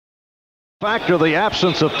Factor the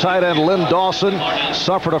absence of tight end Lynn Dawson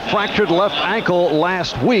suffered a fractured left ankle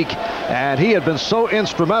last week, and he had been so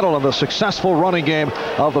instrumental in the successful running game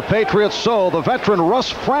of the Patriots. So the veteran Russ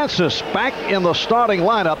Francis back in the starting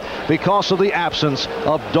lineup because of the absence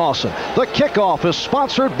of Dawson. The kickoff is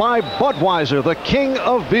sponsored by Budweiser, the king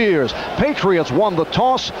of beers. Patriots won the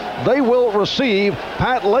toss. They will receive.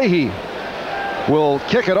 Pat Leahy will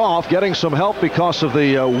kick it off, getting some help because of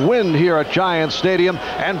the wind here at Giants Stadium.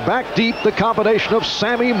 And back deep, the combination of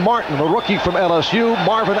Sammy Martin, the rookie from LSU,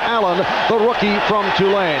 Marvin Allen, the rookie from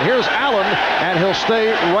Tulane. Here's Allen, and he'll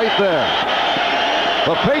stay right there.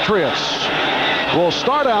 The Patriots will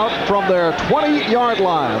start out from their 20-yard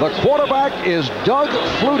line. The quarterback is Doug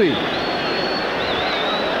Flutie.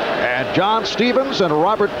 And John Stevens and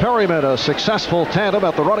Robert Perryman, a successful tandem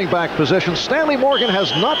at the running back position. Stanley Morgan has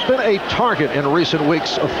not been a target in recent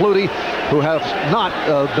weeks of Flutie, who has not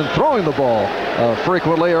been throwing the ball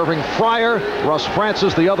frequently. Irving Fryer, Russ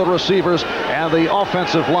Francis, the other receivers, and the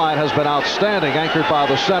offensive line has been outstanding, anchored by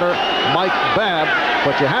the center, Mike Babb.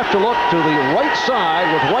 But you have to look to the right side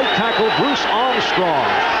with right tackle Bruce Armstrong,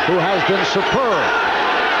 who has been superb.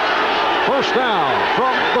 First down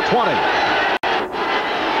from the 20.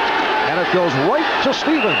 And it goes right to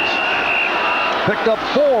Stevens. Picked up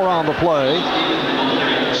 4 on the play.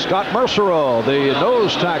 Scott Mercereau, the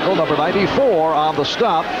nose tackle, number 94 on the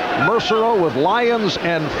stop. Mercereau with Lyons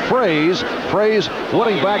and Fraze. Fraze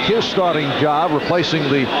winning back his starting job, replacing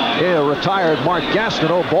the retired Mark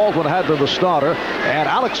Gastineau. Baldwin had been the starter. And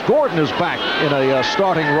Alex Gordon is back in a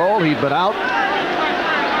starting role. He'd been out,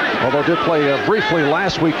 although did play briefly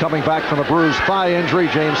last week, coming back from a bruised thigh injury.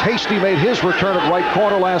 James Hasty made his return at right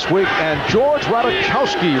corner last week, and George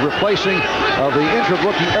Radachowski replacing the injured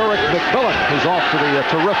rookie Eric McMillan, who's off to the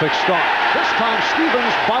terrific start. This time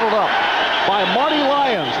Stevens bottled up by Marty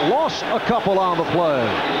Lyons, lost a couple on the play.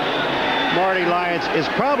 Marty Lyons is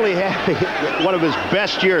probably having one of his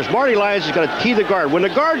best years. Marty Lyons is going to key the guard. When the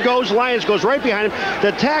guard goes, Lyons goes right behind him.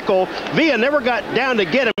 The tackle, Villa never got down to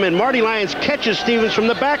get him, and Marty Lyons catches Stevens from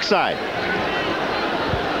the backside.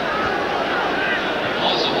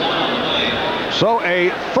 So a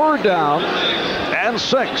third down and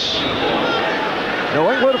 6. New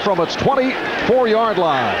England from its 24-yard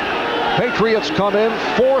line. Patriots come in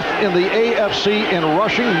 4th in the AFC in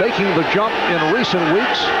rushing, making the jump in recent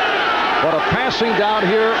weeks. But a passing down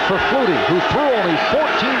here for Flutie, who threw only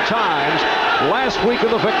 14 times last week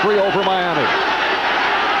in the victory over Miami.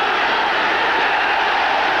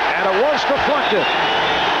 And it was deflected.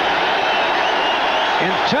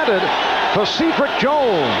 Intended for Cedric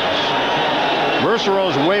Jones.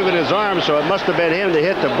 Mercereau's waving his arm, so it must have been him to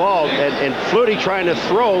hit the ball. And Flutie trying to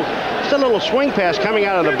throw. Just a little swing pass coming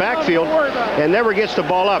out of the backfield and never gets the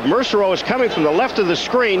ball up. Mercereau is coming from the left of the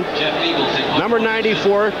screen. Number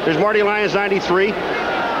 94. There's Marty Lyons, 93.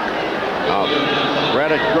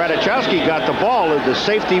 Radachowski got the ball at the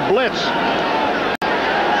safety blitz.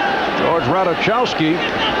 George Radachowski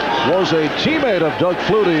was a teammate of Doug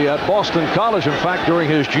Flutie at Boston College. In fact, during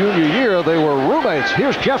his junior year, they were roommates.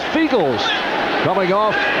 Here's Jeff Feagles coming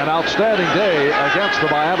off an outstanding day against the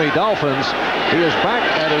Miami Dolphins. He is back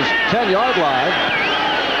at his 10-yard line.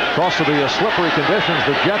 Across to the slippery conditions,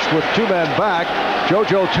 the Jets with 2 men back.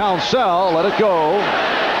 JoJo Townsell let it go.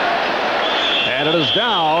 And it is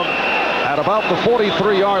down at about the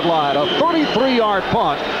 43-yard line. A 33-yard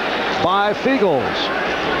punt by Feagles.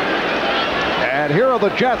 And here are the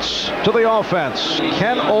Jets to the offense.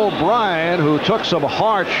 Ken O'Brien, who took some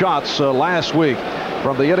hard shots last week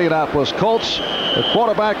from the Indianapolis Colts. The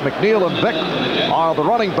quarterback, McNeil and Vick, are the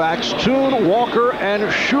running backs. Toon, Walker,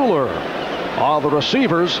 and Schuler are the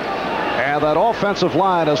receivers. And that offensive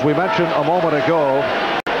line, as we mentioned a moment ago,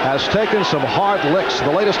 has taken some hard licks.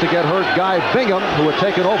 The latest to get hurt, Guy Bingham, who had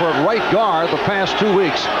taken over at right guard the past 2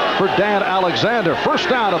 weeks for Dan Alexander. First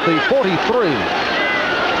down at the 43.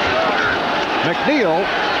 McNeil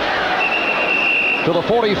to the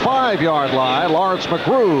 45-yard line. Lawrence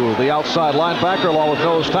McGrew, the outside linebacker, along with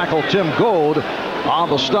nose tackle Tim Gold on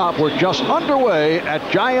the stop. We're just underway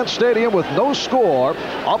at Giant Stadium with no score.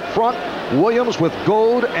 Up front, Williams with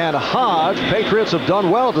Gold and Hodge. Patriots have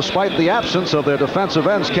done well despite the absence of their defensive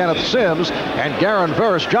ends, Kenneth Sims and Garen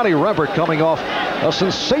Verris. Johnny Rembert coming off a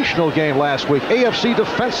sensational game last week. AFC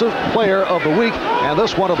Defensive Player of the Week, and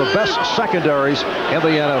this one of the best secondaries in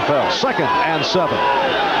the NFL. 2nd and 7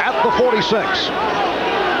 at the 46.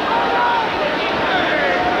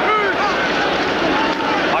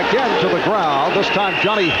 Again to the ground. This time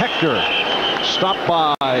Johnny Hector stopped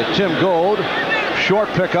by Tim Gold. Short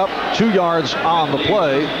pickup, 2 yards on the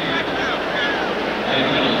play.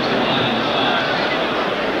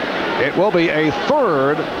 It will be a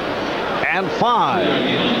 3rd and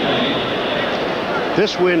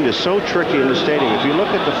This wind is so tricky in the stadium. If you look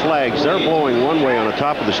at the flags, they're blowing one way on the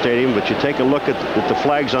top of the stadium, but you take a look at the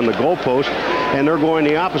flags on the goalpost, and they're going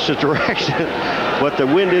the opposite direction. But the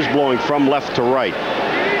wind is blowing from left to right.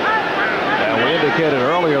 And we indicated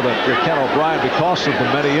earlier that Ken O'Brien, because of the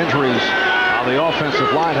many injuries on the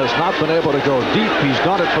offensive line, has not been able to go deep. He's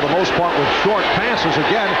done it for the most part with short passes.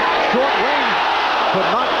 Again, short range could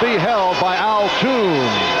not be held by Al Toon.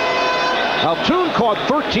 Now, Toon caught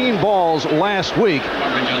 13 balls last week,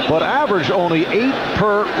 but averaged only 8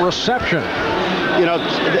 per reception. You know,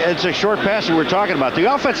 it's a short pass that we're talking about.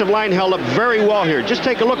 The offensive line held up very well here. Just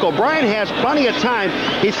take a look. O'Brien has plenty of time.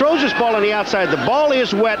 He throws this ball on the outside. The ball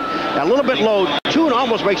is wet, a little bit low. Toon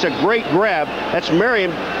almost makes a great grab. That's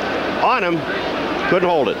Merriam on him. Couldn't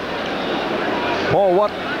hold it. Paul,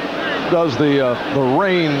 what does the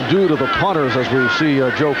rain do to the punters as we see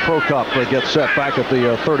Joe Prokop get set back at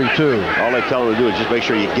the 32? All they tell him to do is just make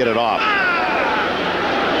sure you get it off.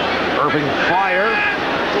 Irving Fryar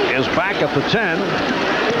is back at the 10.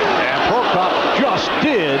 And Prokop just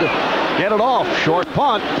did get it off. Short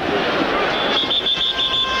punt.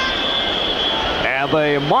 And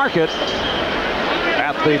they mark it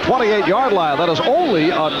at the 28-yard line. That is only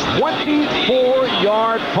a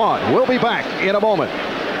 24-yard punt. We'll be back in a moment.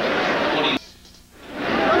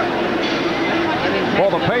 For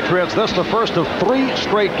the Patriots, this is the first of 3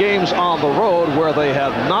 straight games on the road where they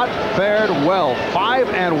have not fared well.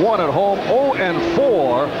 5-1 at home,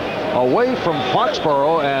 0-4 away from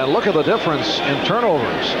Foxborough, and look at the difference in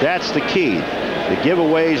turnovers. That's the key. The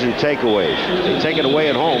giveaways and takeaways. They take it away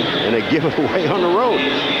at home, and they give it away on the road.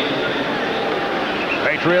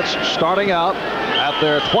 Patriots starting out at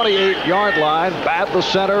their 28-yard line. Babb the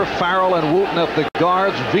center, Farrell and Wooten at the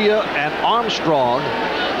guards. Villa and Armstrong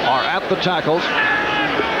are at the tackles.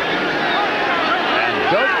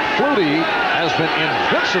 Doug Flutie has been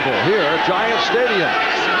invincible here at Giant Stadium.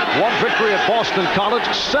 1 victory at Boston College,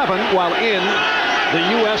 7 while in the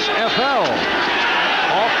USFL.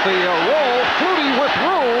 Off the roll, Flutie with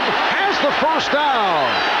room has the first down.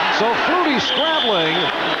 So Flutie scrambling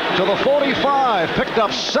to the 45, picked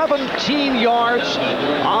up 17 yards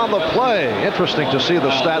on the play. Interesting to see the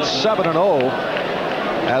stats, 7-0.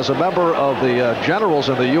 As a member of the Generals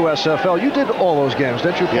in the USFL. You did all those games,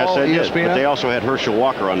 didn't you, Paul? Yes, I did. ESPN? But they also had Herschel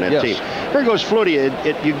Walker on that team. Here goes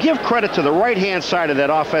Flutie. You give credit to the right-hand side of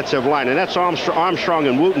that offensive line, and that's Armstrong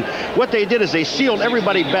and Wooten. What they did is they sealed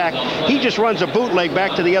everybody back. He just runs a bootleg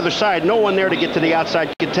back to the other side. No one there to get to the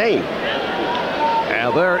outside contain.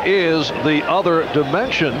 And there is the other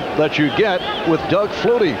dimension that you get with Doug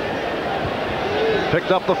Flutie.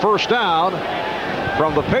 Picked up the first down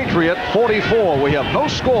from the Patriot 44. We have no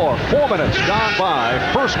score. 4 minutes gone by,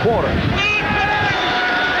 first quarter. And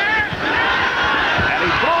he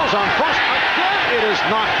throws on first. Again, it is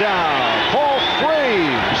knocked down. Paul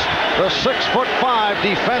Fraves, the 6'5"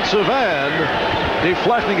 defensive end,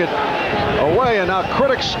 deflecting it away. And now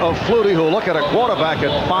critics of Flutie, who look at a quarterback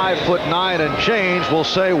at 5'9" and change, will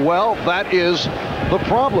say, well, that is the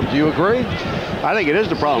problem. Do you agree? I think it is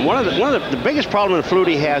the problem. One of the biggest problem that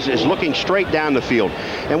Flutie has is looking straight down the field.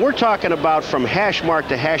 And we're talking about from hash mark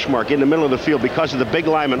to hash mark in the middle of the field because of the big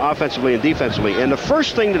linemen offensively and defensively. And the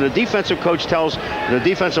first thing that a defensive coach tells the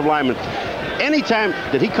defensive lineman, anytime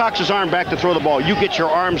that he cocks his arm back to throw the ball, you get your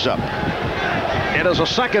arms up. It is a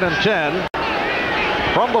 2nd and 10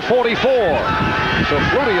 from the 44. So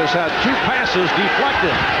Flutie has had 2 passes deflected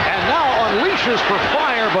and now unleashes for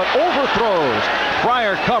Fryar, but overthrows.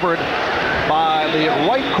 Fryar covered by the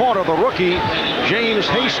right corner, the rookie, James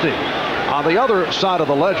Hasty. On the other side of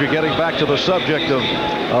the ledger, getting back to the subject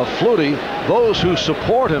of Flutie, those who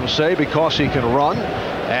support him say because he can run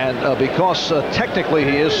and because technically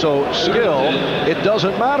he is so skilled, it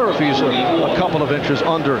doesn't matter if he's a couple of inches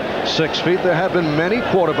under 6 feet. There have been many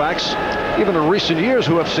quarterbacks, even in recent years,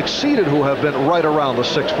 who have succeeded, who have been right around the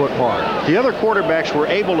 6-foot mark. The other quarterbacks were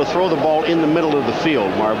able to throw the ball in the middle of the field,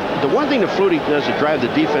 Marv. The one thing that Flutie does to drive the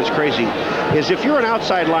defense crazy is if you're an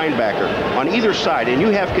outside linebacker on either side and you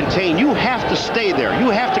have contained, you have to stay there.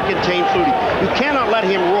 You have to contain Flutie. You cannot let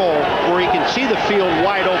him roll where he can see the field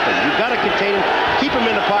wide open. You've got to contain him, keep him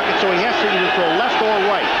in the pocket so he has to either throw left or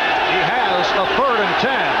right. He has a 3rd and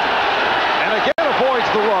 10. And again avoids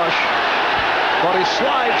the rush, but he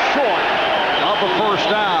slides short of the first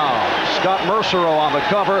down. Scott Mercereau on the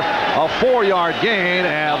cover, a 4-yard gain,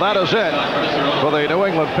 and that is it for the New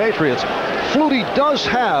England Patriots. Flutie does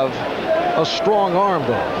have a strong arm,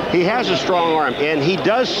 though. He has a strong arm, and he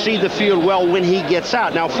does see the field well when he gets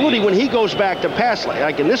out. Now, Flutie, when he goes back to pass,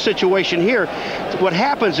 like in this situation here, what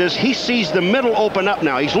happens is he sees the middle open up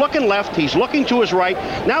now. He's looking left, he's looking to his right.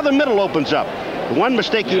 Now the middle opens up. The one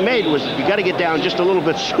mistake he made was you got to get down just a little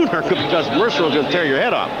bit sooner because Mercer is going to tear your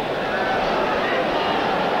head off.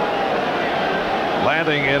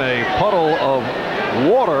 Landing in a puddle of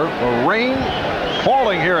water, or rain,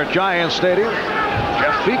 falling here at Giants Stadium.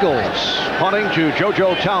 Jeff Feagles punting to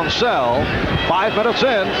JoJo Townsell. 5 minutes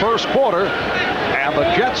in, first quarter, and the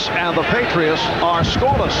Jets and the Patriots are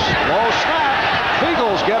scoreless. Low snap.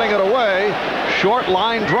 Feagles getting it away. Short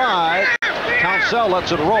line drive. Townsell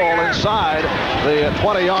lets it roll inside the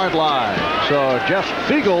 20-yard line. So Jeff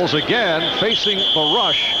Feagles again facing the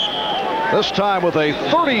rush. This time with a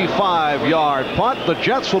 35-yard punt. The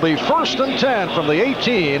Jets will be 1st and 10 from the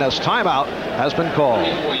 18 as timeout has been called.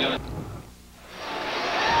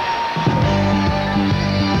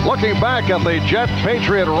 Looking back at the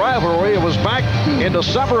Jet-Patriot rivalry, it was back in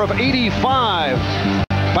December of '85.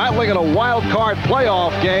 Battling in a wild card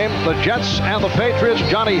playoff game, the Jets and the Patriots.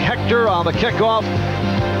 Johnny Hector on the kickoff,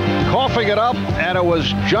 coughing it up, and it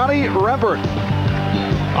was Johnny Rembert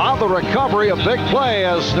on the recovery. A big play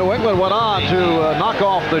as New England went on to knock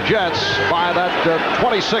off the Jets by that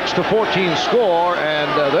 26-14 score.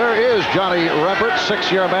 And there is Johnny Rembert,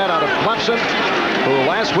 6-year man out of Clemson, who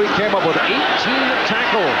last week came up with 18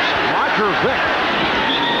 tackles. Roger Vick,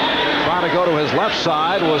 trying to go to his left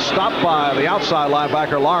side, was stopped by the outside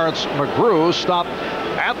linebacker Lawrence McGrew, stopped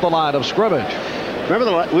at the line of scrimmage.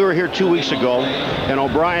 Remember we were here 2 weeks ago, and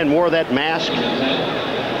O'Brien wore that mask,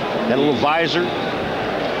 that little visor.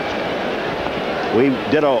 We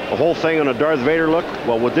did a whole thing on a Darth Vader look.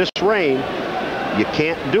 Well, with this rain, you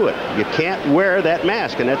can't do it. You can't wear that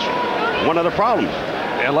mask, and that's one of the problems.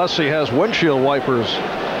 Unless he has windshield wipers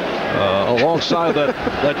alongside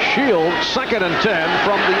that shield. 2nd and 10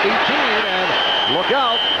 from the 18, and look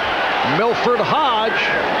out, Milford Hodge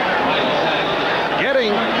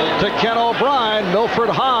getting to Ken O'Brien. Milford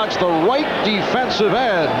Hodge, the right defensive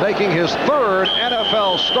end, making his 3rd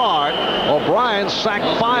NFL start. O'Brien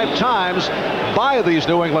sacked 5 times by these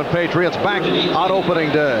New England Patriots back on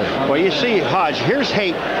opening day. Well, you see Hodge, here's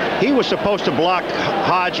Haight. He was supposed to block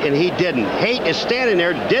Hodge, and he didn't. Haight is standing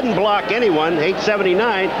there, didn't block anyone, Haight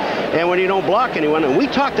 79, and when you don't block anyone, and we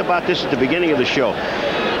talked about this at the beginning of the show,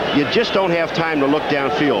 you just don't have time to look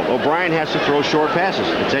downfield. O'Brien has to throw short passes.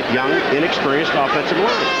 It's that young, inexperienced offensive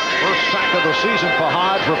line. First sack of the season for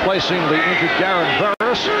Hodge, replacing the injured Darren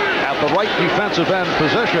Burris at the right defensive end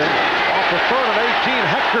position. Off the 3rd and 18,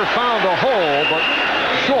 Hector found a hole, but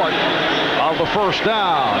short of the first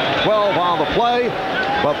down. 12 on the play,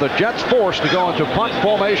 but the Jets forced to go into punt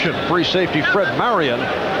formation. Free safety Fred Marion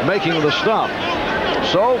making the stop.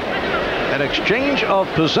 So, an exchange of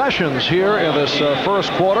possessions here in this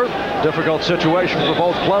first quarter. Difficult situation for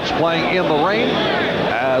both clubs playing in the rain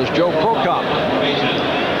as Joe Prokop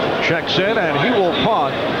checks in, and he will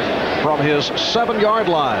punt from his 7-yard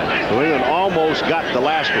line. New England almost got the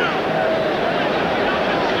last one.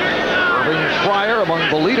 Irving Fryer among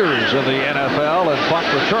the leaders in the NFL in punt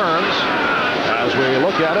returns as we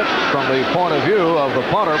look at it from the point of view of the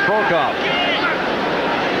punter, Prokop.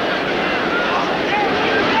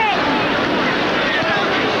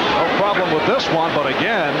 Problem with this one, but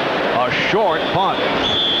again, a short punt.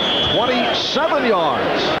 27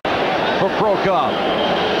 yards for Prokop.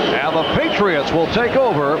 And the Patriots will take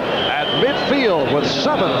over at midfield with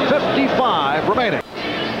 7:55 remaining.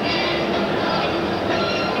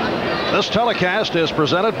 This telecast is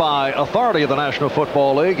presented by authority of the National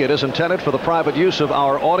Football League. It is intended for the private use of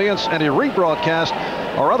our audience. Any rebroadcast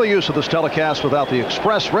or other use of this telecast without the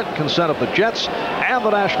express written consent of the Jets and the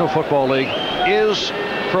National Football League is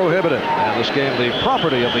prohibited. And this game, the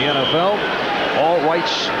property of the NFL, all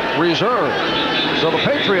rights reserved. So the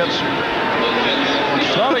Patriots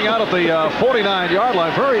starting out at the 49-yard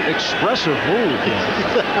line. Very expressive move.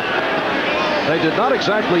 They did not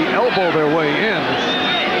exactly elbow their way in.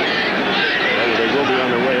 They will be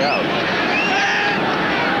on their way out.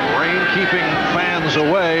 Rain keeping fans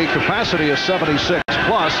away. Capacity is 76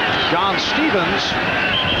 plus. John Stevens,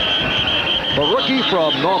 the rookie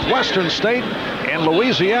from Northwestern State in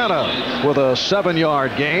Louisiana, with a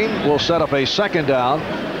 7-yard gain, will set up a 2nd down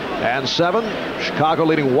and 7. Chicago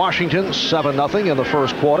leading Washington 7-0 in the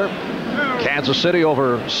first quarter. Kansas City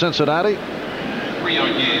over Cincinnati.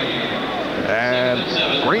 And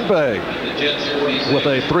Green Bay with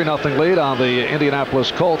a 3-0 lead on the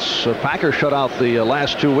Indianapolis Colts. Packers shut out the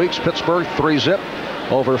last 2 weeks. Pittsburgh 3-0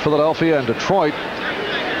 over Philadelphia and Detroit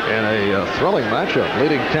in a thrilling matchup,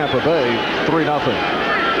 leading Tampa Bay 3-0.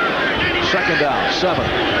 Second down, 7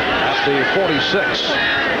 at the 46.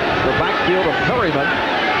 The backfield of Perryman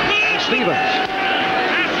and Stevens.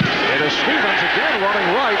 It is Stevens again running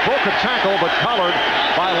right, broke a tackle, but collared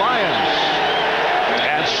by Lyons.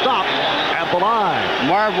 And stopped at the line.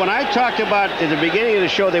 Marv, when I talked about at the beginning of the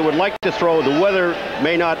show, they would like to throw. The weather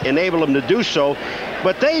may not enable them to do so.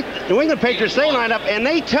 But New England Patriots, they line up and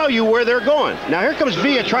they tell you where they're going. Now here comes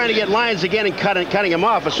Villa trying to get Lyons again and cutting him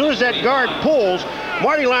off. As soon as that guard pulls,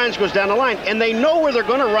 Marty Lyons goes down the line, and they know where they're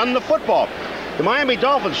going to run the football. The Miami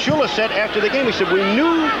Dolphins, Shula said after the game, he said, we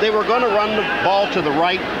knew they were going to run the ball to the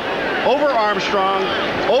right, over Armstrong,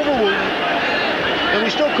 over Wooten, and we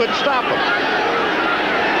still couldn't stop them.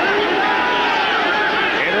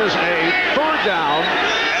 It is a 3rd down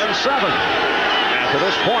and 7. And to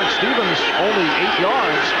this point, Stevens only 8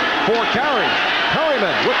 yards, 4 carries.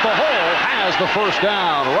 Perryman with the hole has the first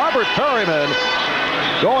down. Robert Perryman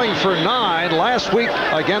going for 9. Last week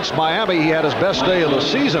against Miami, he had his best day of the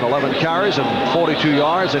season, 11 carries and 42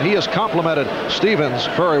 yards, and he has complimented Stevens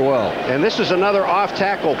very well. And this is another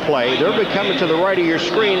off-tackle play. They're coming to the right of your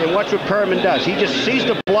screen, and watch what Perryman does. He just sees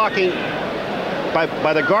the blocking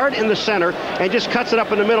by the guard in the center and just cuts it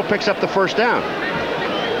up in the middle, picks up the first down.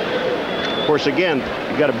 Of course, again,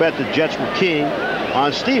 you got to bet the Jets were keying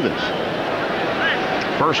on Stevens.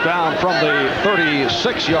 First down from the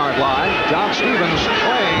 36-yard line. John Stevens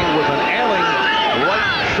playing with an ailing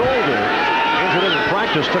right shoulder. Injured in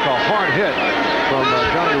practice, took a hard hit from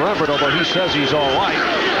Johnny Rembert, but he says he's all right.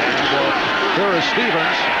 And here is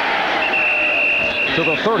Stevens to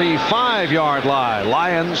the 35-yard line.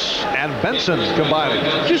 Lyons and Benson combining.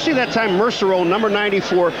 Did you see that time Mercereau, number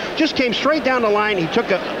 94, just came straight down the line. He took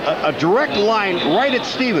a direct line right at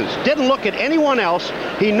Stevens. Didn't look at anyone else.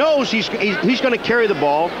 He knows he's going to carry the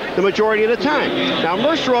ball the majority of the time. Now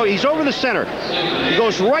Mercereau, he's over the center. He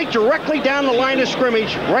goes right directly down the line of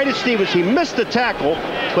scrimmage, right at Stevens. He missed the tackle,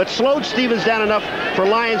 but slowed Stevens down enough for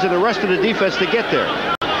Lyons and the rest of the defense to get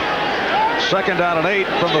there. Second down and 8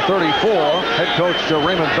 from the 34. Head coach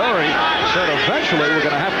Raymond Berry said eventually we're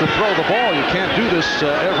going to have to throw the ball. You can't do this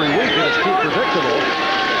every week, and it's too predictable.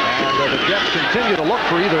 And the Jets continue to look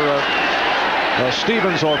for either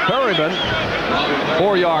Stevens or Perryman.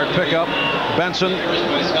 4-yard pickup. Benson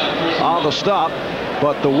on the stop,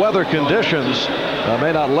 but the weather conditions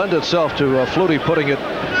may not lend itself to Flutie putting it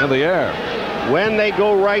in the air. When they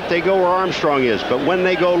go right, they go where Armstrong is. But when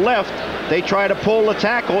they go left, they try to pull the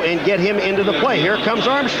tackle and get him into the play. Here comes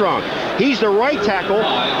Armstrong. He's the right tackle,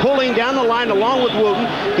 pulling down the line along with Wooten.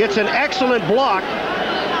 Gets an excellent block.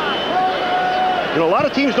 You know, a lot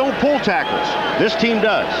of teams don't pull tackles. This team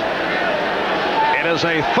does. It is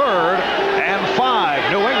a 3rd and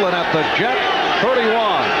 5. New England at the Jet 31.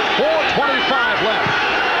 4:25 left.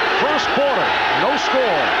 First quarter, no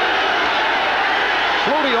score.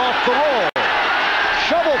 Flutie off the roll.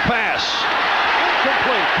 Shovel pass.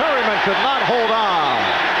 Incomplete. Perryman could not hold on.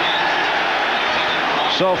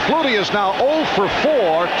 So Flutie is now 0 for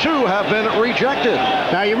 4. 2 have been rejected.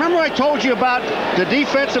 Now, you remember I told you about the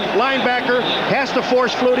defensive linebacker has to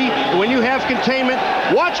force Flutie. When you have containment,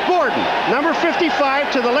 watch Gordon, number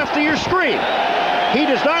 55, to the left of your screen. He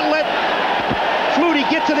does not let Flutie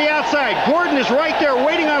get to the outside. Gordon is right there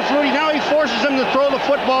waiting on Flutie. Now he forces him to throw the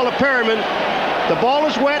football to Perryman. The ball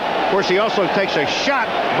is wet. Of course, he also takes a shot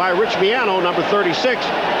by Rich Miano, number 36.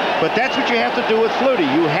 But that's what you have to do with Flutie.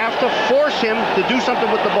 You have to force him to do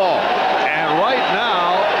something with the ball. And right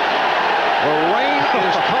now, the rain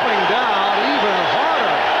is coming down even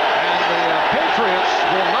harder. And the Patriots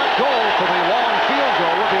will not go for the long field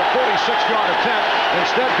goal. Will be a 46-yard attempt.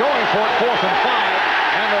 Instead, going for it, 4th and 5.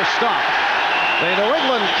 And they're stopped. The New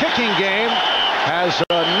England kicking game has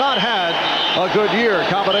not had a good year. A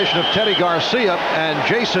combination of Teddy Garcia and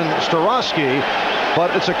Jason Starosky, but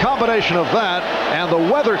it's a combination of that and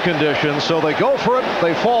the weather conditions. So they go for it,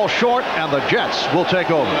 they fall short, and the Jets will take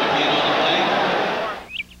over.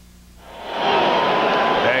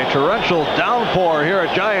 A torrential downpour here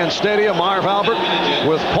at Giants Stadium. Marv Albert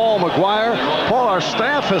with Paul McGuire. Paul, our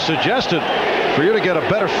staff has suggested for you to get a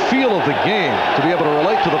better feel of the game, to be able to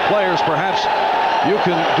relate to the players. Perhaps you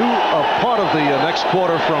can do a part of the next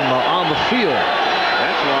quarter from on the field.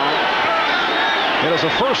 That's wrong. It is a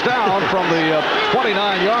first down from the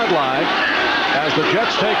 29-yard line as the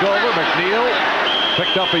Jets take over. McNeil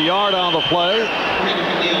picked up a yard on the play.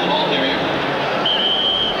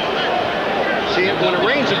 See, when it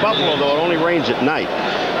rains in Buffalo, though, it only rains at night.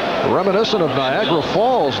 Reminiscent of Niagara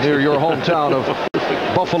Falls near your hometown of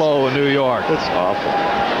Buffalo, New York. That's awful.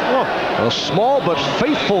 A small but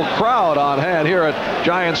faithful crowd on hand here at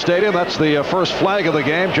Giants Stadium. That's the first flag of the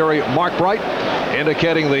game. Jerry Markbright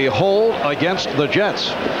indicating the hold against the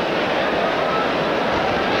Jets.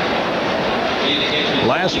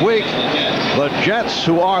 Last week, the Jets,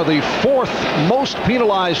 who are the 4th most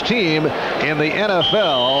penalized team in the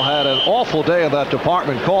NFL, had an awful day in that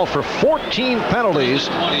department. Called for 14 penalties,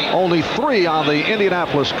 only 3 on the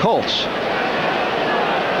Indianapolis Colts.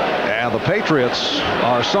 And the Patriots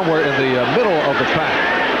are somewhere in the middle of the pack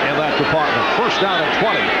in that department. First down and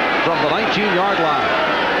 20 from the 19-yard line.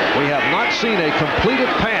 We have not seen a completed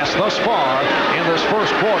pass thus far in this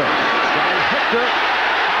first quarter. Johnny Hector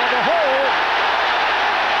out of the hole.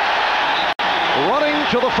 Running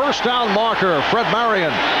to the first down marker, Fred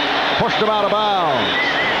Marion pushed him out of bounds.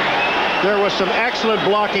 There was some excellent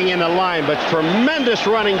blocking in the line, but tremendous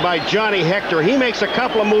running by Johnny Hector. He makes a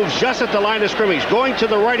couple of moves just at the line of scrimmage, going to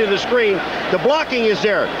the right of the screen. The blocking is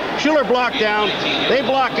there. Schuler blocked down. They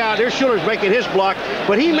block out. There's Schuler's making his block,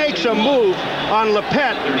 but he makes a move on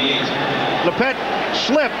Lepet. Lepet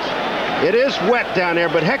slipped. It is wet down there,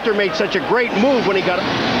 but Hector made such a great move when he got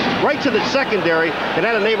right to the secondary, and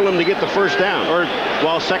that enabled him to get the first down, or,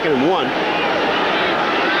 well, 2nd and 1.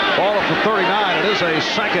 Ball up to 39. It is a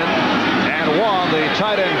 2nd and 1. The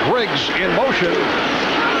tight end Griggs in motion.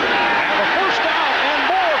 And the first down and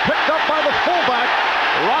more picked up by the fullback,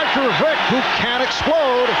 Roger Vick, who can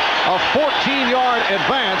explode. A 14-yard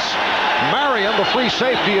advance. Marion, the free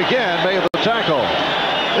safety again, made the tackle.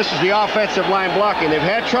 This is the offensive line blocking. They've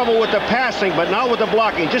had trouble with the passing, but not with the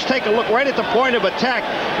blocking. Just take a look right at the point of attack.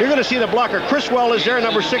 You're going to see the blocker. Criswell is there,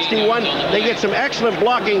 number 61. They get some excellent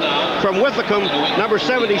blocking from Withacombe, number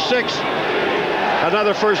 76.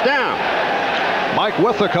 Another first down. Mike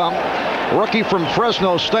Withacombe, rookie from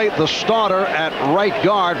Fresno State, the starter at right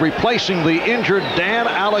guard, replacing the injured Dan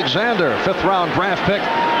Alexander, 5th-round draft pick.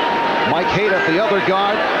 Mike Haight at the other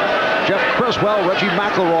guard. Jeff Criswell, Reggie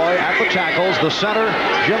McElroy at the tackles. The center,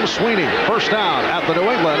 Jim Sweeney. First down at the New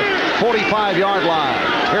England 45-yard line.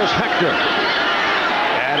 Here's Hector.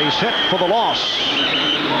 And he's hit for the loss.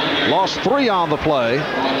 Lost 3 on the play.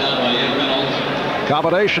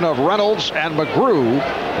 Combination of Reynolds and McGrew.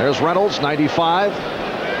 There's Reynolds, 95.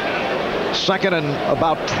 2nd and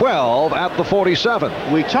about 12 at the 47.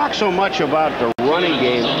 We talk so much about the running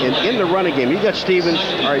game, and in the running game, you got Stevens,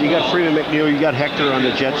 or you got Freeman McNeil, you got Hector on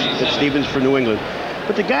the Jets, it's Stevens for New England.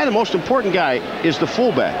 But the guy, the most important guy, is the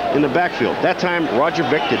fullback in the backfield. That time, Roger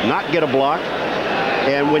Vick did not get a block.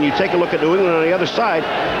 And when you take a look at New England on the other side,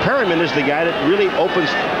 Perryman is the guy that really opens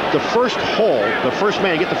the first hole, the first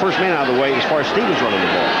man, get the first man out of the way as far as Stevens running the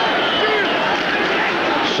ball.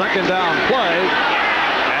 2nd down play,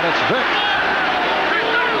 and it's Vick.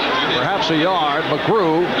 Perhaps a yard.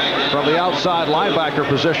 McGrew from the outside linebacker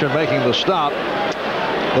position making the stop.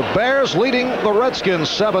 The Bears leading the Redskins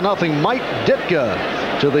 7-0. Mike Ditka,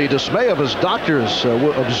 to the dismay of his doctors,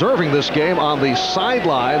 observing this game on the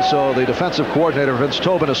sideline. So the defensive coordinator, Vince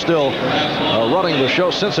Tobin, is still running the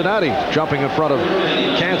show. Cincinnati jumping in front of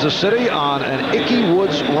Kansas City on an Ickey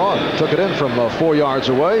Woods run. Took it in from 4 yards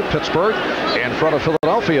away. Pittsburgh in front of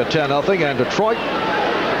Philadelphia 10-0. And Detroit,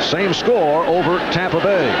 same score over Tampa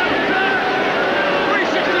Bay.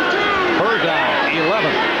 Third down,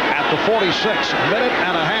 11 at the 46. Minute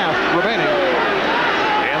and a half remaining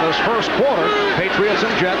in this first quarter. Patriots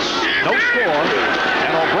and Jets, no score.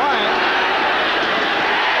 And O'Brien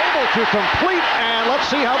able to complete, and let's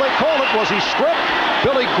see how they call it. Was he stripped?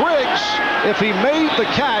 Billy Griggs, if he made the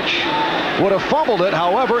catch, would have fumbled it.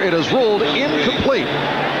 However, it is ruled incomplete.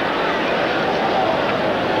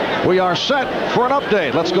 We are set for an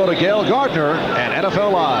update. Let's go to Gail Gardner and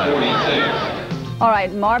NFL Live. All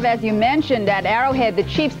right, Marv, as you mentioned, at Arrowhead, the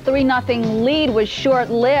Chiefs' 3-0 lead was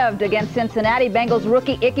short-lived against Cincinnati Bengals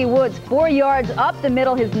rookie Ickey Woods. 4 yards up the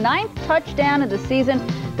middle, his 9th touchdown of the season.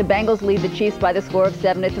 The Bengals lead the Chiefs by the score of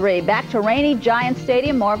 7-3. Back to rainy Giants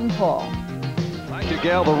Stadium, Marvin Paul. Thank you,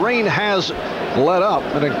 Gail. The rain has let up.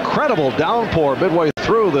 An incredible downpour midway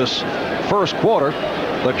through this first quarter.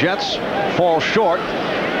 The Jets fall short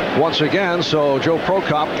once again, so Joe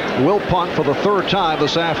Prokop will punt for the 3rd time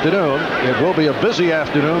this afternoon. It will be a busy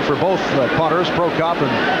afternoon for both punters, Prokop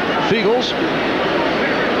and Fiegels.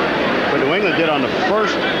 What New England did on the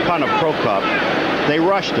first punt of Prokop, they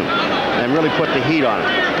rushed him and really put the heat on him.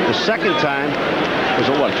 The second time was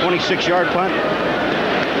a 26-yard punt?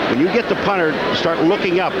 When you get the punter to start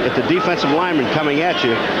looking up at the defensive lineman coming at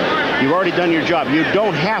you, you've already done your job. You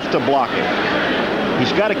don't have to block it.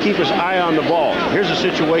 He's got to keep his eye on the ball. Here's a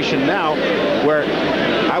situation now where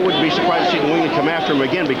I wouldn't be surprised to see New England come after him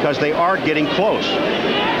again, because they are getting close.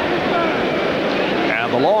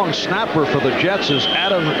 And the long snapper for the Jets is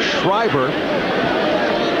Adam Schreiber.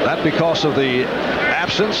 That because of the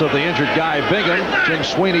absence of the injured Guy Bingham. Jim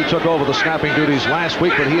Sweeney took over the snapping duties last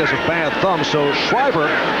week, but he has a bad thumb. So Schreiber,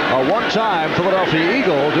 a one-time Philadelphia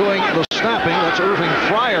Eagle, doing the snapping. That's Irving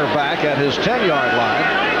Fryar back at his 10-yard line.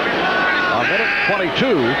 A minute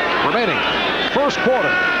 22 remaining. First quarter.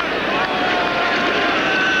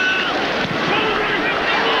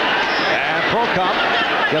 And Prokop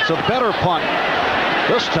gets a better punt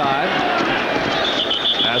this time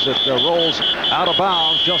as it rolls out of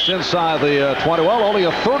bounds just inside the 20. Well, only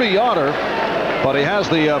a 30-yarder, but he has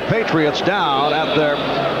the Patriots down at their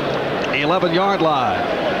 11-yard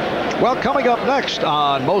line. Well, coming up next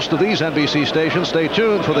on most of these NBC stations, stay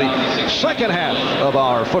tuned for the second half of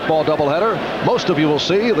our football doubleheader. Most of you will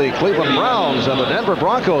see the Cleveland Browns and the Denver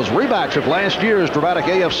Broncos rematch of last year's dramatic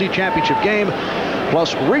AFC Championship game,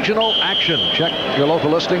 plus regional action. Check your local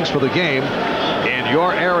listings for the game in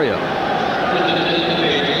your area.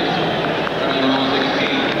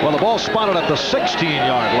 Well, the ball spotted at the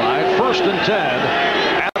 16-yard line. First and 10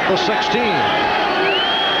 at the 16.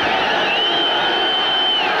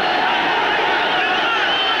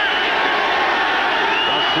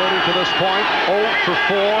 To this point, 0 for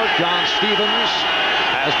 4. John Stephens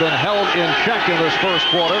has been held in check in this first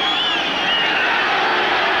quarter.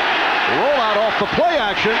 Rollout off the play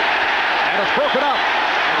action, and it's broken up.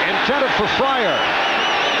 Intended for Fryar.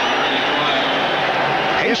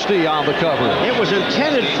 Hasty on the cover. It was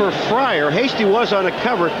intended for Fryar. Hasty was on the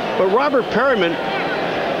cover, but Robert Perryman,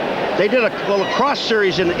 they did a little cross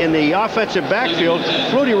series in the offensive backfield.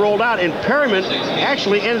 Flutie rolled out, and Perryman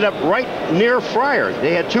actually ended up right near Fryar.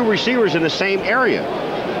 They had two receivers in the same area.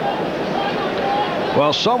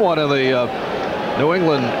 Well, someone in the New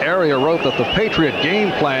England area wrote that the Patriot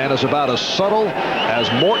game plan is about as subtle as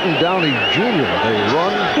Morton Downey Jr. They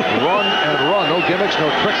run, run, and run. No gimmicks, no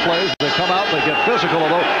trick plays. They come out, they get physical,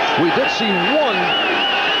 although we did see one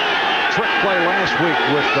trick play last week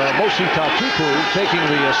with Mosi Tatupu taking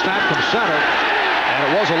the snap from center, and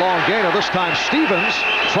it was a long gainer. This time Stephens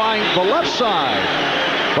trying the left side,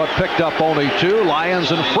 but picked up only 2.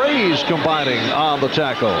 Lyons and Fraze combining on the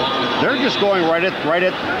tackle. They're just going right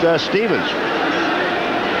at Stephens.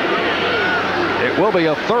 It will be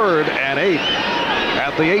a 3rd and 8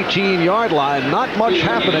 at the 18-yard line. Not much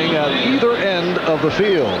happening at either end of the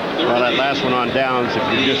field. Well, that last one on downs, if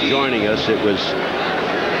you're just joining us, it was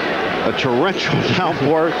a torrential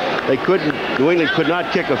downpour. New England could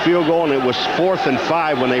not kick a field goal, and it was 4th and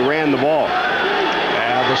 5 when they ran the ball.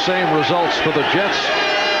 And the same results for the Jets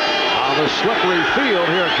on the slippery field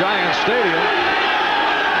here at Giant Stadium.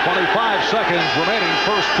 25 seconds remaining,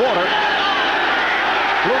 first quarter.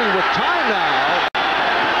 Flutie with time now.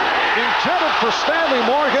 Intended for Stanley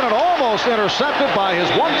Morgan and almost intercepted by his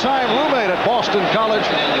one-time roommate at Boston College,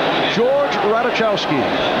 George Ratajkowski.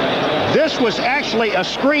 This was actually a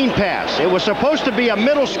screen pass. It was supposed to be a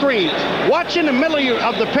middle screen. Watch in the middle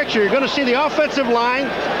of the picture. You're going to see the offensive line.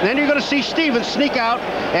 Then you're going to see Stephens sneak out.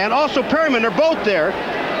 And also Perryman. They're both there.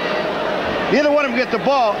 Neither one of them get the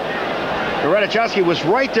ball. Ratajkowski was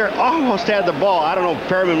right there. Almost had the ball. I don't know if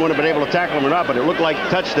Perryman would have been able to tackle him or not, but it looked like a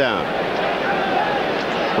touchdown.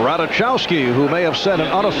 Ratajkowski, who may have set an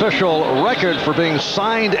unofficial record for being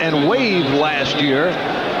signed and waived last year.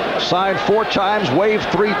 Signed 4 times, waived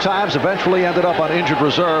 3 times, eventually ended up on injured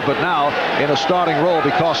reserve, but now in a starting role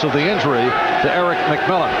because of the injury to Eric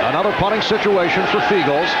McMillan. Another punting situation for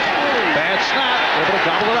Feagles. Bad snap, able to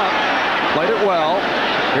gobble it up. Played it well.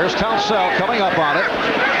 Here's Townsell coming up on it,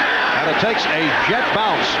 and it takes a jet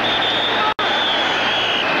bounce.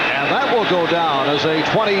 And that will go down as a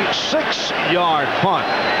 26-yard punt.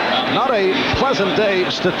 Not a pleasant day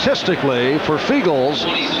statistically for Feagles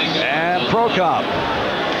and Prokop.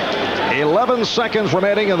 11 seconds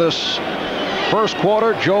remaining in this first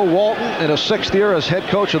quarter. Joe Walton in his 6th year as head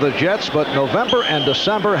coach of the Jets, but November and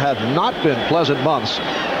December have not been pleasant months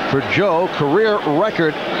for Joe. Career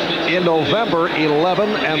record in November, 11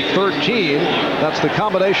 and 13. That's the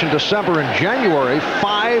combination December and January,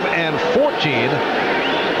 5 and 14.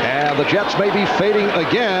 And the Jets may be fading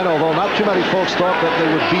again, although not too many folks thought that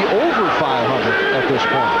they would be over 500 at this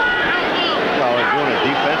point. Well, they're doing it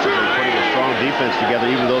defensively, putting a strong defense together,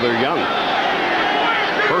 even though they're young.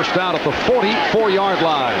 First down at the 44-yard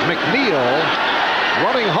line. McNeil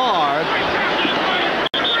running hard.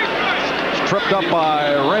 Tripped up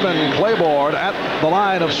by Raymond Claiborne at the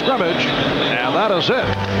line of scrimmage. And that is it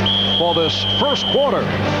for this first quarter.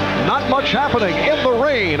 Not much happening in the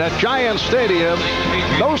rain at Giant Stadium.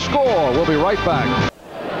 No score. We'll be right back.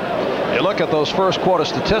 You look at those first quarter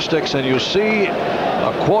statistics and you see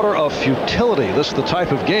a quarter of futility. This is the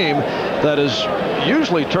type of game that is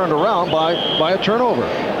usually turned around by a turnover.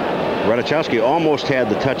 Ratajkowski almost had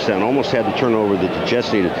the touchdown, almost had the turnover that the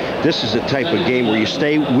Jets needed. This is the type of game where you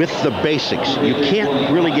stay with the basics. You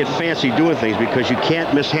can't really get fancy doing things because you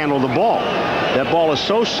can't mishandle the ball. That ball is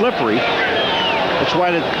so slippery. That's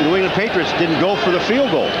why the New England Patriots didn't go for the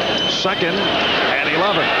field goal. 2nd and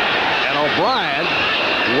 11. And O'Brien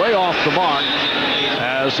way off the mark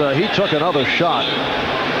as he took another shot.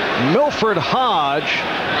 Milford Hodge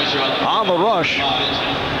on the rush.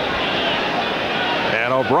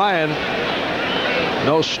 And O'Brien,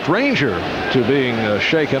 no stranger to being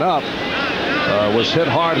shaken up, was hit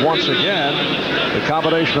hard once again. The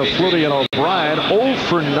combination of Flutie and O'Brien 0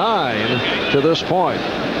 for 9 to this point.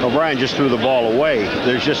 O'Brien just threw the ball away.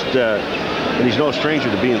 There's just, and he's no stranger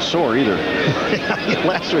to being sore either.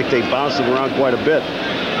 Last week they bounced him around quite a bit.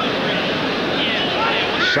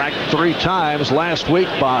 Sacked 3 times last week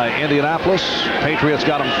by Indianapolis. Patriots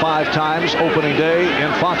got him 5 times opening day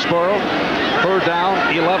in Foxborough. 3rd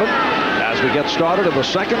down, 11, as we get started in the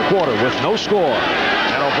 2nd quarter with no score.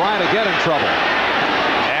 And O'Brien again in trouble.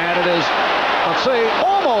 And it is, let's see,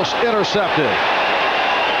 almost intercepted.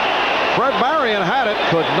 Fred Marion had it,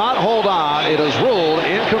 could not hold on. It is ruled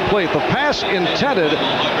incomplete. The pass intended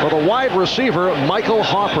for the wide receiver, Michael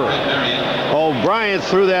Harper. O'Brien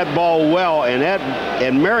threw that ball well,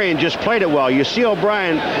 and Marion just played it well. You see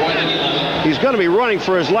O'Brien, he's going to be running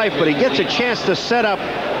for his life, but he gets a chance to set up,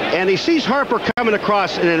 and he sees Harper coming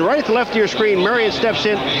across, and then right at the left of your screen, Marion steps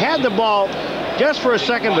in, had the ball just for a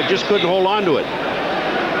second, but just couldn't hold on to it.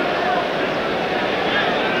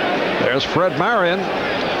 There's Fred Marion.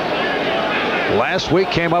 Last week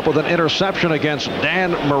came up with an interception against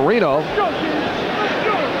Dan Marino.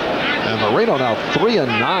 And Marino now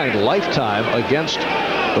 3-9 lifetime against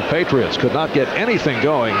the Patriots. Could not get anything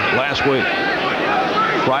going last week.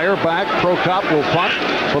 Fryer back. Prokop will punt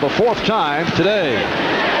for the 4th time today.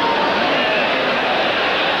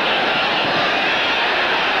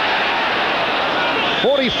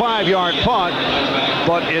 "45-yard punt,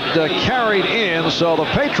 but it carried in, so the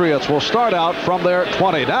Patriots will start out from their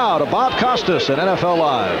 20. Now to Bob Costas at NFL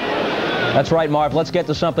Live. That's right, Marv. Let's get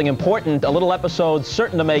to something important. A little episode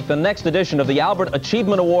certain to make the next edition of the Albert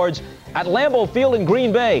Achievement Awards at Lambeau Field in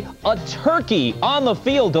Green Bay. A turkey on the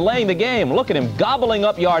field delaying the game. Look at him gobbling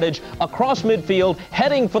up yardage across midfield,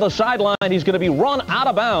 heading for the sideline. He's going to be run out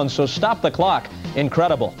of bounds, so stop the clock.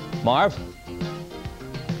 Incredible. Marv?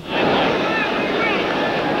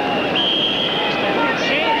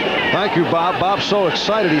 Thank you, Bob. Bob's so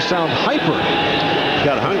excited he sounds hyper. He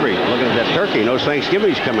got hungry looking at that turkey. He knows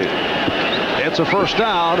Thanksgiving's coming. It's a 1st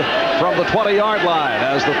down from the 20-yard line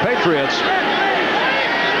as the Patriots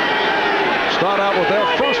start out with their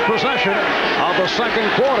first possession of the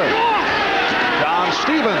 2nd quarter. John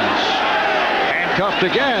Stevens handcuffed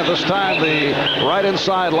again. This time the right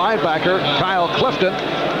inside linebacker, Kyle Clifton.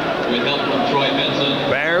 With help from Troy Benson.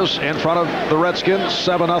 Bears in front of the Redskins,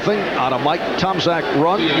 7-0 on a Mike Tomczak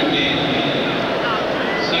run.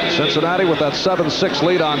 Cincinnati with that 7-6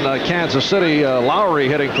 lead on Kansas City. Lowry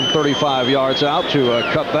hitting from 35 yards out to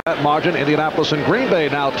cut that margin. Indianapolis and Green Bay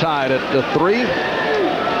now tied at 3.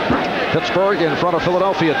 Pittsburgh in front of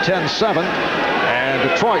Philadelphia 10-7. And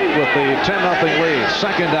Detroit with the 10-0 lead.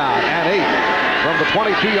 2nd down and 8 from the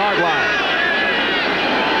 22-yard line.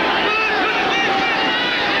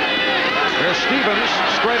 Here's Stevens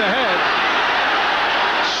straight ahead.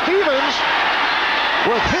 Stevens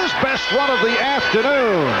with his best run of the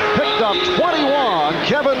afternoon. Picked up 21.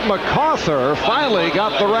 Kevin MacArthur finally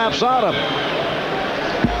got the wraps on him.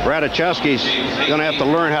 Ratajkowski's going to have to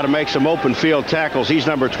learn how to make some open field tackles. He's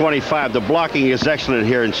number 25. The blocking is excellent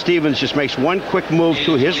here, and Stevens just makes one quick move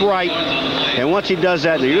to his right. And once he does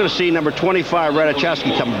that, you're going to see number 25,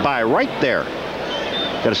 Ratajkowski, come by right there.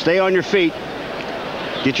 Got to stay on your feet.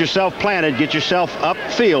 Get yourself planted. Get yourself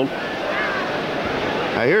upfield.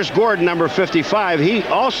 Now here's Gordon, number 55. He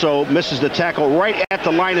also misses the tackle right at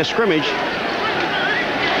the line of scrimmage. And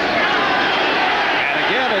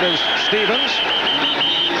again, it is Stevens.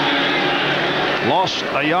 Lost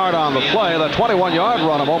a yard on the play. The 21-yard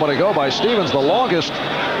run a moment ago by Stevens, the longest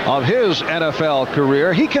of his NFL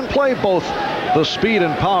career. He can play both the speed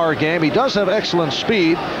and power game. He does have excellent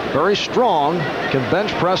speed, very strong, can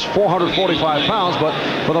bench press 445 pounds, but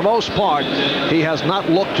for the most part, he has not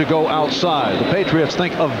looked to go outside. The Patriots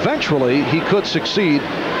think eventually he could succeed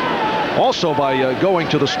also by going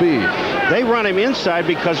to the speed. They run him inside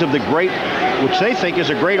because of the great, which they think is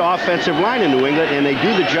a great offensive line in New England, and they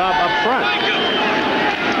do the job up front.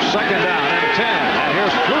 2nd down and 10. And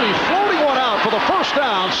here's Flutie floating one out for the first first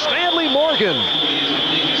down. Stanley Morgan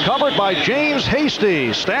covered by James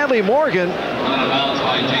Hasty. Stanley Morgan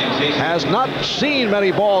has not seen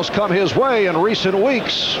many balls come his way in recent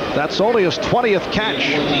weeks. That's only his 20th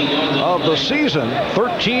catch of the season.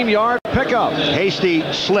 13-yard pickup. Hasty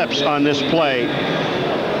slips on this play.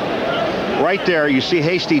 Right there, you see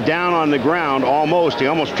Hasty down on the ground almost. He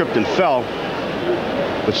almost tripped and fell.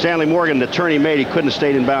 But Stanley Morgan, the turn he made, he couldn't have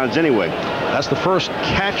stayed in bounds anyway. That's the first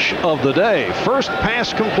catch of the day. First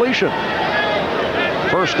pass completion.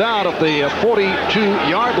 First down at the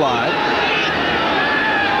 42-yard line.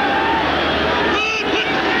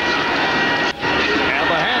 And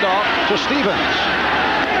the handoff to Stevens.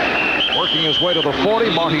 Working his way to the 40,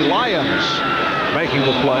 Marty Lyons making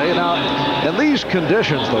the play. Now, in these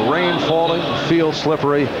conditions, the rain falling, the field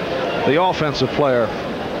slippery, the offensive player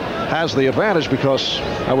has the advantage because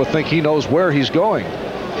I would think he knows where he's going.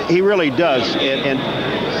 He really does, and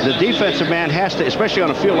the defensive man has to, especially on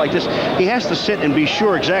a field like this, he has to sit and be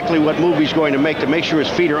sure exactly what move he's going to make sure his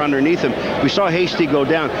feet are underneath him. We saw Hasty go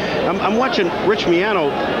down. I'm watching Rich Miano,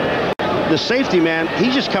 the safety man.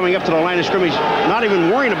 He's just coming up to the line of scrimmage, not even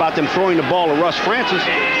worrying about them throwing the ball to Russ Francis.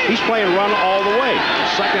 He's playing run all the way.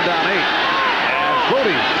 Second down 8. And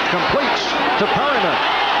Flutie completes to Perryman.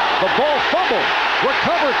 The ball fumbled,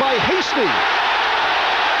 recovered by Hasty.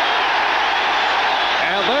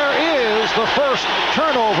 And there is the first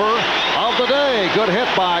turnover of the day. Good hit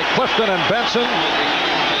by Clifton and Benson.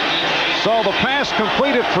 So the pass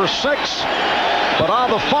completed for 6. But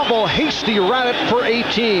on the fumble, Hasty ran it for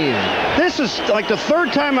 18. This is like the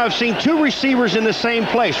third time I've seen two receivers in the same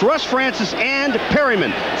place. Russ Francis and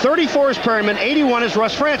Perryman. 34 is Perryman, 81 is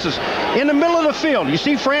Russ Francis. In the middle of the field, you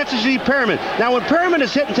see Francis, you see Perryman. Now when Perryman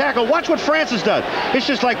is hit and tackle, watch what Francis does. It's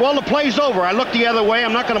just like, well, the play's over. I look the other way.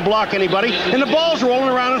 I'm not going to block anybody. And the ball's rolling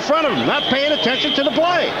around in front of him, not paying attention to the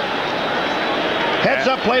play. Heads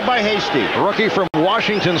up play by Hasty. Rookie from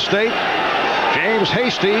Washington State. James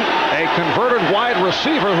Hasty, a converted wide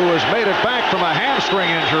receiver who has made it back from a hamstring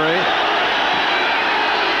injury.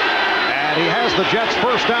 And he has the Jets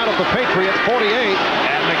first down at the Patriot 48.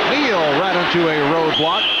 And McNeil ran into a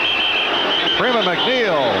roadblock. Freeman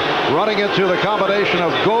McNeil running into the combination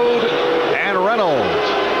of Goad and Reynolds.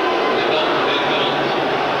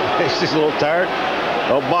 Hasty's a little tired.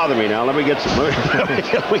 Don't bother me now. Let me get some.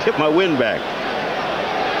 Let me get my wind back.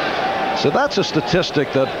 So that's a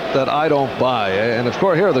statistic that I don't buy. And of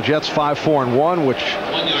course, here the Jets 5-4-1, which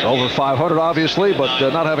is over 500, obviously,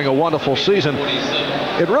 but not having a wonderful season.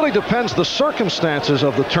 It really depends the circumstances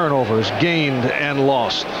of the turnovers gained and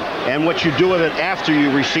lost. And what you do with it after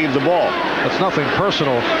you receive the ball. That's nothing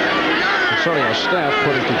personal concerning our staff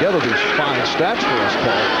putting together these fine stats for us,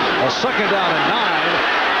 Paul. A second down and 9.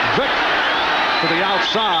 Vick to the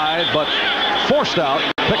outside, but forced out.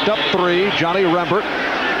 Picked up 3. Johnny Rembert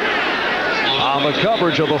on the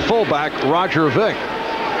coverage of the fullback, Roger Vick.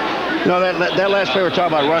 No, that last play we're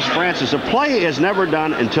talking about, Russ Francis, a play is never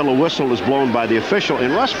done until a whistle is blown by the official.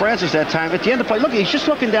 And Russ Francis that time, at the end of the play, look, he's just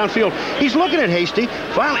looking downfield. He's looking at Hasty.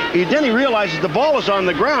 Finally, then he realizes the ball is on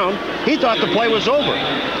the ground. He thought the play was over.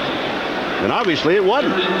 And obviously it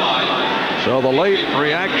wasn't. So the late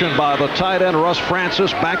reaction by the tight end, Russ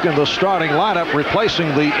Francis, back in the starting lineup, replacing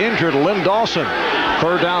the injured Lynn Dawson.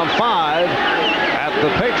 Third down 5. At the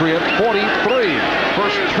Patriot 43.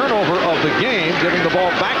 First turnover of the game, giving the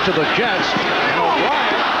ball back to the Jets. And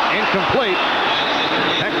O'Brien, incomplete.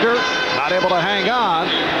 Hector not able to hang on.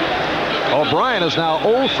 O'Brien is now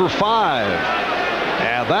 0 for 5.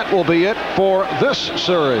 And that will be it for this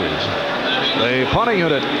series. The punting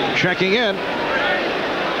unit checking in.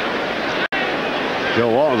 Joe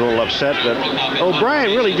Wall is a little upset, but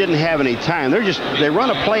O'Brien really didn't have any time. They run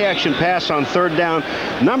a play action pass on third down.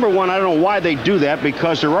 Number one, I don't know why they do that,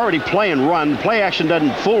 because they're already playing run. Play action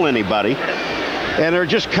doesn't fool anybody. And they're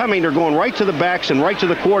just coming, they're going right to the backs and right to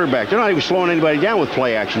the quarterback. They're not even slowing anybody down with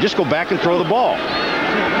play action. Just go back and throw the ball. Joe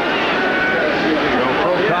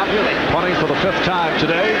Prokop punting for the 5th time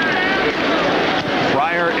today.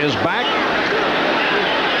 Fryer is back.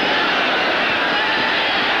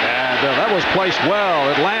 That was placed well.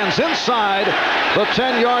 It lands inside the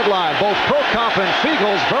 10-yard line. Both Prokop and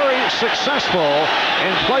Fiegels very successful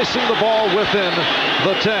in placing the ball within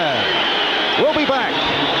the 10. We'll be back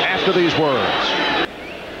after these words.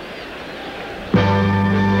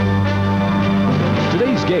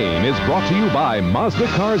 Today's game is brought to you by Mazda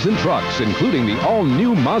Cars and Trucks, including the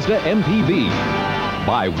all-new Mazda MPV.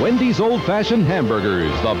 By Wendy's Old Fashioned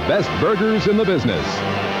Hamburgers, the best burgers in the business.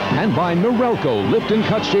 And by Norelco Lift and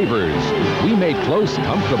Cut Shavers. We make close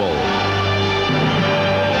comfortable.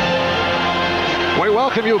 We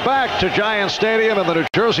welcome you back to Giant Stadium in the New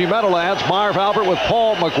Jersey Meadowlands. Marv Albert with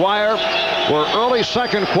Paul McGuire. We're early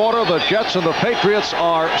second quarter. The Jets and the Patriots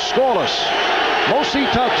are scoreless. Mosi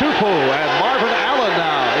Tatupu and Marvin Allen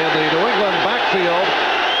now in the New England backfield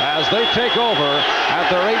as they take over at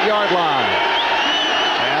their 8-yard line.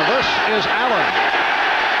 And this is Allen.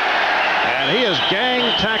 And he is gang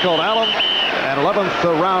tackled. Allen, an 11th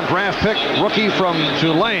round draft pick, rookie from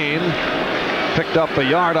Tulane. Picked up a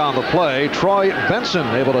yard on the play. Troy Benson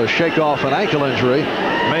able to shake off an ankle injury.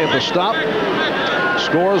 Made the stop.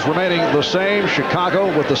 Scores remaining the same.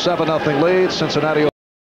 Chicago with the 7-0 lead. Cincinnati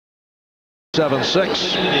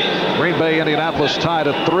 7-6. Green Bay, Indianapolis tied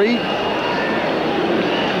at 3.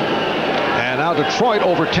 And now Detroit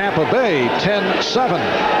over Tampa Bay 10-7.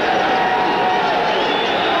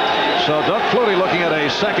 So Doug Flutie looking at a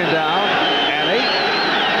second down and 8.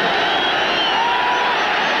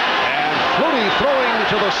 Flutie throwing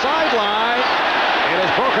to the sideline. It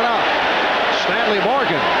is broken up. Stanley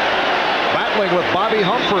Morgan battling with Bobby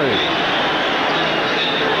Humphrey.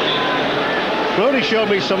 Flutie showed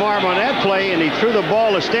me some arm on that play, and he threw the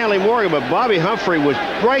ball to Stanley Morgan, but Bobby Humphrey was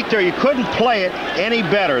right there. You couldn't play it any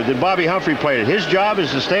better than Bobby Humphrey played it. His job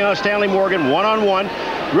is to stay on Stanley Morgan one-on-one,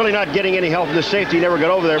 really not getting any help from the safety. He never got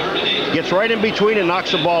over there. Gets right in between and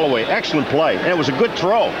knocks the ball away. Excellent play, and it was a good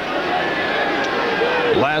throw.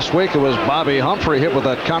 Last week it was Bobby Humphrey hit with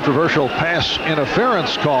that controversial pass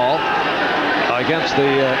interference call against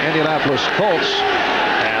the Indianapolis Colts.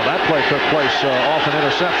 And that play took place off an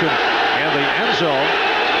interception in the end zone.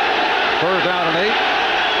 Third down and 8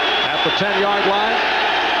 at the 10-yard line.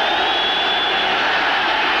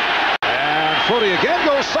 And Flutie again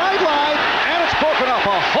goes sideline, and it's broken up.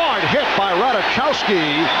 A hard hit by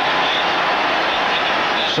Ratajkowski.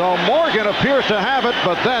 So Morgan appears to have it,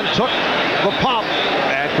 but then took the pop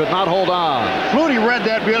and could not hold on. Flutie read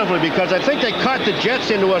that beautifully because I think they caught the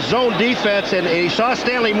Jets into a zone defense, and he saw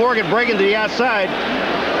Stanley Morgan breaking to the outside.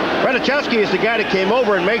 Ratajkowski is the guy that came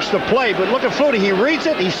over and makes the play, but look at Flutie. He reads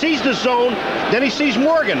it, he sees the zone, then he sees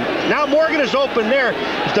Morgan. Now Morgan is open there.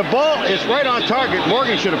 If the ball is right on target,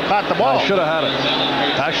 Morgan should have caught the ball. Should have had it.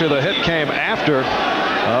 Actually, the hit came after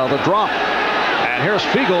the drop. And here's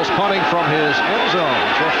Fiegels punting from his end zone.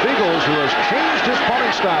 So Fiegels, who has changed his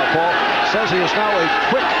punting style, Paul, says he is now a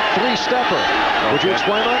quick 3-stepper. Okay. Would you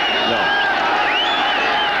explain that? No.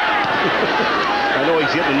 I know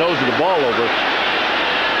he's getting the nose of the ball over.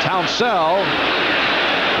 Townsell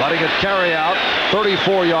letting it carry out.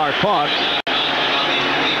 34-yard punt.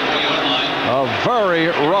 A very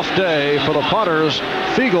rough day for the punters,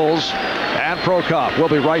 Fiegels and Prokop. We'll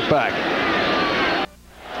be right back.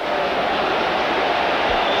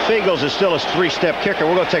 Fiegels is still a 3-step kicker.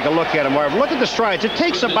 We're going to take a look at him, Marv. Look at the strides. It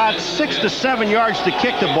takes about 6 to 7 yards to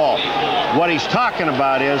kick the ball. What he's talking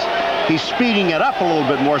about is he's speeding it up a little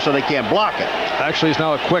bit more so they can't block it. Actually, he's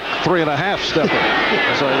now a quick 3.5-stepper.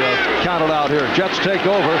 As I counted out here. Jets take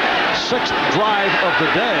over. 6th drive of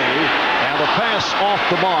the day. And the pass off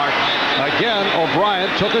the mark. Again, O'Brien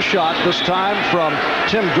took a shot, this time from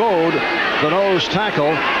Tim Goad, the nose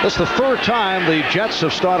tackle. This is the 3rd time the Jets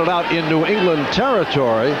have started out in New England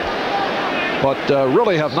territory, but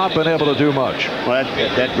really have not been able to do much. Well,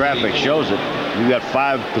 that graphic shows it. You've got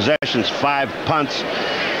 5 possessions, 5 punts.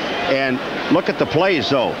 And look at the plays,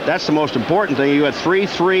 though. That's the most important thing. You had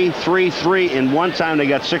 3-3, 3-3, and one time they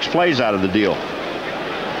got 6 plays out of the deal.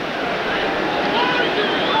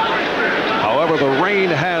 However, the rain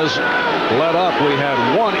has let up. We had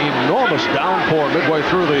one enormous downpour midway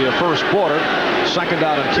through the first quarter. 2nd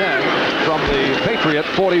down and 10 from the Patriot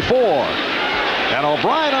 44. And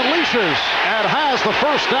O'Brien unleashes and has the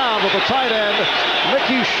first down with the tight end,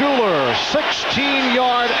 Mickey Schuler.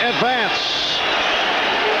 16-yard advance.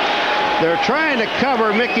 They're trying to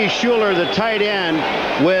cover Mickey Schuler, the tight end,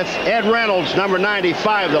 with Ed Reynolds, number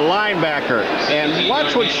 95, the linebacker. And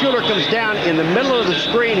watch when Schuler comes down in the middle of the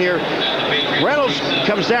screen here. Reynolds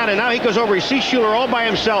comes down, and now he goes over. He sees Schuler all by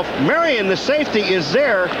himself. Marion, the safety, is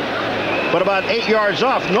there, but about 8 yards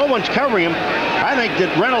off. No one's covering him. I think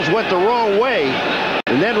that Reynolds went the wrong way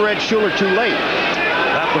and then read Schuler too late.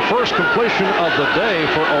 At the first completion of the day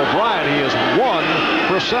for O'Brien, he is 1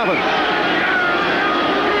 for 7.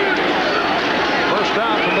 First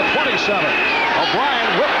down from the 27.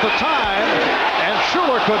 O'Brien whipped the time, and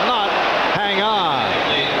Schuler could not hang on.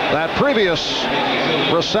 That previous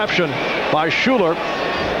reception by Schuler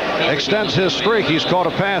extends his streak. He's caught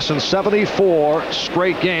a pass in 74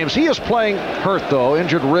 straight games. He is playing hurt, though.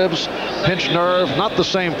 Injured ribs, pinched nerve. Not the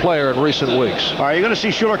same player in recent weeks. All right, you're going to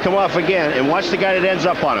see Schuler come off again, and watch the guy that ends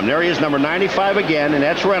up on him. There he is, number 95 again, and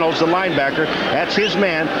that's Reynolds, the linebacker. That's his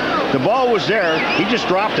man. The ball was there. He just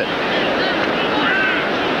dropped it.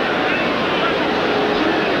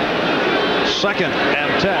 2nd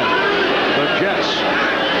and 10. The Jets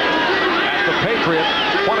at the Patriot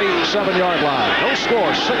 27-yard line. No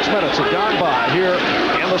score. 6 minutes have gone by here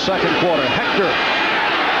in the second quarter. Hector.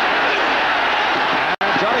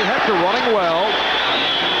 And Johnny Hector running well.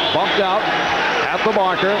 Bumped out at the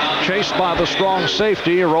marker. Chased by the strong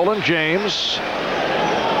safety, Roland James.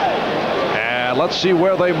 And let's see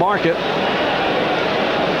where they mark it.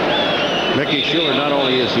 Mickey Schuler, not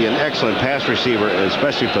only is he an excellent pass receiver,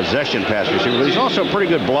 especially possession pass receiver, but he's also a pretty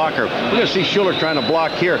good blocker. We're going to see Schuler trying to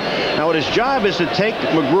block here. Now, what his job is to take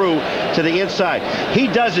McGrew to the inside. He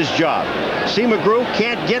does his job. See, McGrew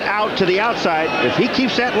can't get out to the outside. If he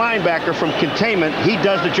keeps that linebacker from containment, he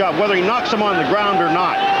does the job, whether he knocks him on the ground or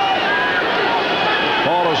not.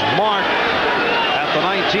 Ball is marked at the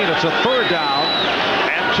 19. It's a 3rd down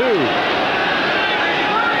and 2.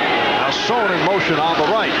 Now Sohn in motion on the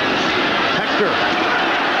right. Hector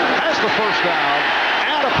has the 1st down,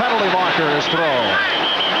 and a penalty marker is thrown.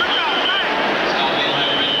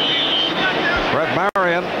 Fred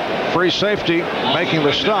Marion, free safety, making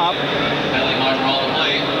the stop.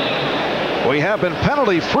 We have been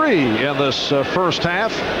penalty free in this first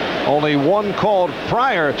half. Only one called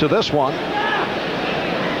prior to this one.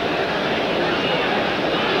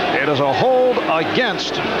 It is a hold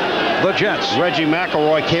against the Jets. Reggie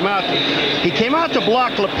McElroy came out. He came out to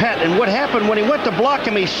block Lepet, and what happened when he went to block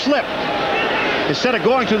him, he slipped. Instead of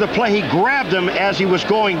going through the play, he grabbed him as he was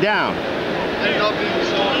going down.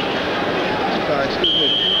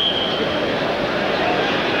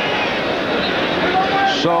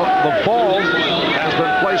 So the ball has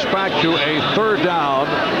been placed back to a 3rd down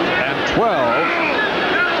and 12.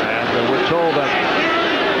 And we're told that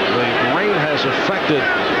the rain has affected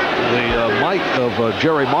the mic of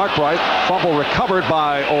Jerry Markwright. Fumble recovered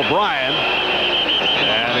by O'Brien,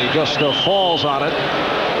 and he just falls on it.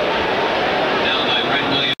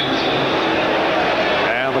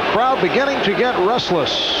 And the crowd beginning to get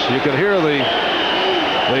restless. You can hear the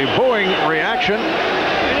booing reaction.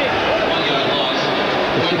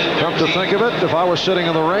 Come to think of it, if I were sitting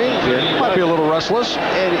in the rain, I might be a little restless.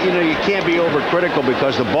 And, you know, you can't be overcritical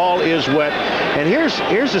because the ball is wet. And here's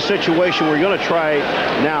the situation. We're going to try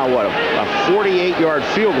now, what, a 48-yard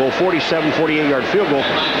field goal, 47, 48-yard field goal.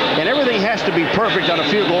 And everything has to be perfect on a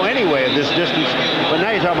field goal anyway at this distance. But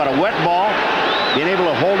now you're talking about a wet ball, being able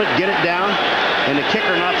to hold it, get it down, and the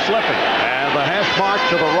kicker not slipping. And the hash mark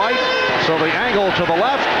to the right, so the angle to the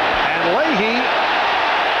left, and Leahy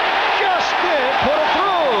just did put it through.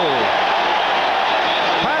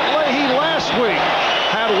 Pat Leahy last week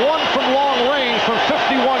had one from long range from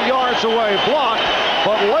 51 yards away blocked,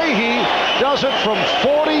 but Leahy does it from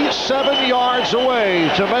 47 yards away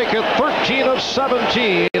to make it 13 of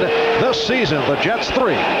 17 this season. The Jets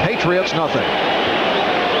 3, Patriots nothing.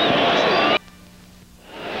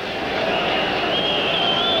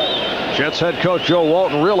 Jets head coach Joe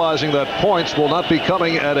Walton realizing that points will not be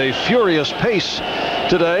coming at a furious pace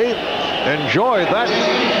today. Enjoyed that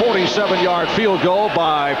 47-yard field goal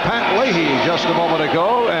by Pat Leahy just a moment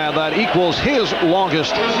ago, and that equals his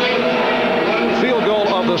longest field goal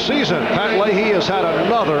of the season. Pat Leahy has had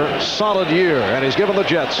another solid year, and he's given the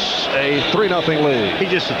Jets a 3-0 lead.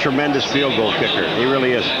 He's just a tremendous field goal kicker. He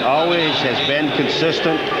really is. Always has been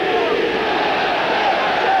consistent.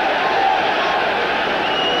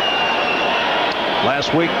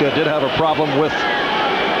 Last week did have a problem with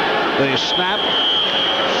the snap.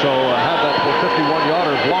 So had that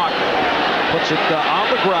 51-yarder block, puts it on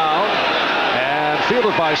the ground, and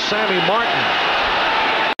fielded by Sammy Martin.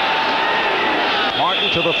 Martin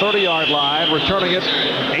to the 30-yard line, returning it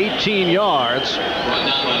 18 yards.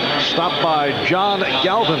 Stopped by John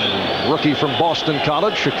Galvin, rookie from Boston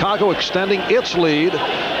College. Chicago extending its lead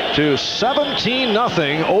to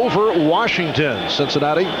 17-0 over Washington.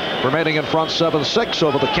 Cincinnati remaining in front 7-6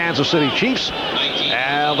 over the Kansas City Chiefs.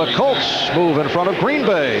 And the Colts move in front of Green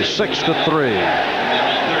Bay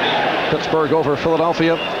 6-3. Pittsburgh over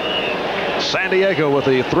Philadelphia. San Diego with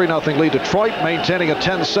the 3-0 lead. Detroit maintaining a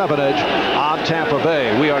 10-7 edge on Tampa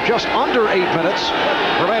Bay. We are just under 8 minutes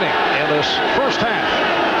remaining in this first half.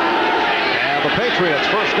 And the Patriots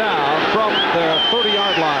first down from their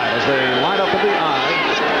 30-yard line as they line up in the I.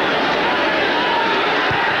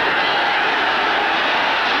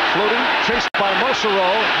 Flutie chased by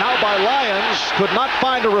Mercereau, now by Lyons, could not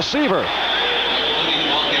find a receiver.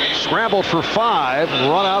 Scrambled for 5,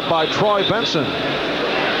 run out by Troy Benson.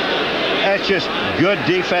 That's just good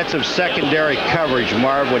defensive secondary coverage,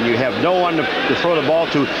 Marv, when you have no one to throw the ball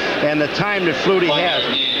to, and the time that Flutie has.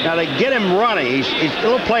 Now they get him running. He's a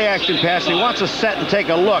little play action pass. He wants to set and take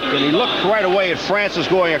a look, and he looked right away at Francis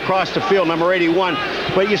going across the field, number 81.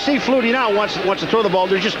 But you see Flutie now wants to throw the ball.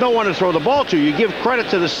 There's just no one to throw the ball to. You give credit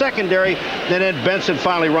to the secondary, and then Benson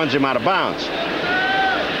finally runs him out of bounds.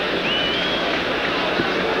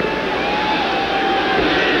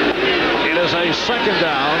 It is a 2nd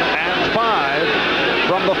down and 5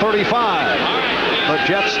 from the 35. The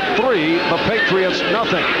Jets 3, the Patriots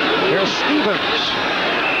nothing. Here's Stevens.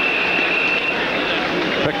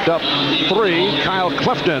 Picked up 3. Kyle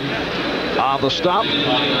Clifton on the stop.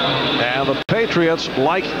 And the Patriots,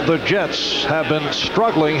 like the Jets, have been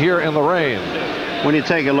struggling here in the rain. When you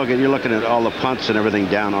take a look you're looking at all the punts and everything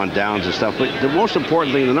down on downs and stuff. But the most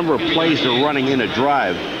important thing, the number of plays they're running in a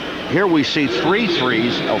drive. Here we see 3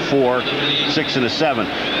 threes, a 4, 6, and a 7.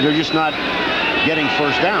 They're just not getting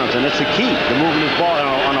first downs, and it's the key to moving this ball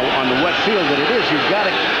on the wet field that it is. You've got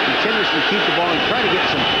to continuously keep the ball and try to get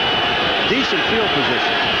some decent field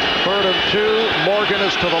position. 3rd and 2. Morgan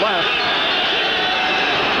is to the left.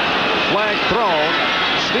 Flag thrown.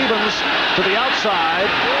 Stevens to the outside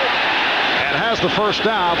and has the first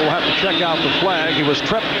down. We'll have to check out the flag. He was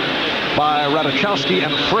tripped by Radachowski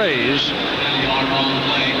and Fraze.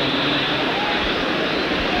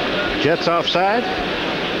 Jets offside.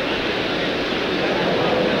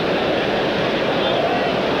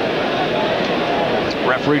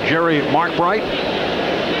 Referee Jerry Markbright,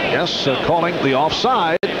 yes, calling the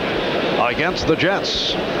offside against the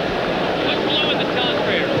Jets.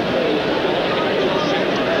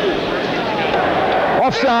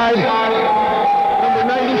 Offside. Number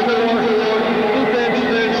 94.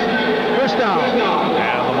 Defense. First down.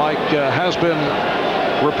 And the mic has been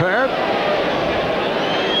repaired.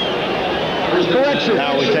 Correction.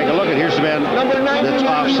 Now we take a look at here's the man that's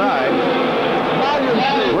offside.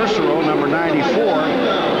 Mercero, number 94.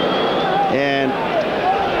 And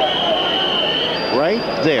right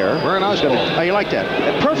there. Very nice ball. Oh, you like that?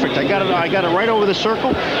 Perfect. I got it right over the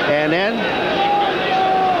circle. And then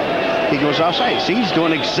he goes offside. See, he's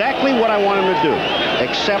doing exactly what I want him to do,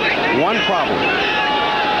 except one problem.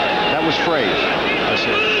 That was Fraze. That's it.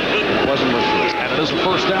 It wasn't Mercero. And it is a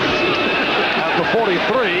first down at the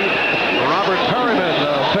 43. Robert Perryman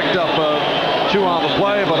picked up 2 on the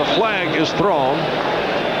play, but a flag is thrown.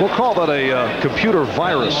 We'll call that a computer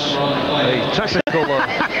virus, a technical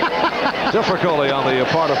difficulty on the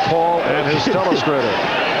part of Paul and his telestrator.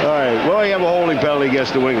 All right, well, you have a holding penalty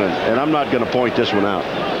against New England, and I'm not going to point this one out.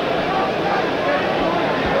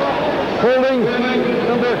 Holding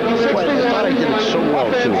number 61. I thought I did it so well,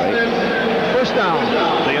 too, right? First down.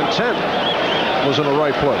 The intent was in the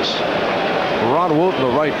right place. Ron Wooten, the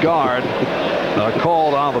right guard,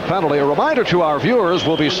 called on the penalty. A reminder to our viewers,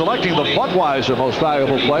 we'll be selecting the Budweiser Most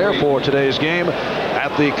Valuable Player for today's game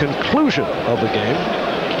at the conclusion of the game.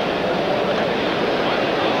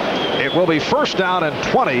 It will be first down and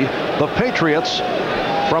 20. The Patriots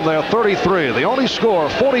from their 33. The only score,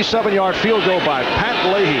 47-yard field goal by Pat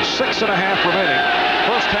Leahy. 6.5 remaining.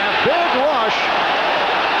 First half, big rush.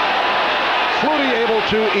 Flutie able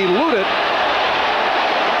to elude it.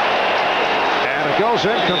 And it goes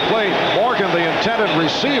incomplete. Morgan, the intended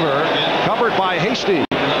receiver, covered by Hasty.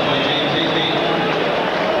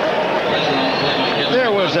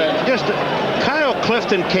 There was Kyle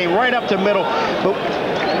Clifton came right up the middle. But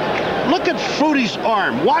look at Flutie's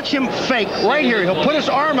arm. Watch him fake right here. He'll put his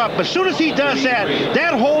arm up. As soon as he does that,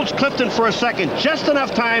 that holds Clifton for a second. Just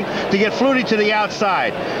enough time to get Flutie to the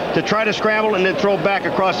outside to try to scramble and then throw back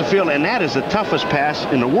across the field. And that is the toughest pass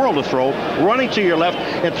in the world to throw, running to your left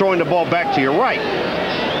and throwing the ball back to your right. 2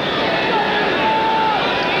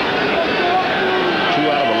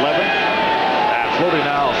 out of 11. And Flutie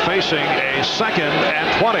now facing a 2nd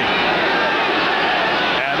and 20.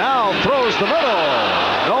 And now throws the middle.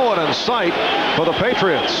 No one in sight for the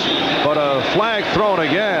Patriots, but a flag thrown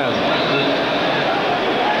again.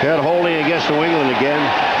 Head holding against New England again.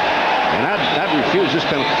 And that refused this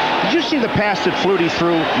penalty. Did you see the pass that Flutie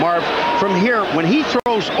threw, Marv? From here, when he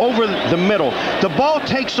throws over the middle, the ball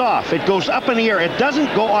takes off. It goes up in the air. It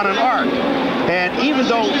doesn't go on an arc. And even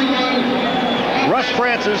though Russ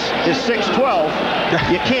Francis is 6'12",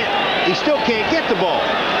 he still can't get the ball.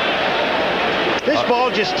 This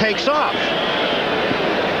ball just takes off.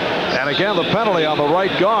 And again, the penalty on the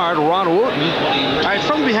right guard, Ron Wooten. All right,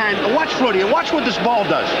 from behind, watch Flutie and watch what this ball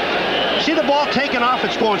does. See the ball taking off?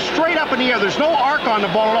 It's going straight up in the air. There's no arc on the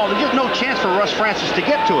ball at all. There's just no chance for Russ Francis to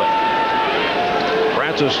get to it.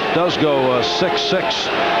 Francis does go 6'6",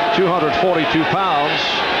 242 pounds.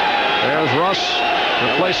 There's Russ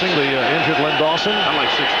replacing the injured Lynn Dawson. I'm like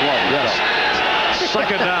 6'12". Yes.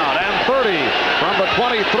 2nd down and 30 from the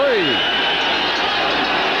 23.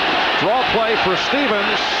 Draw play for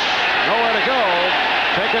Stevens. Nowhere to go.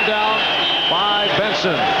 Taken down by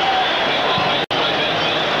Benson.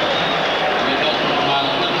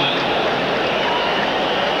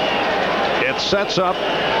 It sets up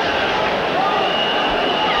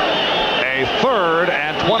a 3rd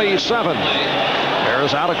and 27.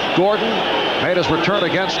 There's Alec Gordon. Made his return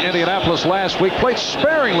against Indianapolis last week. Played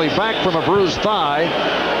sparingly back from a bruised thigh.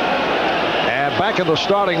 And back in the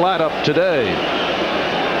starting lineup today.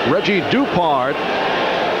 Reggie Dupart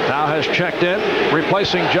now has checked in,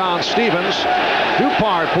 replacing John Stevens.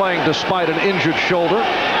 Dupart playing despite an injured shoulder.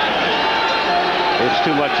 It's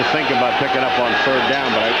too much to think about picking up on 3rd down,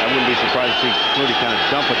 but I wouldn't be surprised to see Flutie kind of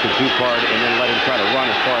dump it to Dupart and then let him try to run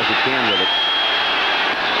as far as he can with it.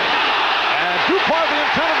 And Dupart, the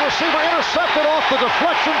intended receiver, intercepted off the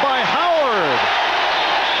deflection by Howard.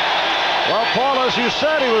 Well, Paul, as you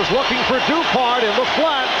said, he was looking for Dupart in the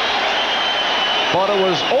flat, but it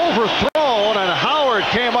was overthrown, and Howard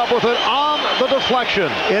came up with it on the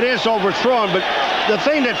deflection. It is overthrown, but the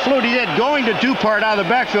thing that Flutie did, going to Dupart out of the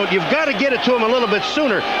backfield, you've got to get it to him a little bit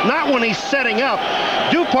sooner, not when he's setting up.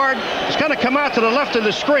 Dupart is going to come out to the left of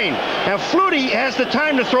the screen, and Flutie has the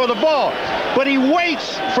time to throw the ball, but he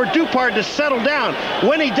waits for Dupart to settle down.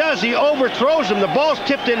 When he does, he overthrows him. The ball's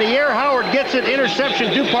tipped in the air. Howard gets it,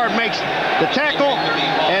 interception. Dupart makes the tackle,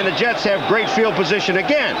 and the Jets have great field position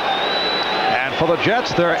again. For the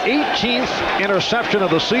Jets, their 18th interception of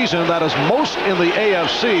the season. That is most in the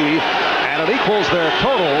AFC, and it equals their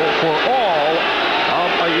total for all of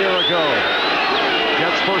a year ago.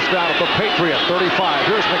 Jets first down at the Patriot, 35.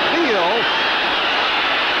 Here's McNeil.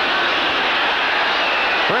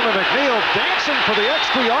 Freeman McNeil dancing for the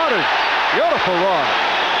extra yardage. Beautiful run.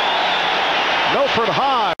 Milford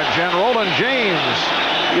Hodge and Roland James.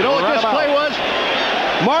 You know what this play was?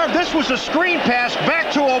 Marv, this was a screen pass back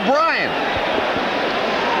to O'Brien.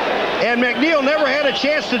 And McNeil never had a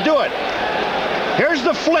chance to do it. Here's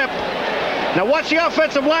the flip. Now watch the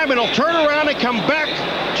offensive lineman. He'll turn around and come back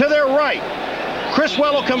to their right.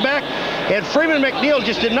 Criswell will come back, and Freeman McNeil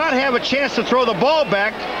just did not have a chance to throw the ball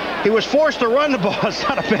back. He was forced to run the ball. It's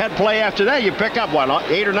not a bad play after that. You pick up, what,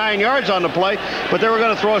 8 or 9 yards on the play, but they were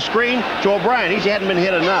going to throw a screen to O'Brien. He hadn't been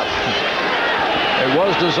hit enough. It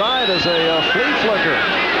was designed as a flea flicker.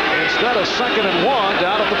 Instead of 2nd and 1,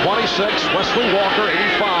 down at the 26, Wesley Walker,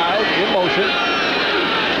 85, in motion.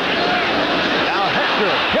 Now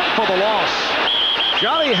Hector hit for the loss.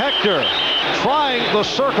 Johnny Hector trying the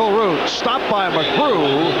circle route, stopped by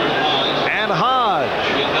McGrew and Hodge.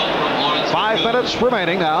 5 minutes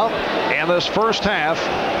remaining now in this first half.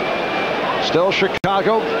 Still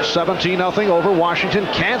Chicago 17-0 over Washington.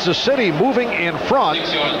 Kansas City moving in front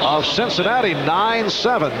of Cincinnati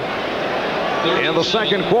 9-7 in the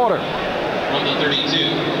second quarter. From the 32.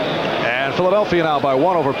 And Philadelphia now by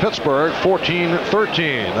 1 over Pittsburgh,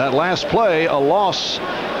 14-13. That last play, a loss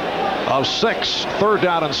of 6, 3rd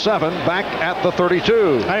down and 7, back at the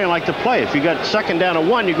 32. I didn't like the play. If you got 2nd down and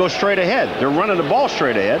 1, you go straight ahead. They're running the ball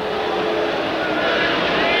straight ahead.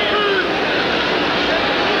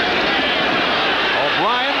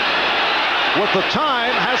 O'Brien with the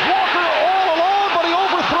time has Walker all alone, but he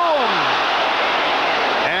overthrew him.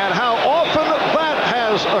 And how often that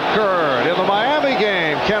has occurred in the Miami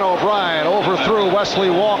game. Ken O'Brien overthrew Wesley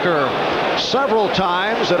Walker several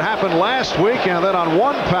times. It happened last week, and then on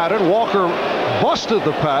one pattern, Walker busted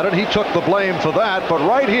the pattern. He took the blame for that, but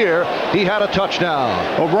right here, he had a touchdown.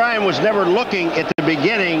 O'Brien was never looking at the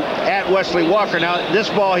beginning at Wesley Walker. Now, this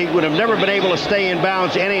ball, he would have never been able to stay in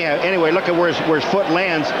bounds anyway. Look at where his foot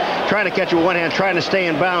lands, trying to catch it with one hand, trying to stay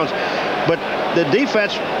in bounds. But the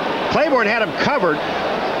defense, Claiborne had him covered,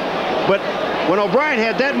 but when O'Brien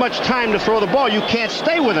had that much time to throw the ball, you can't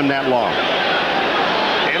stay with him that long.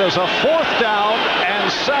 It is a 4th down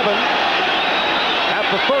and 7 at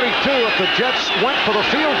the 32. If the Jets went for the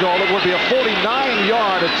field goal, it would be a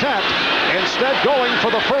 49-yard attempt. Instead, going for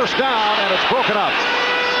the first down, and it's broken up.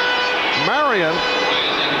 Marion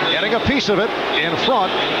getting a piece of it in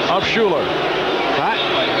front of Schuler.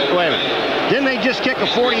 Wait a minute. Didn't they just kick a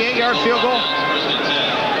 48-yard field goal?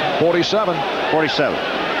 47. 47.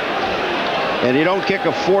 And you don't kick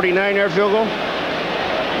a 49-yard field goal?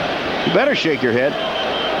 You better shake your head.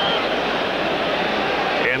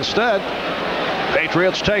 Instead,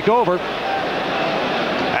 Patriots take over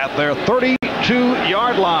at their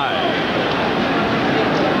 32-yard line.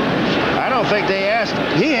 I don't think they asked.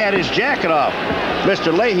 He had his jacket off.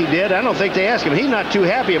 Mr. Leahy did. I don't think they asked him. He's not too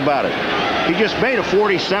happy about it. He just made a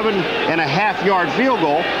 47.5-yard field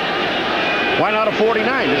goal. Why not a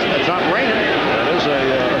 49? It's not raining. That is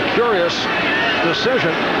a curious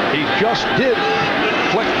decision. He just did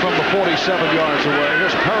flick from the 47 yards away.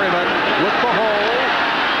 Here's Perryman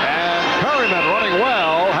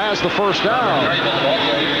the first down.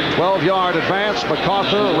 12-yard advance.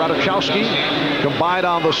 MacArthur, Ratajkowski combined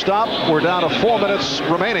on the stop. We're down to 4 minutes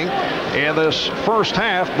remaining in this first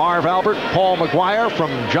half. Marv Albert, Paul McGuire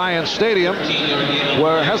from Giant Stadium.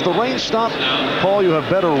 Where has the rain stopped? Paul, you have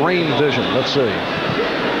better rain vision. Let's see.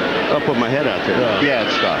 I'll put my head out there. Yeah,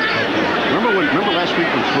 it stopped. Remember last week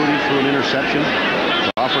when Flutie threw an interception?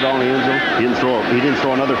 Offered on the end zone. He didn't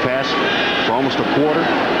throw another pass for almost a quarter. I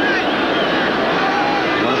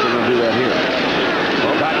wonder if they're going to do that here.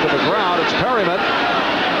 Well, back to the ground. It's Perryman.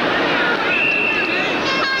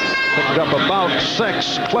 Picked up about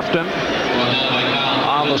 6. Clifton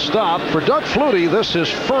on the stop. For Doug Flutie, this is his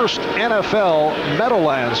first NFL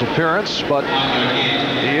Meadowlands appearance, but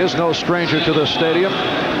he is no stranger to this stadium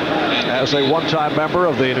as a one-time member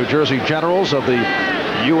of the New Jersey Generals of the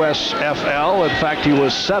USFL. In fact, he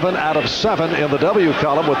was 7 out of 7 in the W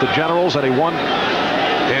column with the Generals, and he won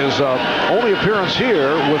his only appearance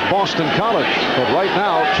here with Boston College. But right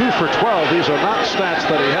now, 2 for 12. These are not stats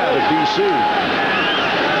that he had at BC.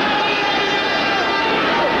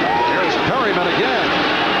 Here's Perryman again.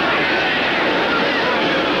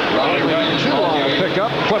 2 on the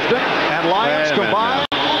pickup. Clifton and Lyons combined.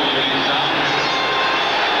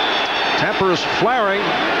 Tempers flaring.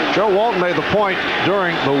 Joe Walton made the point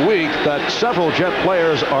during the week that several Jet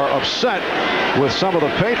players are upset with some of the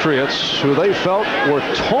Patriots who they felt were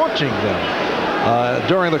taunting them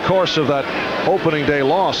during the course of that opening day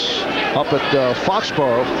loss up at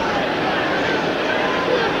Foxborough.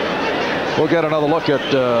 We'll get another look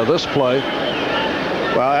at this play.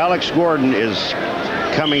 Well, Alex Gordon is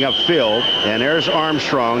coming upfield, and there's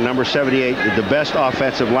Armstrong, number 78, the best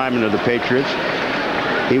offensive lineman of the Patriots.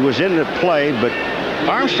 He was in the play, but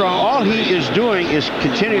Armstrong, all he is doing is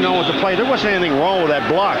continuing on with the play. There wasn't anything wrong with that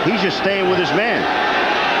block. He's just staying with his man.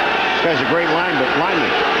 This guy's a great lineman.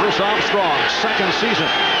 Bruce Armstrong, second season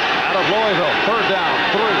out of Louisville. Third down,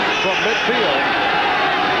 3 from midfield.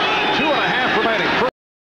 2.5 remaining.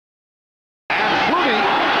 And Flutie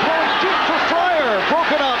throws deep for Fryer.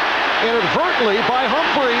 Broken up inadvertently by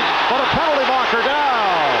Humphrey, but a penalty marker down.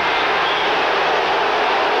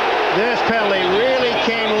 This penalty really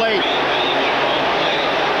came late.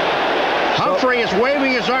 Humphrey is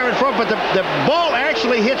waving his arm in front, but the ball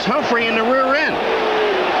actually hits Humphrey in the rear end.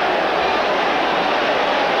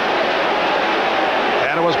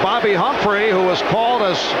 And it was Bobby Humphrey who was called,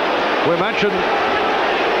 as we mentioned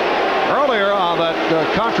earlier, on that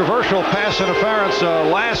controversial pass interference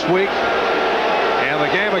last week in the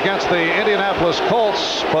game against the Indianapolis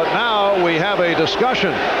Colts. But now we have a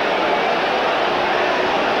discussion.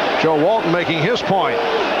 Joe Walton making his point.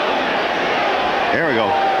 There we go.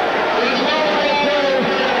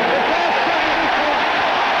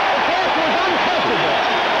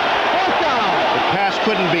 The pass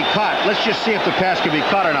couldn't be caught. Let's just see if the pass can be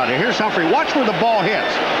caught or not. Here's Humphrey. Watch where the ball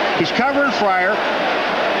hits. He's covering Fryer.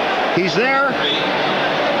 He's there.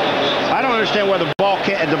 I don't understand where the ball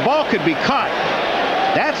can't. The ball could be caught.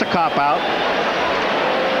 That's a cop out.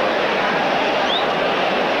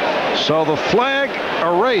 So the flag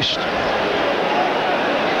erased.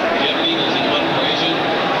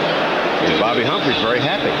 And Bobby Humphrey's very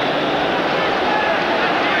happy.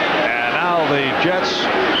 And now the Jets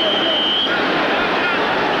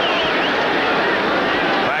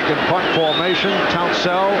back in punt formation.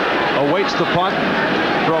 Townsell awaits the punt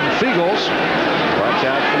from Fiegels. Watch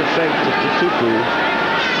out for the fake to Tutupu.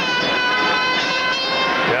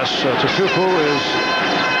 Yes, Tutupu is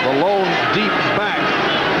the lone deep back.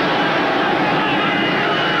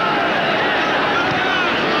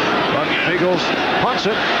 Fiegels punts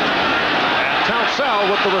it, and Townsell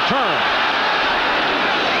with the return.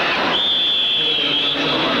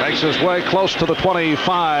 Makes his way close to the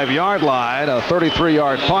 25-yard line. A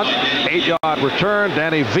 33-yard punt, 8-yard return.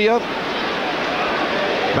 Danny Villa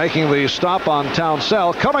making the stop on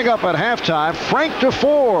Townsell. Coming up at halftime, Frank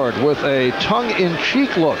DeFord with a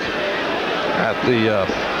tongue-in-cheek look at the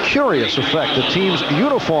curious effect the team's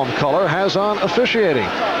uniform color has on officiating.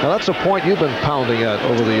 Now, that's a point you've been pounding at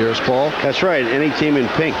over the years, Paul. That's right. Any team in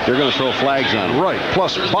pink, they're going to throw flags on them. Right.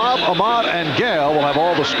 Plus, Bob, Ahmad, and Gail will have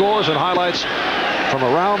all the scores and highlights from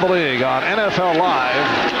around the league on NFL Live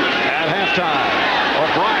at halftime.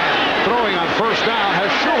 O'Brien throwing on first down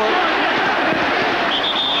has Schuler.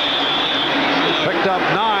 Picked up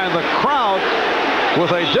 9. The crowd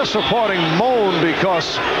with a disappointing moan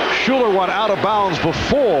because Schuler went out of bounds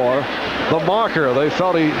before the marker. They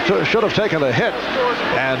felt he should have taken the hit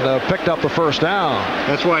and picked up the first down.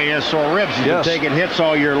 That's why he has sore ribs. He's been taking hits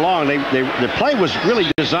all year long. The play was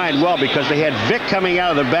really designed well because they had Vic coming out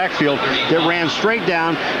of the backfield that ran straight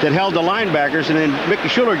down, that held the linebackers, and then Mickey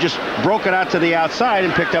Schuler just broke it out to the outside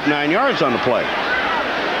and picked up 9 yards on the play.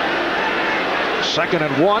 2nd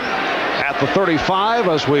and 1 at the 35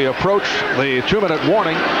 as we approach the 2-minute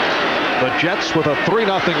warning. The Jets with a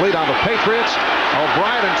 3-0 lead on the Patriots.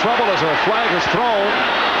 O'Brien in trouble as a flag is thrown,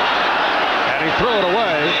 and he threw it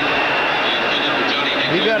away.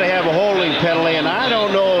 You got to have a holding penalty, and I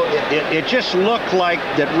don't know. It just looked like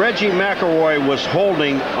that Reggie McElroy was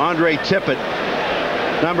holding Andre Tippett,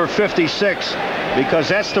 number 56, because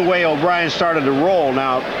that's the way O'Brien started to roll.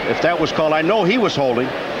 Now, if that was called, I know he was holding.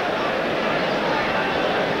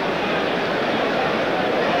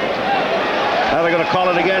 Now they're going to call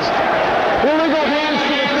it against. Illegal hands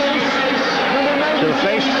to the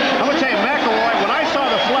face. I'm going to tell you, McElroy, when I saw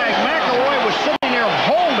the flag, McElroy was sitting there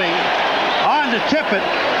holding on to Tippett.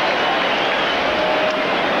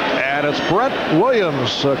 And it's Brent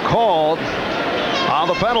Williams called on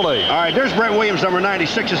the penalty. All right, there's Brent Williams, number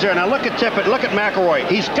 96 is there. Now look at Tippett, look at McElroy.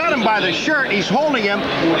 He's got him by the shirt, he's holding him,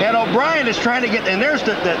 and O'Brien is trying to get, and there's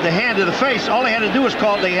the hand to the face. All they had to do was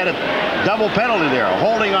call, they had a double penalty there, a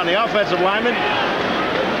holding on the offensive lineman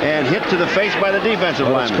and hit to the face by the defensive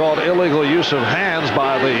lineman. It's called illegal use of hands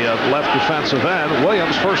by the left defensive end.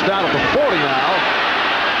 Williams first down at the 40 now.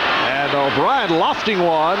 And O'Brien lofting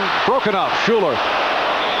one, broken up. Schuler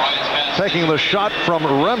taking the shot from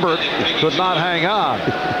Rembert, could not hang on.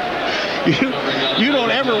 You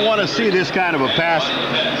don't ever want to see this kind of a pass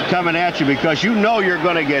coming at you because you know you're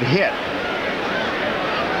going to get hit.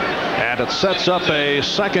 And it sets up a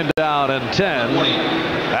 2nd down and 10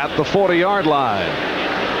 at the 40-yard line.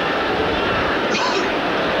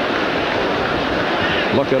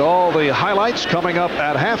 Look at all the highlights coming up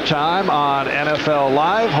at halftime on NFL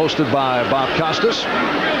Live, hosted by Bob Costas.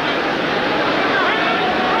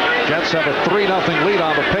 Jets have a 3-0 lead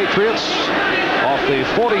on the Patriots off the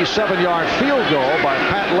 47-yard field goal by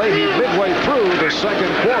Pat Leahy midway through the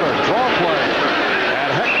 2nd quarter. Draw play.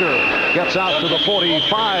 And Hector gets out to the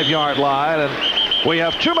 45-yard line. And we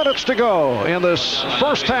have 2 minutes to go in this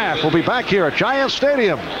first half. We'll be back here at Giant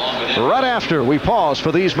Stadium right after we pause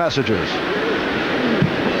for these messages.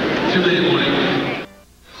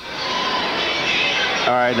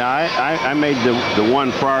 All right, now I made the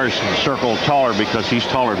one Friars circle taller because he's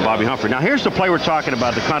taller than Bobby Humphrey. Now here's the play we're talking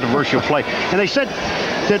about, the controversial play. And they said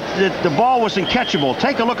that the ball wasn't catchable.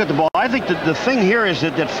 Take a look at the ball. I think that the thing here is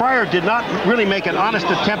that Fryer did not really make an honest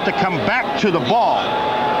attempt to come back to the ball,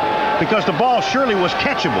 because the ball surely was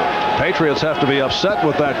catchable. Patriots have to be upset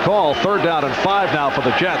with that call. 3rd down and 5 now for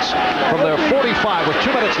the Jets from their 45 with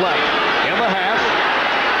 2 minutes left in the half.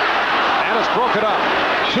 And it's broken up.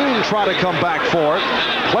 Toon tried to come back for it.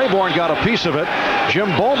 Claiborne got a piece of it.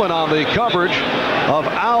 Jim Bowman on the coverage of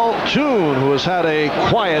Al Toon, who has had a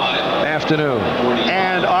quiet afternoon.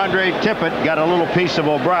 And Andre Tippett got a little piece of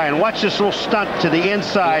O'Brien. Watch this little stunt to the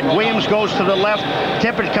inside. Williams goes to the left.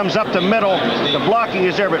 Tippett comes up the middle. The blocking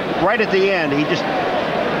is there, but right at the end, he just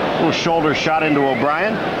a little shoulder shot into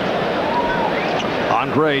O'Brien.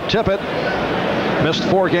 Andre Tippett missed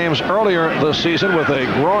 4 games earlier this season with a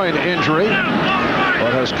groin injury,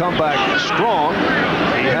 but has come back strong.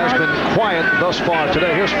 He has been quiet thus far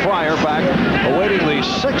today. Here's Fryer back, awaiting the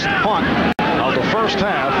 6th punt of the first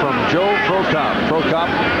half from Joe Prokop. Prokop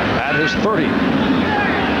at his 30.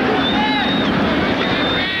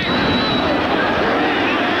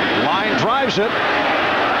 Line drives it.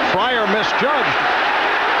 Fryer misjudged,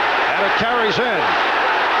 and it carries in.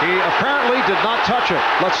 He apparently did not touch it.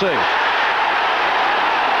 Let's see.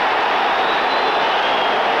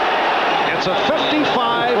 It's a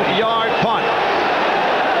 55-yard punt.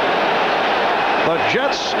 The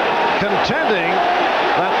Jets contending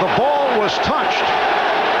that the ball was touched,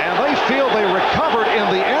 and they feel they recovered in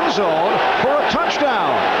the end zone for a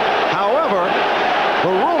touchdown. However, the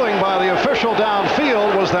ruling by the official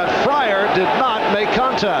downfield was that Fryer did not make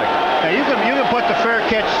contact. Now you can put the fair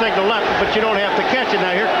catch signal up, but you don't have to catch it.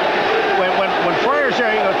 Now here, when Fryer's there,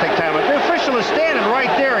 you're going to take time. The official is standing right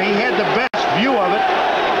there. He had the best view of it.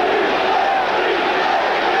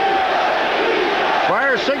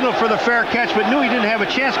 Fryer signaled for the fair catch, but knew he didn't have a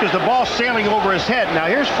chance because the ball's sailing over his head. Now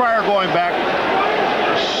here's Fryer going back.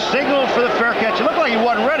 Signaled for the fair catch. It looked like he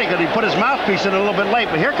wasn't ready because he put his mouthpiece in a little bit late,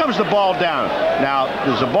 but here comes the ball down. Now,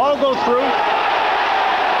 does the ball go through?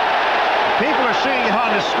 People are seeing it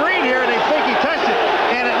on the screen here, and they think he touched it,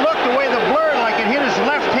 and it looked the way the blur, like it hit his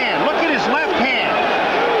left hand. Look at his left hand.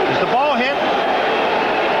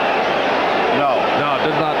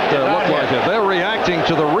 reacting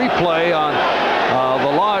to the replay on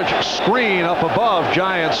the large screen up above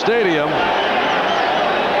Giant Stadium.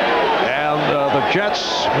 And the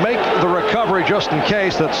Jets make the recovery just in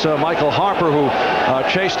case. That's Michael Harper, who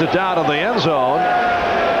chased it down in the end zone.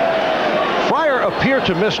 Fryer appeared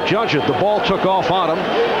to misjudge it. The ball took off on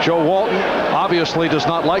him. Joe Walton obviously does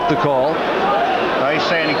not like the call. He's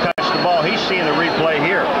saying he touched the ball. He's seeing the replay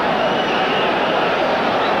here.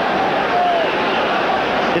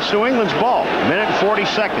 It's New England's ball. Minute and 40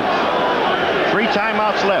 seconds. 3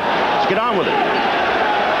 timeouts left. Let's get on with it.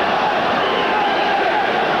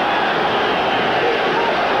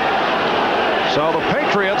 So the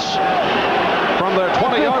Patriots from their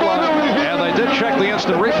 20-yard line, and they did check the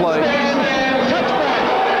instant replay.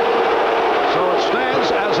 So it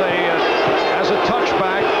stands as a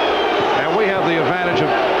touchback, and we have the advantage of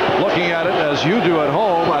looking at it as you do at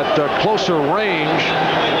home at closer range.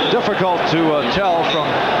 Difficult to tell from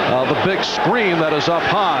the big screen that is up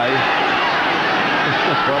high,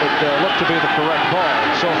 but it looked to be the correct call.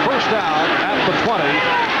 So first down at the 20,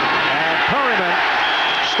 and Perryman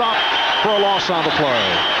stopped for a loss on the play.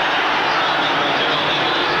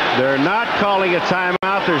 They're not calling a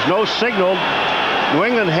timeout. There's no signal. New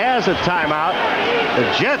England has a timeout. The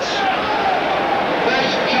Jets.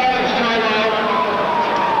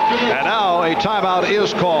 And now a timeout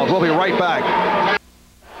is called. We'll be right back.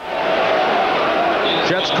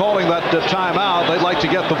 Jets calling that timeout. They'd like to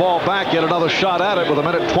get the ball back, get another shot at it with a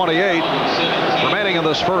minute 28 remaining in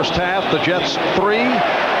this first half. The Jets 3,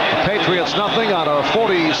 the Patriots nothing on a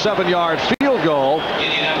 47-yard field goal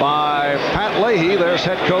by Pat Leahy. There's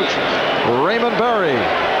head coach Raymond Berry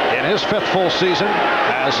in his 5th full season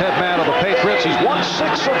as head man of the Patriots. He's won 6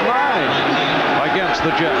 of 9 against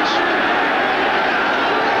the Jets.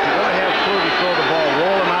 You're going to have Flutie throw the ball,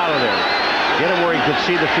 roll him out of there. Get him where he can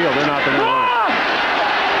see the field. They're not going to run.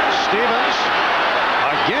 Stevens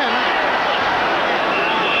again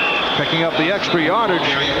picking up the extra yardage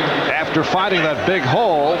after finding that big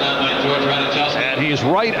hole, and he's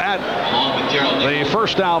right at the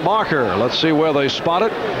first down marker. Let's see where they spot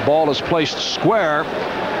it. Ball is placed square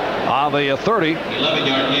on the 30,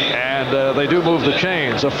 and they do move the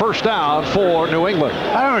chains. A first down for New England.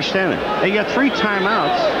 I don't understand it. They got 3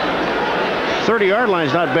 timeouts. 30-yard line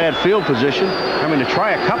is not bad field position. I mean, to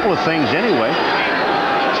try a couple of things anyway.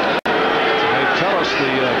 Tell us the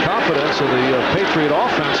confidence of the Patriot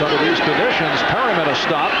offense under these conditions. Perryman a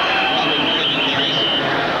stop.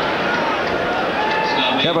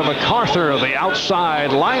 Kevin MacArthur, the outside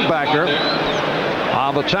linebacker,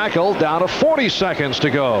 on the tackle. Down to 40 seconds to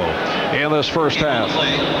go in this first half.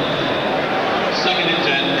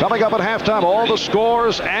 Coming up at halftime, all the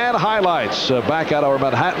scores and highlights. Back at our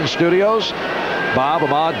Manhattan studios. Bob,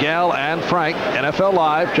 Ahmad, Gal, and Frank. NFL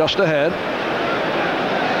Live just ahead.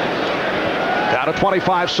 Down to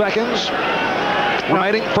 25 seconds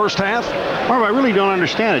remaining first half. Marv, I really don't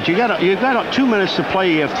understand it. You got 2 minutes to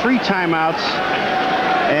play. You have 3 timeouts,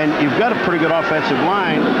 and you've got a pretty good offensive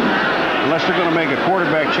line. Unless they're going to make a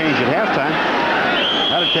quarterback change at halftime,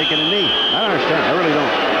 I'd have taken a knee. I don't understand. I really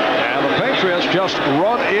don't. And the Patriots just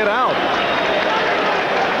run it out.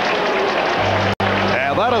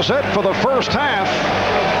 And that is it for the first half.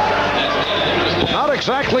 Not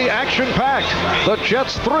exactly action-packed. The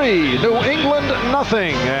Jets 3, New England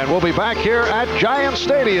nothing. And we'll be back here at Giant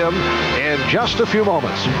Stadium in just a few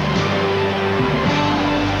moments.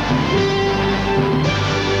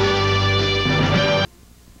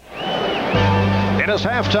 It is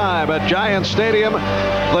halftime at Giant Stadium.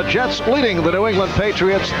 The Jets leading the New England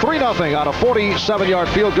Patriots 3-0 on a 47-yard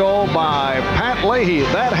field goal by Pat Leahy.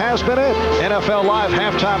 That has been it. NFL Live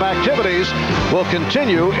halftime activities will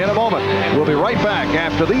continue in a moment. We'll be right back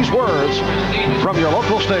after these words from your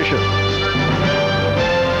local station.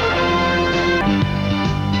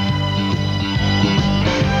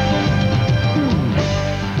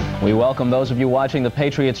 We welcome those of you watching the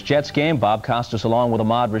Patriots-Jets game. Bob Costas along with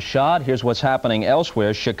Ahmad Rashad. Here's what's happening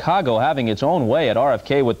elsewhere. Chicago having its own way at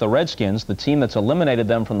RFK with the Redskins, the team that's eliminated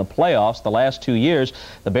them from the playoffs the last 2 years.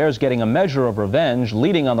 The Bears getting a measure of revenge,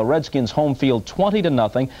 leading on the Redskins' home field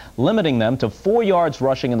 20-0, limiting them to 4 yards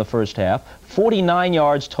rushing in the first half, 49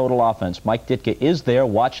 yards total offense. Mike Ditka is there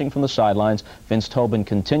watching from the sidelines. Vince Tobin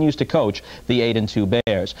continues to coach the 8-2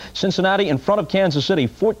 Bears. Cincinnati in front of Kansas City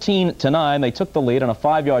 14-9. They took the lead on a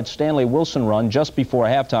 5-yard Stanley Wilson run just before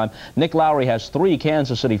halftime. Nick Lowry has 3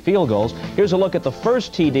 Kansas City field goals. Here's a look at the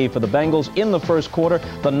first TD for the Bengals in the first quarter,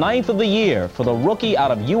 the 9th of the year for the rookie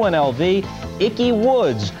out of UNLV, Ickey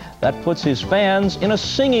Woods. That puts his fans in a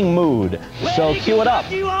singing mood. So cue it up.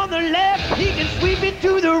 On the left, he can sweep it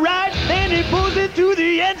to the right, then he pulls it to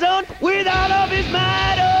the end zone with all of his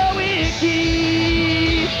might. Oh, Ickey.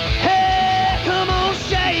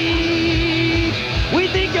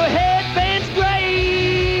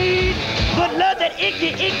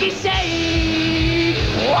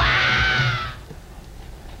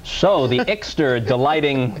 So the Ixter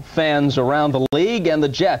delighting fans around the league, and the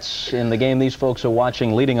Jets in the game these folks are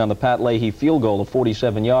watching leading on the Pat Leahy field goal of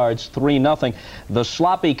 47 yards, 3-0. The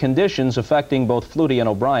sloppy conditions affecting both Flutie and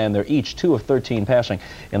O'Brien. They're each 2 of 13 passing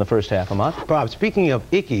in the first half. Ahmad? Bob, speaking of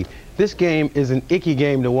icky, this game is an icky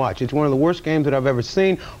game to watch. It's one of the worst games that I've ever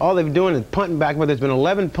seen. All they've been doing is punting back, but there's been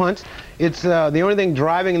 11 punts. It's the only thing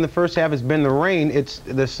driving in the first half has been the rain. It's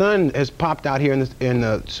the sun has popped out here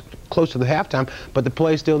close to the halftime, but the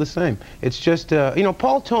play's still the same. It's just, you know,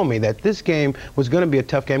 Paul told me that this game was going to be a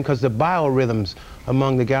tough game because the biorhythms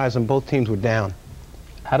among the guys on both teams were down.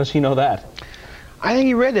 How does he know that? I think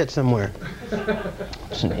he read that somewhere.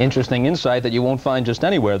 It's an interesting insight that you won't find just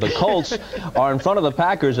anywhere. The Colts are in front of the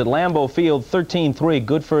Packers at Lambeau Field, 13-3.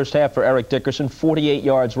 Good first half for Eric Dickerson, 48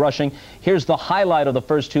 yards rushing. Here's the highlight of the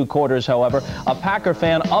first 2 quarters, however. A Packer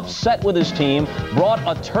fan upset with his team brought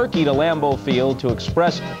a turkey to Lambeau Field to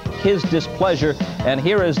express his displeasure. And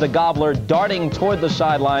here is the gobbler darting toward the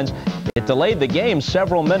sidelines. It delayed the game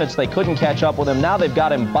several minutes. They couldn't catch up with him. Now they've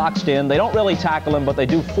got him boxed in. They don't really tackle him, but they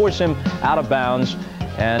do force him out of bounds.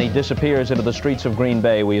 And he disappears into the streets of Green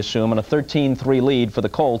Bay, we assume, and a 13-3 lead for the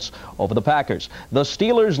Colts over the Packers. The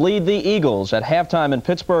Steelers lead the Eagles at halftime in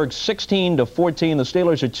Pittsburgh, 16-14. The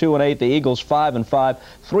Steelers are 2-8, the Eagles 5-5.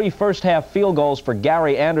 3 first-half field goals for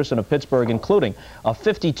Gary Anderson of Pittsburgh, including a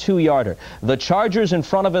 52-yarder. The Chargers in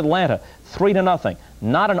front of Atlanta, 3-0.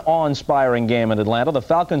 Not an awe-inspiring game in Atlanta. The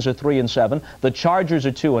Falcons are 3-7. The Chargers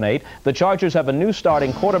are 2-8. The Chargers have a new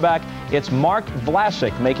starting quarterback. It's Mark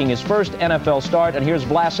Vlasic making his first NFL start. And here's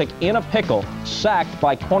Vlasic in a pickle, sacked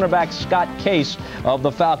by cornerback Scott Case of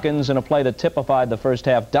the Falcons in a play that typified the first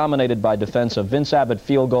half, dominated by defense. A Vince Abbott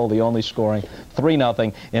field goal, the only scoring,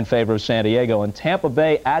 3-0 in favor of San Diego. And Tampa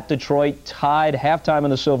Bay at Detroit, tied halftime in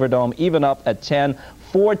the Silverdome, even up at 10.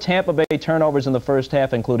 4 Tampa Bay turnovers in the first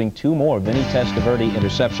half, including 2 more Vinny Testaverde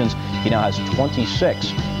interceptions. He now has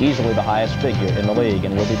 26, easily the highest figure in the league.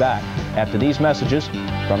 And we'll be back after these messages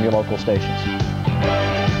from your local stations.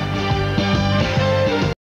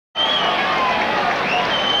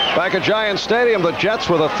 Back at Giants Stadium, the Jets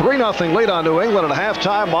with a 3-0 lead on New England at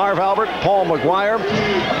halftime. Marv Albert, Paul McGuire.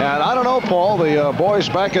 And I don't know, Paul, the boys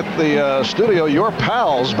back at the studio, your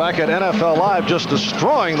pals back at NFL Live, just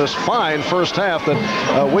destroying this fine first half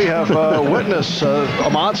that we have witnessed.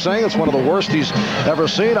 Ahmad saying it's one of the worst he's ever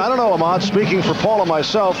seen. I don't know, Ahmad, speaking for Paul and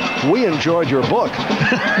myself, we enjoyed your book.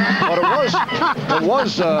 But it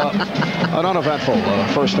was an uneventful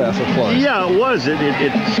first half of play. Yeah, it was.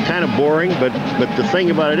 It's kind of boring, but the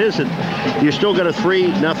thing about it is that you still got a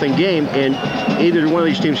 3-0 game, and either one of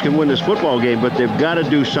these teams can win this football game, but they've got to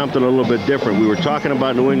do something a little bit different. We were talking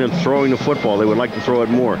about New England throwing the football. They would like to throw it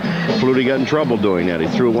more. Flutie got in trouble doing that. He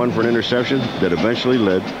threw one for an interception that eventually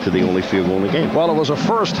led to the only field goal in the game. Well, it was a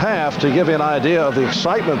first half, to give you an idea of the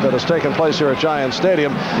excitement that has taken place here at Giants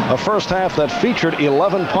Stadium, a first half that featured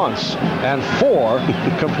 11 punts and 4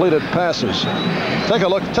 completed passes. Take a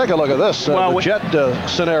look at this, the Jet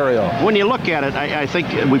scenario. When you look at it, I think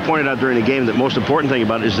we pointed out during the game that the most important thing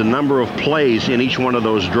about it is the number of plays in each one of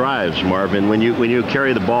those drives, Marvin. When you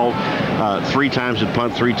carry the ball 3 times a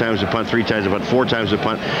punt, 3 times a punt, 3 times a punt, 4 times a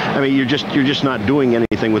punt, I mean, you're just not doing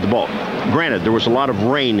anything with the ball. Granted, there was a lot of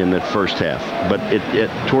rain in that first half, but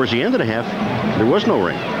towards the end of the half, there was no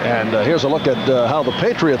rain. And here's a look at how the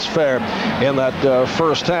Patriots fared in that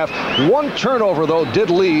first half. 1 turnover, though, did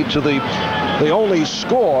lead to the only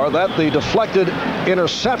score, that the deflected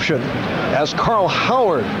interception, as Carl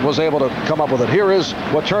Howard was able to come up with it. Here is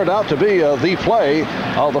what turned out to be the play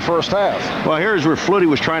of the first half. Well, here's where Flutie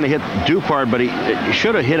was trying to hit Dupart, but he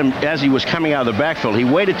should have hit him as he was coming out of the backfield. He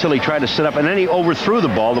waited till he tried to sit up, and then he overthrew the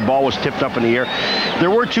ball. The ball was tipped up in the air.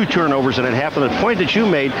 There were 2 turnovers in it. Half of the point that you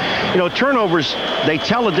made, you know, turnovers, they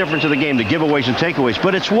tell the difference of the game, the giveaways and takeaways,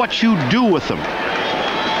 but it's what you do with them.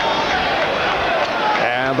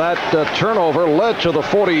 And that turnover led to the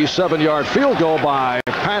 47-yard field goal by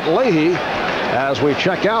Pat Leahy as we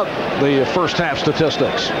check out the first half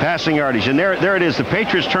statistics. Passing yardage, and there it is. The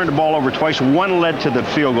Patriots turned the ball over twice. 1 led to the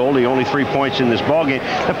field goal, the only 3 points in this ball game.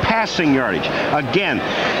 The passing yardage, again,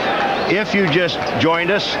 if you just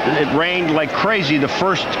joined us, it rained like crazy the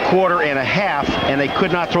first quarter and a half, and they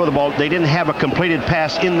could not throw the ball. They didn't have a completed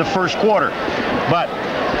pass in the first quarter. But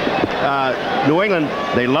New England,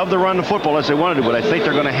 they love to run the football as they want to do, but I think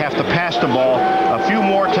they're going to have to pass the ball a few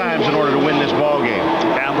more times in order to win this ball game.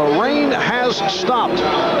 And the rain has stopped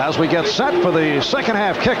as we get set for the second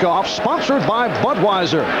half kickoff, sponsored by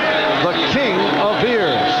Budweiser, the king of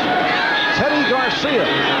beers. Teddy Garcia, a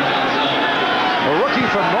rookie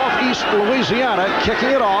from Northeast Louisiana, kicking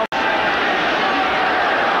it off.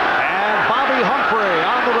 And Bobby Humphrey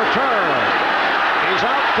on the return. He is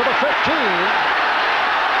out to the 15.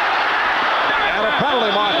 And a penalty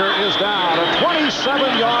marker is down. A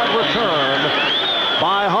 27-yard return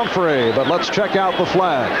by Humphrey. But let's check out the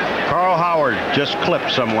flag. Carl Howard just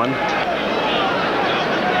clipped someone.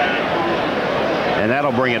 And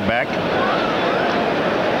that'll bring it back.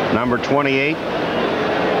 Number 28.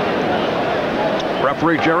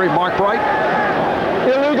 Referee Jerry Markbright.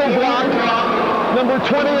 Illegal block. Number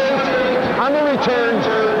 28 on the return.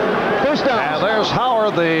 First down. And there's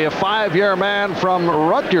Howard, the 5-year man from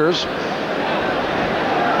Rutgers.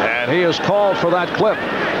 And he is called for that clip.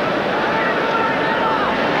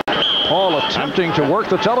 Paul attempting to work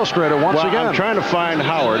the telestrator once again. I'm trying to find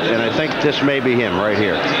Howard, and I think this may be him right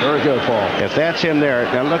here. Very good, Paul. If that's him there,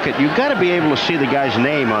 now look at, you've got to be able to see the guy's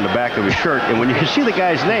name on the back of his shirt. And when you can see the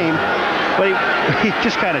guy's name, but he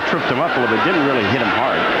just kind of tripped him up a little bit, didn't really hit him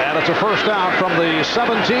hard. And it's a first down from the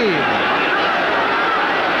 17.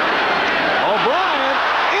 O'Brien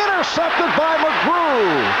intercepted by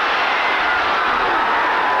McGrew.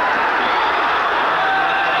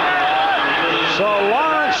 So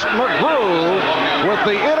Lawrence McGrew with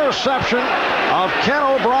the interception of Ken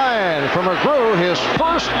O'Brien. For McGrew, his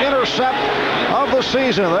first intercept of the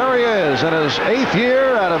season. There he is in his 8th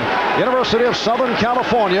year at University of Southern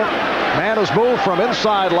California. Man has moved from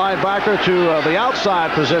inside linebacker to the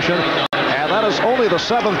outside position. And that is only the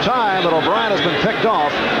 7th time that O'Brien has been picked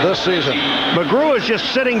off this season. McGrew is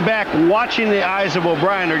just sitting back watching the eyes of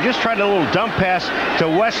O'Brien. They're just trying a little dump pass to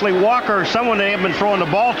Wesley Walker, someone they have been throwing the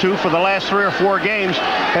ball to for the last 3 or 4 games.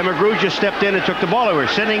 And McGrew just stepped in and took the ball over.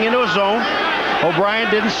 Sitting into a zone. O'Brien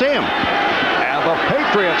didn't see him. And the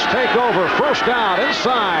Patriots take over first down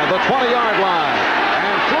inside the 20-yard line.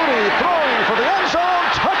 And Flutie throwing for the end zone.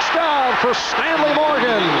 Touchdown for Stanley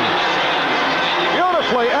Morgan.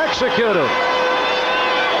 Beautifully executed.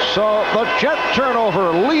 So the Jet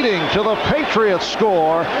turnover leading to the Patriots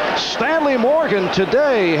score. Stanley Morgan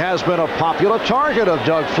today has been a popular target of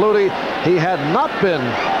Doug Flutie. He had not been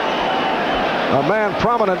a man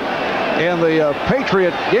prominent in the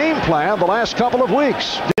Patriot game plan the last couple of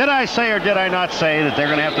weeks. Did I say or did I not say that they're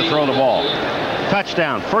going to have to throw the ball?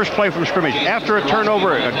 Touchdown. First play from scrimmage. After a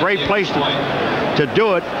turnover, a great place to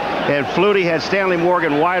do it. And Flutie had Stanley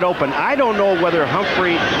Morgan wide open. I don't know whether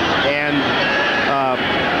Humphrey and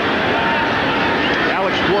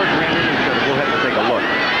Alex Gordon ran into each other. We'll have to take a look.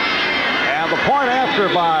 And the point after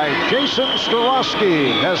by Jason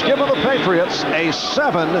Starosky has given the Patriots a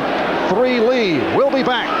 7-3 lead. We'll be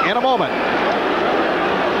back in a moment.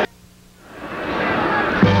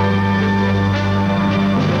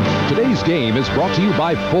 Today's game is brought to you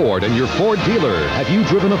by Ford and your Ford dealer. Have you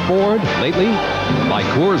driven a Ford lately? By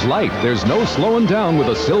Coors Light, there's no slowing down with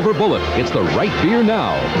a silver bullet. It's the right beer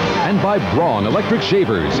now. And by Braun Electric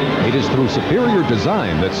Shavers. It is through superior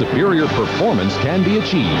design that superior performance can be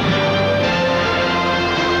achieved.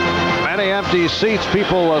 Many empty seats,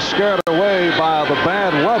 people scared away by the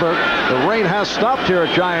bad weather. The rain has stopped here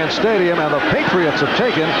at Giant Stadium, and the Patriots have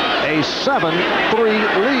taken a 7-3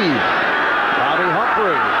 lead. Bobby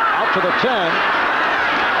Humphrey to the 10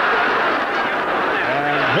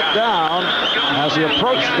 and hit down as he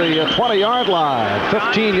approached the 20-yard line.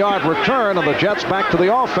 15-yard return, and the Jets back to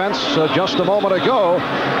the offense just a moment ago.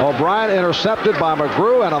 O'Brien intercepted by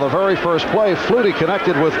McGrew, and on the very first play, Flutie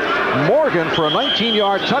connected with Morgan for a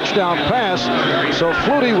 19-yard touchdown pass. So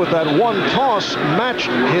Flutie, with that one toss, matched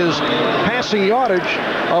his passing yardage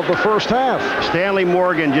of the first half. Stanley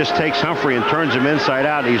Morgan just takes Humphrey and turns him inside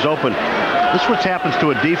out. He's open. This is what happens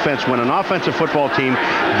to a defense when an offensive football team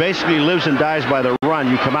basically lives and dies by the run.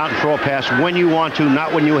 You come out and throw a pass when you want to,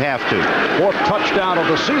 not when you have to. 4th touchdown of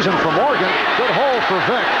the season for Morgan. Good hole for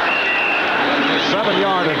Vick.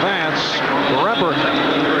 7-yard advance. Rembert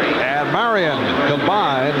and Marion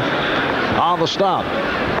combined on the stop.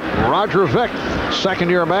 Roger Vick,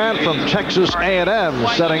 second-year man from Texas A&M,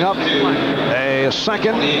 setting up a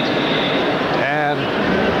 2nd and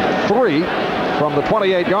 3 from the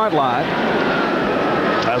 28-yard line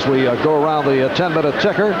as we go around the 10-minute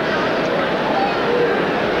ticker.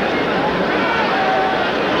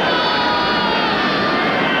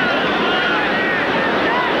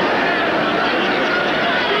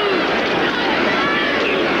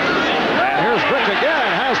 And here's Vick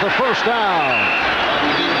again, has the first down.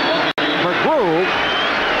 McGrew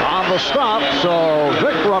on the stop, so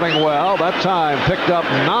Vick running well. That time picked up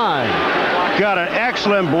 9. Got an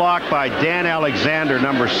excellent block by Dan Alexander,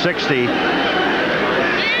 number 60.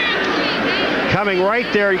 Coming right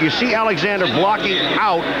there, you see Alexander blocking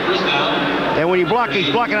out. And when you block, he's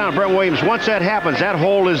blocking out Brent Williams. Once that happens, that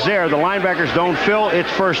hole is there. The linebackers don't fill. It's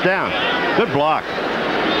first down. Good block.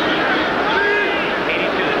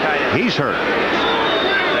 He's hurt.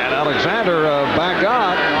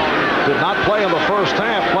 not play in the first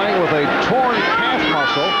half, playing with a torn calf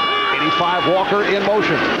muscle. 85 Walker in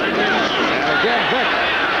motion. And again, Vick.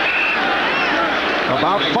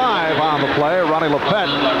 About 5 on the play. Ronnie Lepet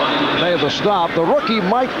made the stop. The rookie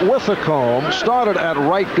Mike Withacombe started at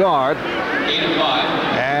right guard.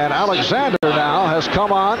 And Alexander now has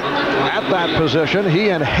come on at that position. He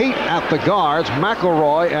and Haight at the guards.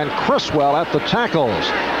 McElroy and Criswell at the tackles.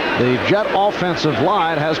 The Jet offensive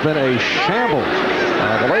line has been a shambles.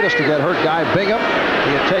 The latest to get hurt, Guy Bingham.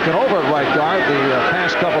 He had taken over at right guard the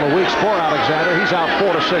past couple of weeks for Alexander. He's out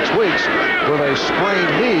 4 to 6 weeks with a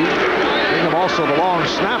sprained knee. Bingham also the long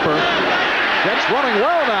snapper. Jets running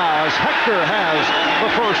well now as Hector has the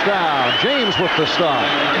first down. James with the stop.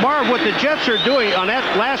 Marv, what the Jets are doing on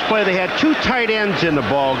that last play, they had 2 tight ends in the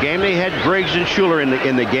ball game. They had Griggs and Schuler in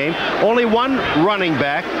the game. Only 1 running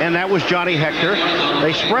back, and that was Johnny Hector.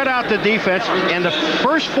 They spread out the defense, and the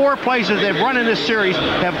first 4 plays that they've run in this series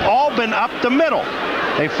have all been up the middle.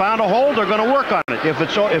 They found a hole, they're going to work on it. If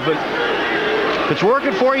it's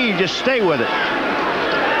working for you, you just stay with it.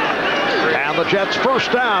 And the Jets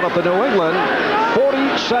first down at the New England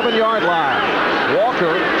 47-yard line.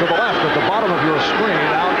 Walker to the left at the bottom of your screen.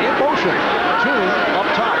 Now in motion. 2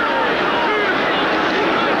 up top.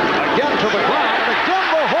 Again to the ground. Again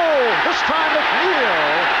the hole. This time McNeil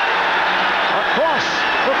across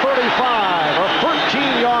the 35. A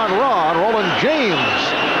 13-yard run. Roland James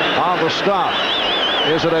on the stop.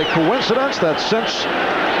 Is it a coincidence that since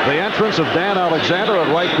the entrance of Dan Alexander at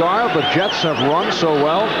right guard, the Jets have run so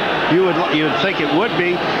well? You would think it would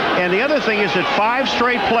be. And the other thing is that 5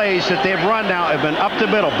 straight plays that they've run now have been up the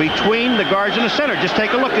middle between the guards and the center. Just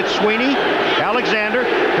take a look at Sweeney, Alexander.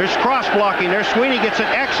 There's cross blocking there. Sweeney gets an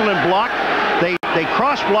excellent block. They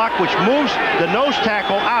cross block, which moves the nose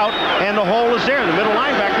tackle out, and the hole is there. The middle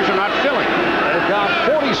linebackers are not filling. They've got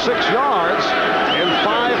 46 yards in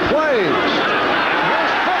 5 plays.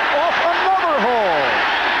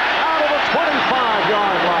 Out of the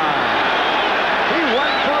 25-yard line. He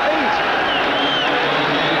went for 8.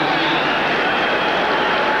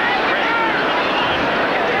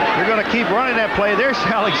 You're going to keep running that play. There's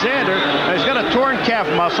Alexander. He's got a torn calf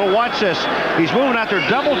muscle. Watch this. He's moving out there,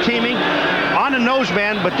 double teaming on a nose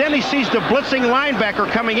man, but then he sees the blitzing linebacker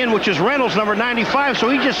coming in, which is Reynolds, number 95, so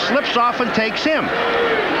he just slips off and takes him.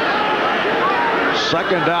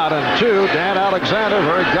 Second down and 2. Dan Alexander,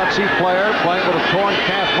 very gutsy player, playing with a torn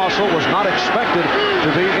calf muscle, was not expected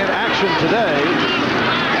to be in action today.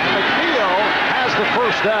 And McNeil has the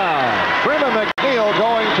first down. Freeman McNeil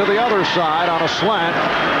going to the other side on a slant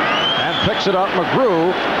and picks it up.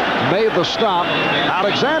 McGrew made the stop.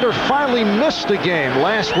 Alexander finally missed a game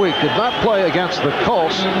last week. Did not play against the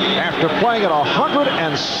Colts after playing at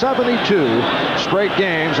 172 straight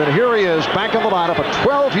games. And here he is back in the lineup, a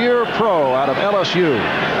 12-year pro out of LSU.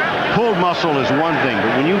 Pulled muscle is one thing,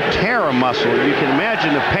 but when you tear a muscle, you can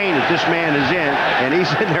imagine the pain that this man is in, and he's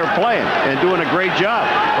in there playing and doing a great job.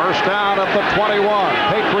 First down at the 21.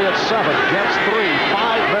 Patriots 7, Jets 3.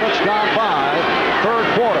 5 minutes gone by. Third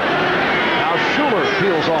quarter. Now Schuler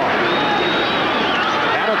peels off.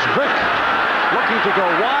 And it's Vick looking to go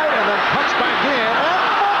wide and then cuts back in and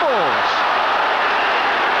fumbles.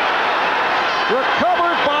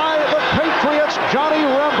 Recovered by the Patriots, Johnny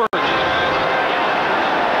Rembert.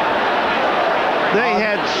 They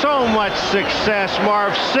had so much success,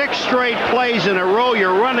 Marv. 6 straight plays in a row.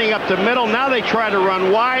 You're running up the middle. Now they try to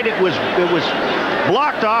run wide. It was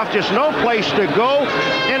blocked off, just no place to go.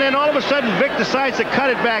 And then all of a sudden, Vick decides to cut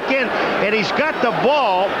it back in, and he's got the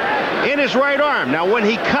ball in his right arm. Now, when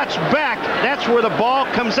he cuts back, that's where the ball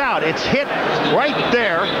comes out. It's hit right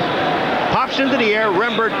there, pops into the air.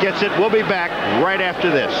 Rembert gets it. We'll be back right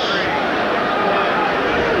after this.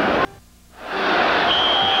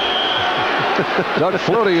 Doug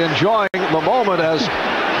Flutie enjoying the moment as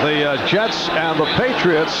the Jets and the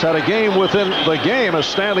Patriots had a game within the game as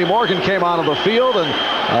Stanley Morgan came onto the field, and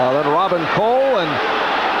then Robin Cole and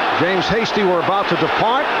James Hasty were about to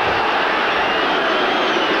depart.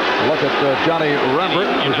 Look at Johnny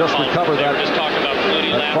Rembert, who just recovered that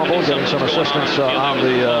fumble, getting some assistance on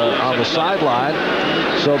the sideline.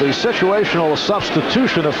 So the situational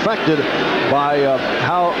substitution affected by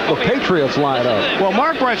how the Patriots line up. Well,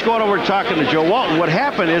 Mark Bright's going over and talking to Joe Walton. What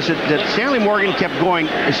happened is that Stanley Morgan kept going,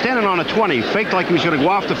 standing on a 20, faked like he was going to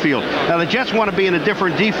go off the field. Now, the Jets want to be in a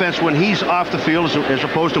different defense when he's off the field as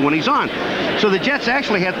opposed to when he's on. So the Jets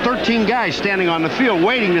actually had 13 guys standing on the field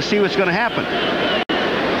waiting to see what's going to happen.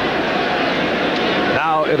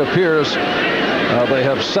 Now it appears they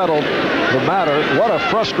have settled the matter. What a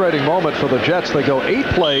frustrating moment for the Jets. They go 8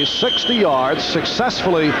 plays, 60 yards,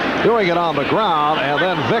 successfully doing it on the ground, and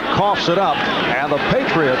then Vick coughs it up, and the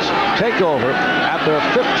Patriots take over at their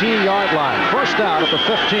 15-yard line. First down at the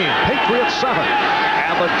 15. Patriots 7,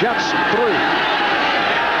 and the Jets 3.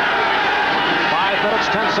 5 minutes,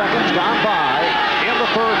 10 seconds gone by in the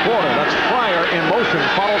third quarter. That's Fryer in motion,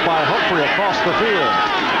 followed by Humphrey across the field.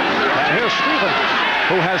 And here's Stevens,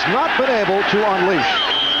 who has not been able to unleash.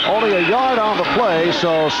 Only a yard on the play,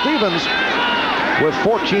 so Stevens with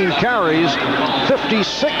 14 carries,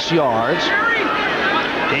 56 yards.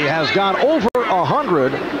 He has gone over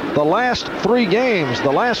 100 the last 3 games.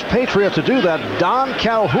 The last Patriot to do that, Don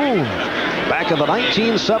Calhoun, back in the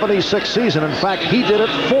 1976 season. In fact, he did it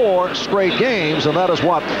 4 straight games, and that is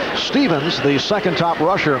what Stevens, the second top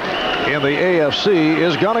rusher in the AFC,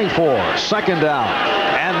 is gunning for. Second down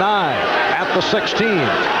and 9 at the 16.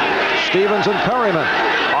 Stevens and Perryman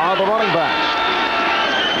are the running backs.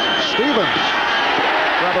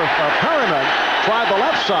 Perryman tried the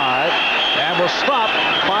left side and was stopped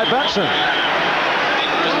by Benson.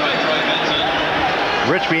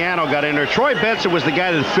 Rich Miano got in there. Troy Benson was the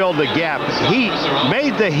guy that filled the gap. He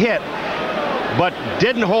made the hit, but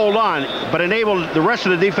didn't hold on, but enabled the rest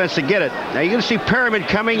of the defense to get it. Now you're going to see Perryman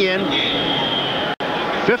coming in.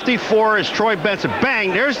 54 is Troy Benson.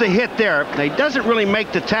 Bang, there's the hit there. Now he doesn't really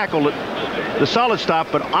make the tackle, the solid stop,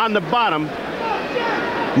 but on the bottom,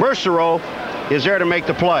 Mercereau is there to make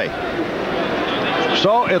the play.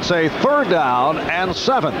 So it's a third down and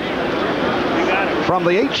 7 from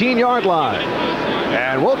the 18-yard line.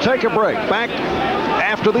 And we'll take a break. Back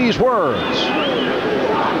after these words.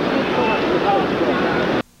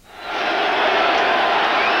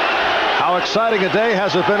 How exciting a day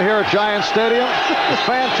has it been here at Giant Stadium? The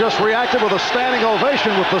fans just reacted with a standing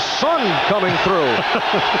ovation with the sun coming through.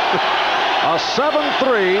 A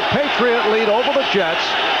 7-3 Patriot lead over the Jets.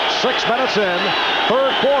 6 minutes in,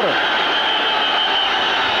 third quarter.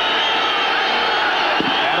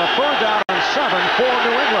 And a third down and 7 for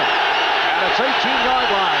New England. And it's 18-yard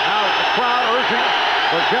line. Now the crowd urging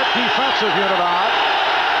the Jet defensive unit on.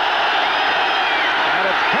 And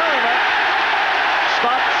it's Perryman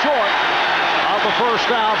stopped short of the first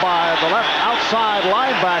down by the left outside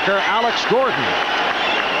linebacker, Alex Gordon.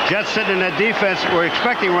 Jets sitting in that defense were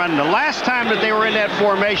expecting run. The last time that they were in that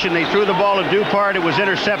formation, they threw the ball to Dupart. It was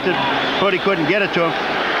intercepted, but he couldn't get it to him.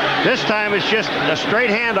 This time it's just a straight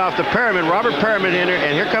handoff to Perryman, Robert Perryman in there,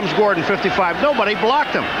 and here comes Gordon, 55. Nobody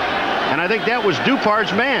blocked him. And I think that was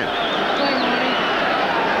Dupart's man.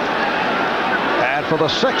 And for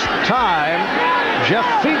the 6th time, Jeff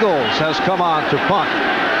Feagles has come on to punt.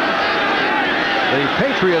 The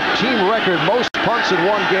Patriot team record most punts in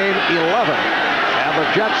one game, 11. And the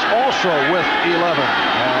Jets also with 11.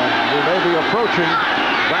 And we may be approaching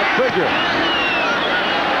that figure.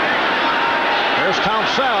 There's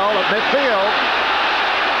Townsell at midfield.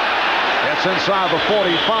 It's inside the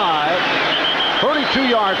 45.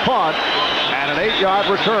 32-yard punt and an 8-yard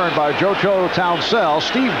return by JoJo Townsell.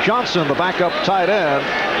 Steve Johnson, the backup tight end,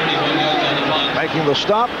 making the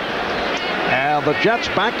stop. And the Jets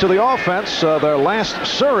back to the offense. Their last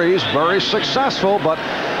series very successful, but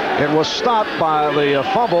it was stopped by the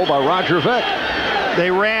fumble by Roger Vick. They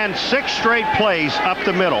ran 6 straight plays up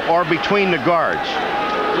the middle or between the guards.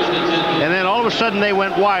 And then all of a sudden they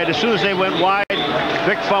went wide. As soon as they went wide,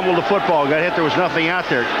 Vick fumbled the football, got hit. There was nothing out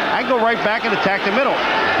there. I go right back and attack the middle.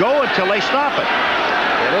 Go until they stop it.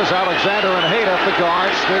 It is Alexander and Haight at the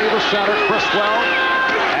guards. Smitty the center, Criswell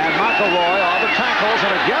and McElroy on the tackles.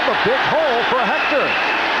 And again, the big hole for Hector.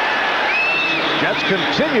 Jets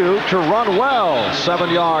continue to run well.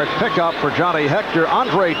 7-yard pickup for Johnny Hector.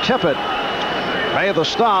 Andre Tippett made the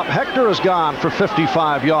stop. Hector has gone for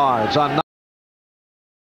 55 yards on the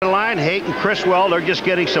line. Haight and Criswell, they're just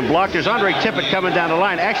getting some block. There's Andre Tippett coming down the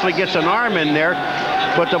line. Actually gets an arm in there,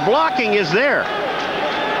 but the blocking is there.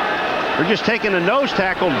 They're just taking a nose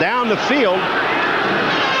tackle down the field.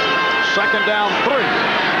 Second down 3.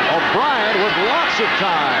 O'Brien with lots of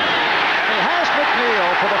time. And he has McNeil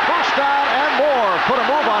for the first down and more. Put a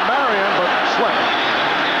move on Marion, but slipped.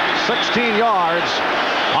 16 yards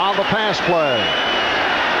on the pass play.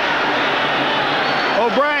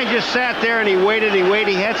 O'Brien just sat there and he waited.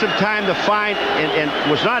 He had some time to find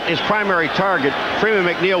and was not his primary target. Freeman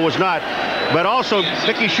McNeil was not. But also,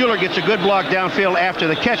 Mickey Schuler gets a good block downfield after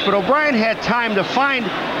the catch. But O'Brien had time to find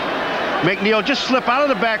McNeil, just slip out of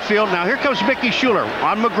the backfield. Now here comes Mickey Schuler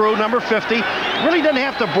on McGrew, number 50. Really doesn't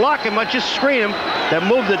have to block him much, just screen him. That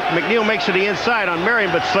move that McNeil makes to the inside on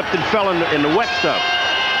Marion, but slipped and fell in the wet stuff.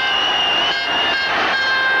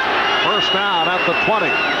 First down at the 20.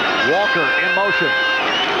 Walker in motion.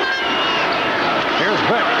 Here's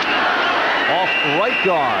Vick off right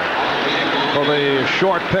guard for the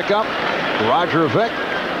short pickup. Roger Vick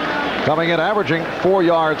coming in averaging 4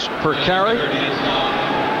 yards per carry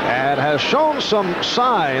and has shown some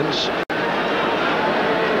signs.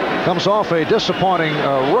 Comes off a disappointing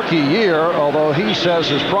rookie year, although he says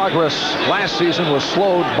his progress last season was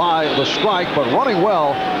slowed by the strike, but running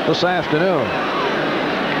well this afternoon.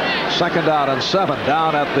 2nd down and 7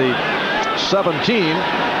 down at the 17.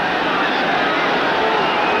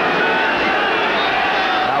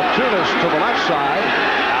 Altuve to the left side.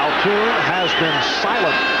 Altuve has been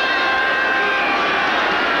silent.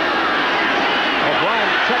 O'Brien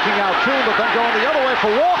checking Altuve, but then going the other way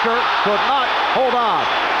for Walker. Could not hold on.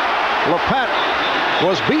 Lopet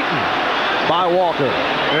was beaten by Walker.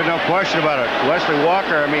 There's no question about it. Wesley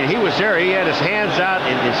Walker, I mean, he was there. He had his hands out,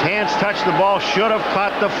 and his hands touched the ball. Should have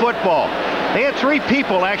caught the football. They had 3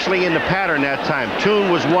 people actually in the pattern that time. Toon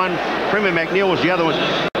was one. Freeman McNeil was the other one.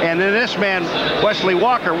 And then this man, Wesley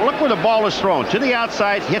Walker, look where the ball is thrown. To the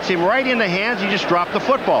outside, hits him right in the hands. He just dropped the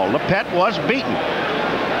football. Lopet was beaten.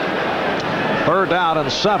 3rd down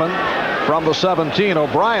and 7 from the 17.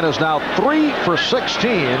 O'Brien is now 3 for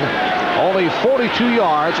 16. Only 42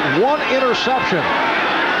 yards, 1 interception.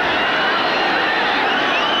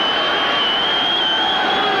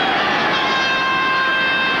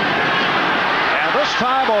 And this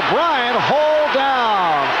time O'Brien hauled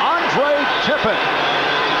down Andre Tippett,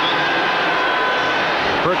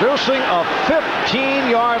 producing a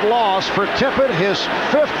 15-yard loss for Tippett, his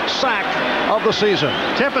 5th sack of the season.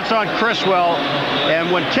 Tippett's on Criswell,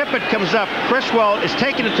 and when Tippett comes up, Criswell is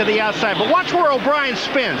taking it to the outside. But watch where O'Brien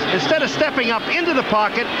spins. Instead of stepping up into the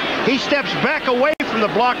pocket, he steps back away from the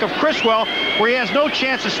block of Criswell, where he has no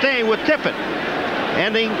chance of staying with Tippett.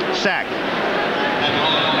 Ending sack.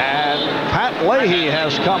 And Pat Leahy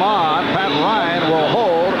has come on. Pat Ryan will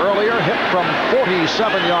hold. Earlier hit from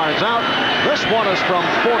 47 yards out. This one is from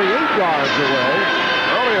 48 yards away.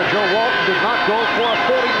 Earlier, Joe Walton did not go for a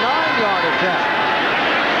 49-yard attempt.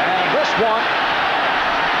 And this one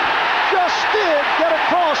just did get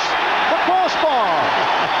across the crossbar.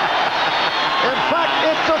 In fact,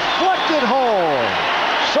 it deflected home.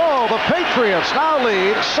 So the Patriots now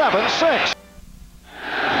lead 7-6.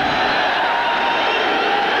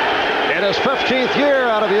 In his 15th year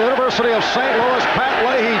out of the University of St. Louis, Pat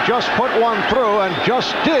Leahy just put one through and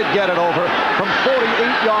just did get it over from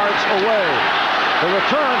 48 yards away. The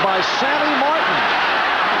return by Sammy Martin.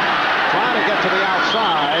 Trying to get to the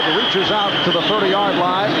outside. Reaches out to the 30-yard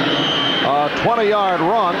line. A 20-yard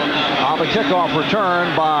run on the kickoff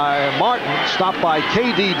return by Martin. Stopped by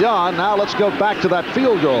K.D. Dunn. Now let's go back to that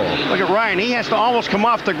field goal. Look at Ryan. He has to almost come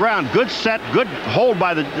off the ground. Good set, good hold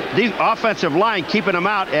by the offensive line, keeping him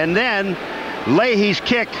out. And then Leahy's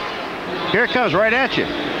kick. Here it comes right at you.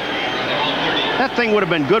 That thing would have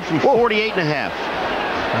been good from 48 and a half.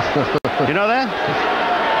 You know that?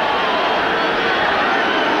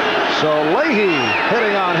 So Leahy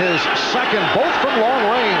hitting on his second, both from long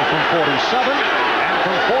range, from 47 and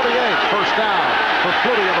from 48. First down for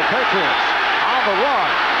Flutie and the Patriots on the run.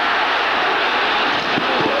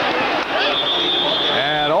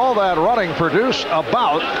 And all that running produced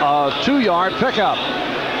about a 2-yard pickup.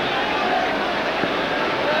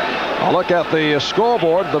 Look at the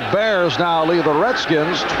scoreboard. The Bears now lead the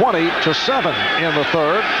Redskins 20-7 in the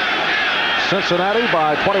 3rd. Cincinnati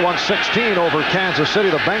by 21-16 over Kansas City.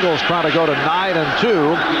 The Bengals trying to go to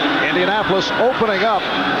 9-2. Indianapolis opening up.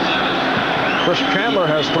 Chris Chandler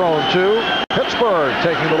has thrown 2. Pittsburgh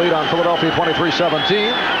taking the lead on Philadelphia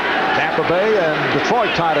 23-17. Tampa Bay and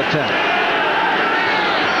Detroit tied at 10.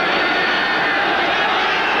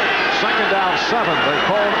 2nd down 7. They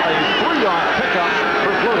called a 3-yard pickup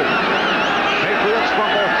for Flutie. Patriots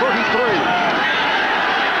from their 33.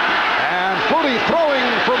 And Flutie throwing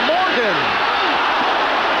for Morgan.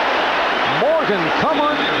 Morgan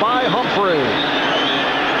covered by Humphrey.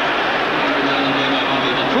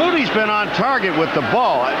 Flutie's been on target with the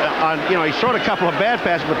ball. He's thrown a couple of bad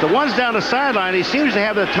passes, but the ones down the sideline, he seems to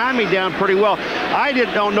have the timing down pretty well. I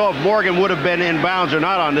don't know if Morgan would have been in bounds or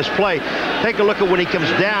not on this play. Take a look at when he comes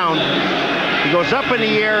down. He goes up in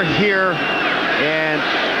the air here, and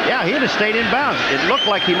yeah, he'd have stayed in bounds. It looked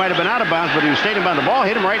like he might have been out of bounds, but he was staying in bounds. The ball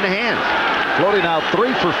hit him right in the hands. Flutie now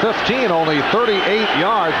 3 for 15, only 38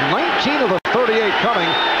 yards. 19 of the 38 coming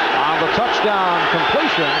on the touchdown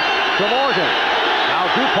completion to Morgan.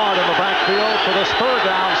 Now DuPont in the backfield for this 3rd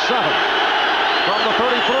down 7 from the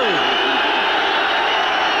 33.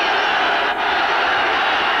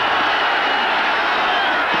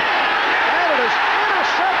 And it is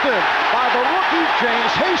intercepted by the rookie rookie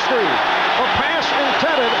James Hasty. A pass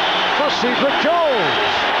intended for Cedric Jones.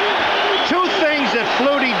 Two things that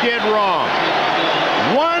Flutie did wrong.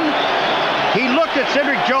 One, he looked at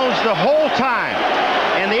Cedric Jones the whole time.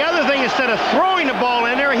 And the other thing, instead of throwing the ball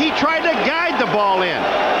in there, he tried to guide the ball in.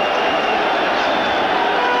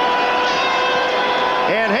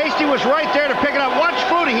 And Hasty was right there to pick it up. Watch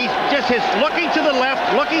Flutie. He's just looking to the left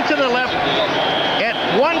at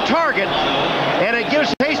one target, and it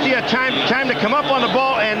gives Hasty a time to come up on the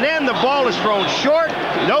ball, and then the ball is thrown short.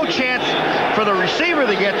 No chance for the receiver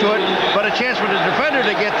to get to it, but a chance for the defender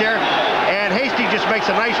to get there. And Hasty just makes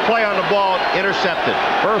a nice play on the ball, intercepted.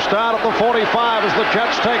 First down at the 45 as the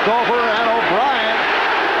Jets take over, and O'Brien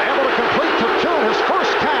able to complete to Toon his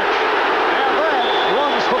first catch, and then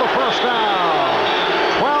runs for the first down.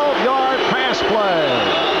 12-yard pass play.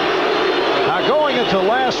 Now going into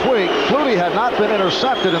last week, Flutie had not been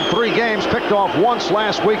intercepted in 3 games, picked off once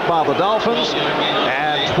last week by the Dolphins,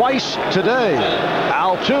 and twice today.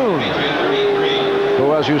 Al Toon,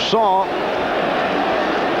 who, as you saw,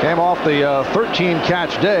 came off the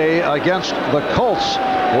 13-catch day against the Colts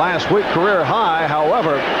last week, career high.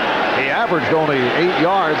 However, he averaged only 8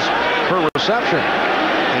 yards per reception.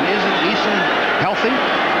 And isn't Eason healthy?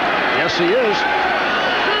 Yes, he is.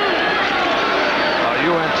 Are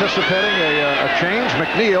you anticipating a change?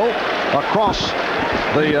 McNeil across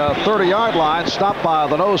the 30-yard line, stopped by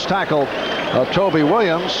the nose tackle, Toby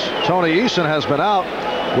Williams. Tony Eason has been out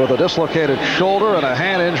with a dislocated shoulder and a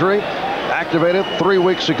hand injury. Activated 3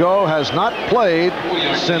 weeks ago, has not played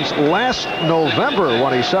since last November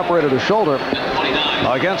when he separated his shoulder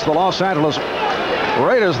against the Los Angeles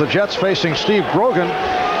Raiders. The Jets facing Steve Grogan,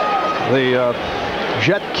 the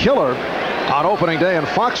Jet killer, on opening day in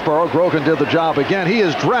Foxborough. Grogan did the job again. He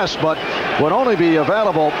is dressed, but would only be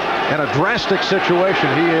available in a drastic situation.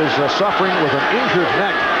 He is suffering with an injured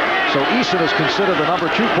neck. So Eason is considered the number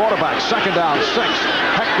 2 quarterback. Second down, 6.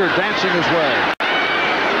 Hector dancing his way.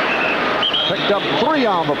 Picked up 3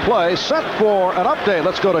 on the play. Set for an update.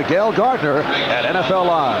 Let's go to Gail Gardner at NFL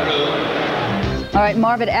Live. All right,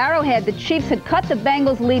 Marv, at Arrowhead, the Chiefs had cut the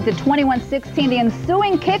Bengals' lead to 21-16. The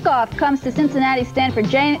ensuing kickoff comes to Cincinnati Stanford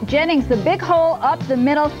Jennings. The big hole up the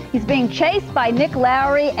middle. He's being chased by Nick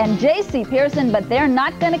Lowry and J.C. Pearson, but they're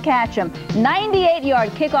not going to catch him. 98-yard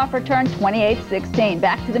kickoff return, 28-16.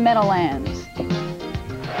 Back to the Meadowlands.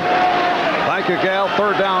 Thank you, Gail.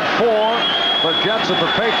 Third down, 4. The Jets at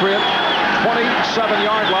the Patriot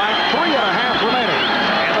 27-yard line. 3.5 remaining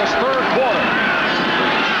in this third quarter.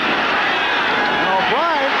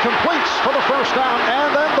 Completes for the first down,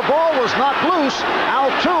 and then the ball was knocked loose. Al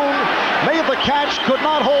Toon made the catch, could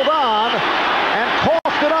not hold on, and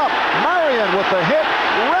coughed it up. Marion with the hit,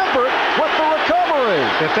 Rembert with the recovery.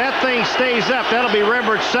 If that thing stays up, that'll be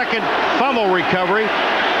Rembert's second fumble recovery.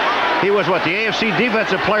 He was, what, the AFC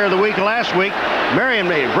Defensive Player of the Week last week. Marion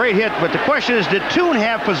made a great hit, but the question is, did Toon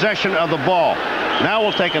have possession of the ball? Now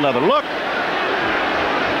we'll take another look.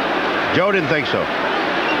 Joe didn't think so.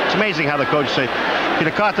 It's amazing how the coach say, he'd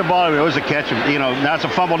have caught the ball, it was a catch. You know, now it's a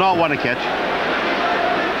fumble, no, it wasn't a catch.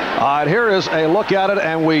 All right, here is a look at it,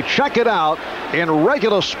 and we check it out in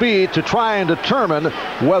regular speed to try and determine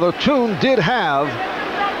whether Toon did have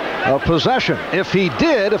a possession. If he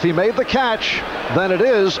did, if he made the catch, then it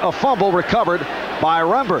is a fumble recovered by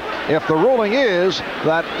Rembert. If the ruling is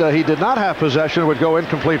that he did not have possession, it would go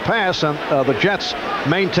incomplete pass, and the Jets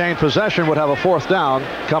maintain possession, would have a fourth down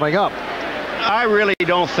coming up. I really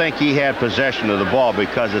don't think he had possession of the ball,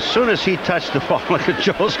 because as soon as he touched the ball, look at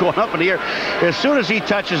Joe's going up in the air. As soon as he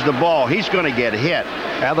touches the ball, he's going to get hit.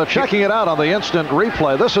 And they're checking it out on the instant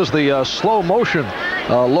replay. This is the slow motion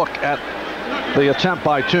look at the attempt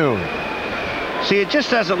by Toon. See, it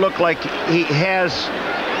just doesn't look like he has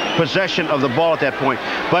possession of the ball at that point.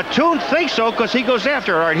 But Toon thinks so, because he goes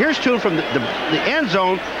after it. All right, here's Toon from the end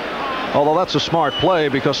zone. Although that's a smart play,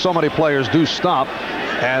 because so many players do stop.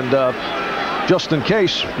 And just in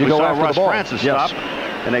case you go after Russ the ball. Francis stop,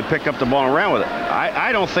 and they pick up the ball and ran with it.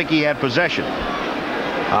 I don't think he had possession.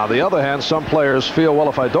 On the other hand, some players feel, well,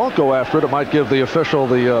 if I don't go after it, it might give the official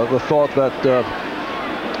the thought that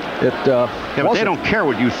yeah, but they don't care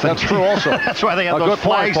what you think. That's true also. That's why they have those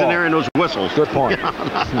flags in there and those whistles. Good point.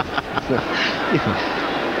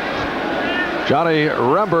 Johnny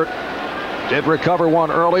Rembert did recover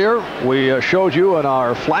one earlier. We showed you in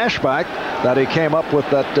our flashback that he came up with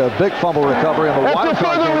that big fumble recovery in the wild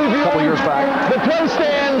card game a couple years back. The play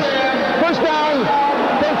stands. First down,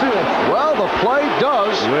 Patriots. Well, the play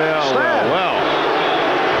does stand. Well.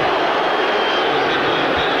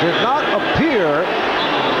 Did not appear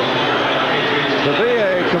to be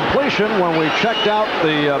a completion when we checked out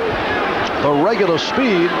the the regular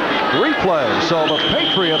speed replay. So the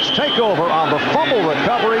Patriots take over on the fumble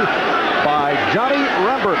recovery by Johnny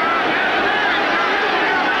Rembert.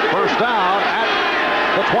 First down at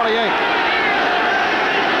the 28.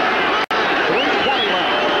 3:20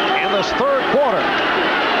 left in this third quarter.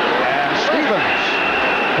 And Stevens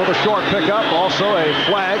for the short pickup. Also a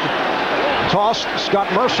flag tossed. Scott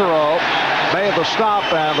Mercereau made the stop,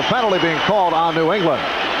 and the penalty being called on New England.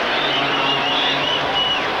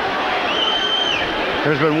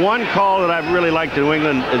 There's been one call that I've really liked New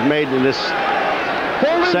England has made in this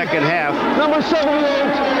second half. Number 78,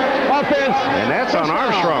 offense. And that's on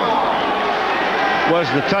Armstrong. Was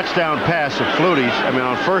the touchdown pass of Flutie's. I mean,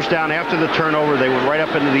 on first down after the turnover, they went right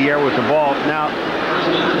up into the air with the ball. Now,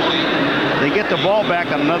 they get the ball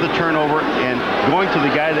back on another turnover and going to the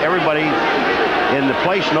guy that everybody in the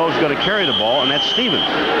place knows is going to carry the ball, and that's Stevens.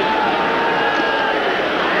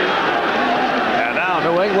 And now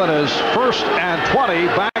New England is 1st and 20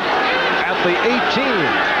 back at the 18.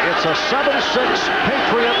 It's a 7-6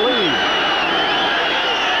 Patriot lead.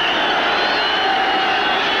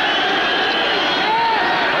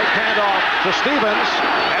 Fake handoff to Stevens,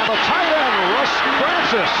 and the tight end, Russ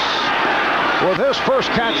Francis, with his first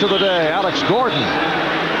catch of the day. Alex Gordon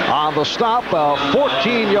on the stop, a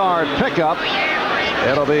 14-yard pickup.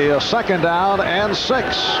 It'll be a second down and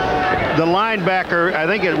 6. The linebacker, I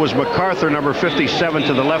think it was MacArthur, number 57,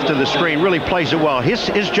 to the left of the screen, really plays it well. His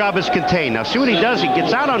job is contained. Now, see what he does? He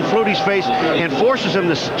gets out on Flutie's face and forces him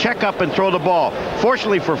to check up and throw the ball.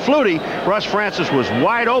 Fortunately for Flutie, Russ Francis was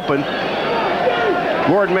wide open.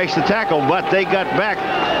 Gordon makes the tackle, but they got back,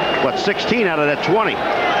 16 out of that 20.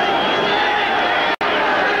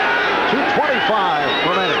 2:25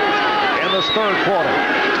 remaining in this third quarter.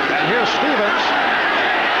 And here's Stevens.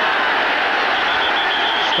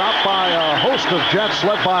 Stopped by a host of Jets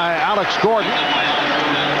led by Alex Gordon.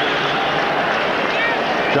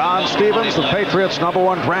 John Stevens, the Patriots'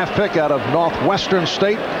 #1 draft pick out of Northwestern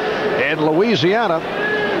State in Louisiana.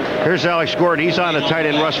 Here's Alex Gordon. He's on the tight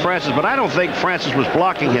end, Russ Francis, but I don't think Francis was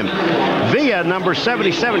blocking him. Villa, number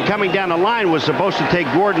 77, coming down the line, was supposed to take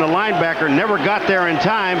Gordon, the linebacker, never got there in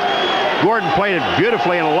time. Gordon played it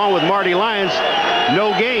beautifully, and along with Marty Lyons,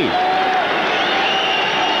 no gain.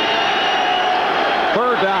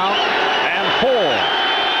 Third down and 4.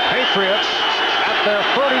 Patriots at their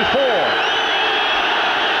 34.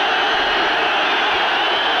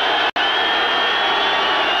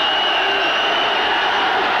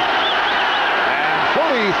 And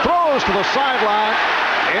Flutie throws to the sideline.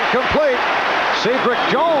 Incomplete. Cedric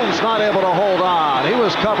Jones not able to hold on. He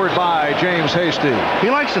was covered by James Hasty. He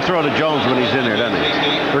likes to throw to Jones when he's in there, doesn't he?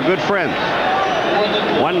 They're good friends.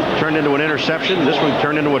 One turned into an interception. This one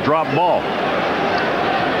turned into a drop ball.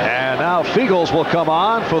 Now Feagles will come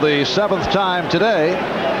on for the 7th time today.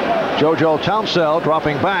 JoJo Townsell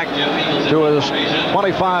dropping back to his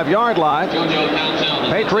 25-yard line.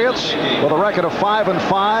 Patriots with a record of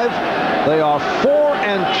 5-5. They are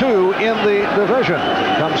 4-2 in the division.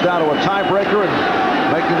 Comes down to a tiebreaker and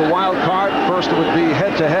making the wild card. First it would be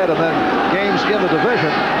head-to-head and then games in the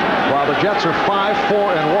division. While the Jets are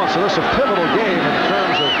 5-4-1. So this is a pivotal game in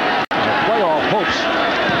terms of playoff hopes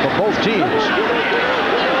for both teams.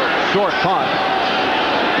 Short punt.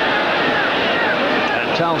 And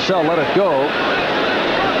Townsell let it go.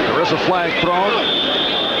 There is a flag thrown.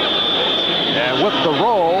 And with the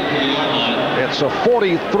roll, it's a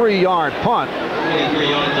 43-yard punt. 43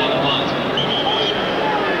 yards on the punt.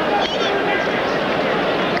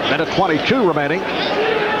 Minute 22 remaining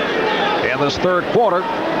in this third quarter.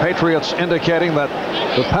 Patriots indicating that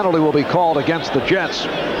the penalty will be called against the Jets.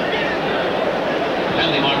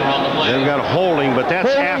 They've got a holding, but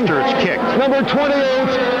that's after it's kicked. Number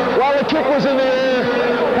 28, while the kick was in the air,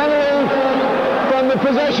 penalty from the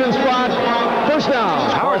possession spot. First down.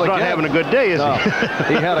 Howard's not having a good day, is he?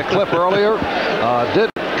 He had a clip earlier. Did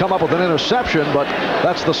come up with an interception, but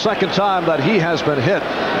that's the second time that he has been hit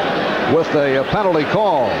with a penalty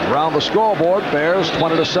call. Around the scoreboard, Bears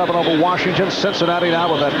 20-7 over Washington. Cincinnati now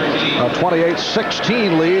with that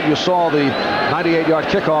 28-16 lead. You saw the 98-yard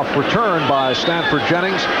kickoff return by Stanford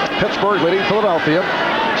Jennings. Pittsburgh leading Philadelphia.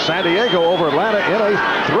 San Diego over Atlanta in a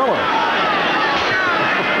thriller.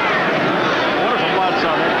 Wonderful lots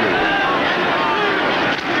on that game.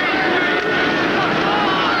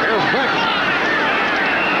 Here's Vick.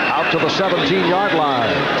 Out to the 17-yard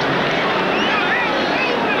line.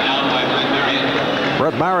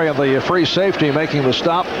 Brett Marion, the free safety, making the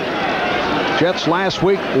stop. Jets last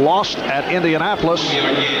week lost at Indianapolis.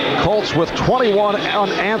 Colts with 21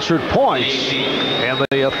 unanswered points in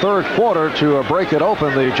the third quarter to break it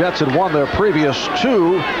open. The Jets had won their previous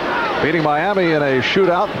 2 beating Miami in a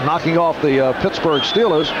shootout, knocking off the Pittsburgh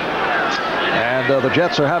Steelers. And the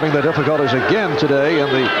Jets are having the difficulties again today in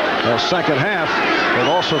the second half. They've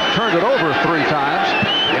also turned it over 3 times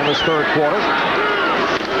in this third quarter.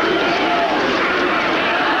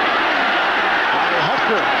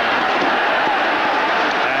 Hector.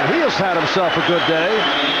 And he has had himself a good day.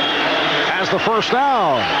 Has the first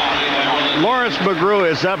down. Lawrence McGrew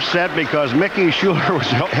is upset because Mickey Schuler was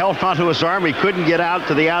held onto his arm. He couldn't get out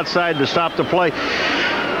to the outside to stop the play.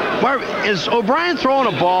 Marv, is O'Brien throwing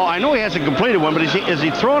a ball? I know he hasn't completed one, but is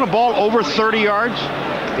he throwing a ball over 30 yards?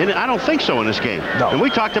 And I don't think so in this game. No. And we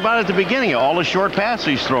talked about it at the beginning, all the short passes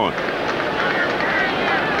he's throwing.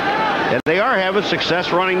 And they are having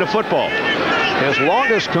success running the football. His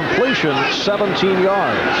longest completion, 17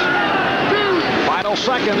 yards. Final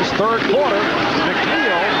seconds, third quarter.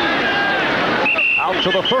 McNeil out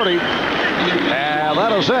to the 30. And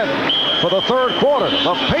that is it for the third quarter.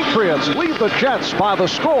 The Patriots lead the Jets by the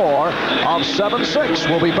score of 7-6.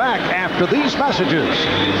 We'll be back after these messages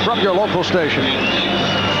from your local station.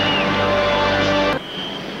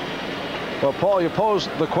 Well, Paul, you posed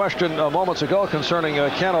the question moments ago concerning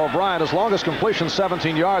Ken O'Brien. His longest completion,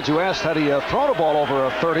 17 yards. You asked, had he thrown a ball over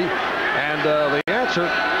 30? And the answer,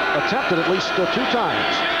 attempted at least 2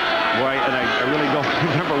 times. Right, and I really don't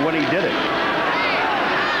remember when he did it.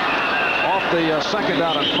 Off the second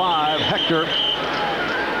down and 5, Hector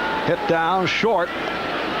hit down short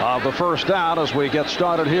of the first down as we get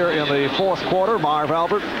started here in the fourth quarter. Marv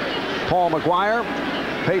Albert, Paul McGuire.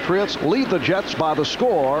 Patriots lead the Jets by the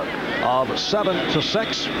score of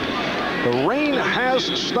 7-6. The rain has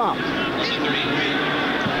stopped.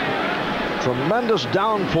 Tremendous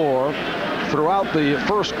downpour throughout the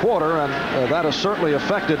first quarter, and that has certainly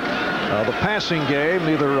affected the passing game.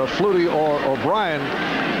 Neither Flutie or O'Brien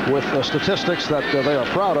with statistics that they are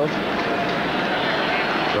proud of.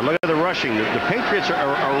 So look at the rushing. The Patriots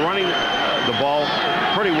are running the ball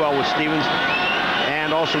pretty well with Stevens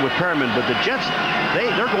and also with Perriman, but the Jets,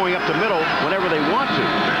 they're going up the middle whenever they want to.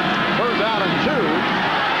 Third down and 2.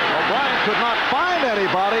 O'Brien could not find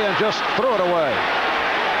anybody and just threw it away.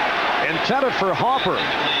 Intended for Hopper.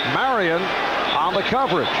 Marion on the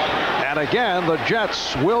coverage. And again, the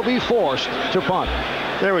Jets will be forced to punt.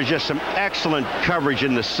 There was just some excellent coverage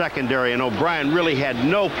in the secondary, and O'Brien really had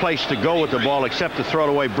no place to go with the ball except to throw it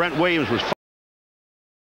away. Brent Williams was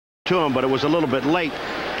to him, but it was a little bit late.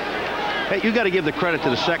 Hey, you got to give the credit to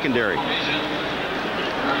the secondary.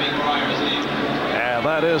 And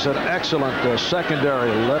that is an excellent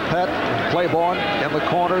secondary. Lepet and Claiborne in the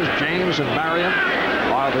corners. James and Marion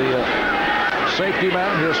are the safety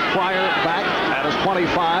men. Here's Fryer back at his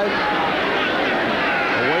 25.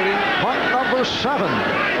 Awaiting punt number 7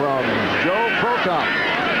 from Joe Prokop.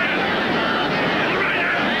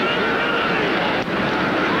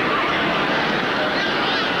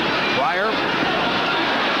 Fryer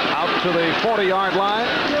out to the 40-yard line.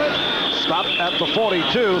 Stopped at the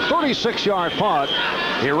 42. 36-yard punt.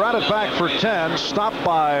 He ran it back for 10. Stopped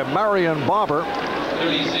by Marion Barber.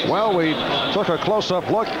 Well, we took a close-up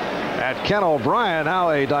look at Ken O'Brien. Now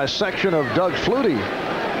a dissection of Doug Flutie.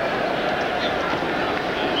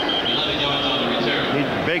 He's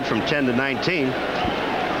big from 10 to 19.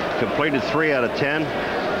 Completed 3 out of 10.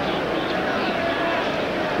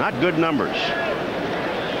 Not good numbers.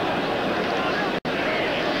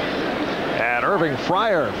 And Irving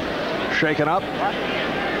Fryer shaken up.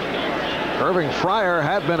 Irving Fryer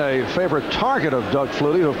had been a favorite target of Doug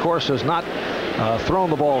Flutie, who of course has not thrown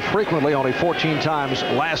the ball frequently, only 14 times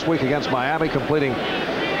last week against Miami, completing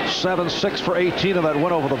 7-6 for 18 in that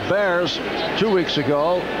win over the Bears 2 weeks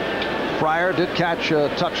ago. Fryer did catch a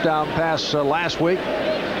touchdown pass last week.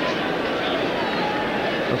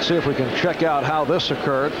 Let's see if we can check out how this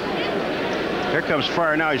occurred. Here comes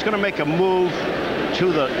Fryer now. He's going to make a move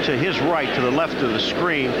to his right, to the left of the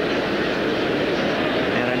screen.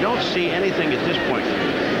 And I don't see anything at this point.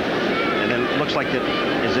 And then it looks like that,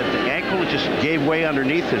 is it the ankle? It just gave way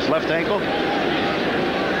underneath his left ankle.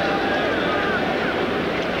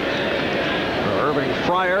 Irving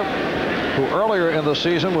Fryer, who earlier in the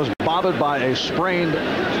season was bothered by a sprained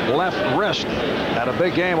left wrist at a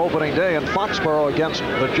big game opening day in Foxborough against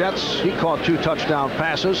the Jets. He caught 2 touchdown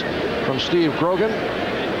passes from Steve Grogan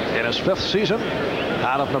in his 5th season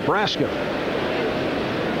out of Nebraska.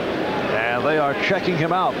 And they are checking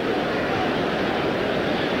him out.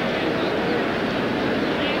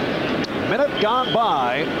 Minute gone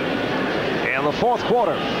by in the fourth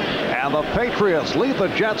quarter. And the Patriots lead the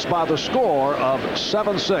Jets by the score of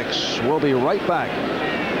 7-6. We'll be right back.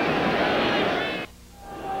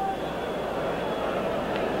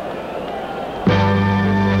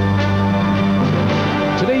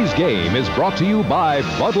 Today's game is brought to you by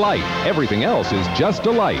Bud Light. Everything else is just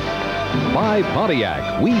delight. By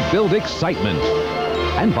Pontiac, we build excitement.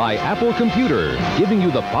 And by Apple Computer, giving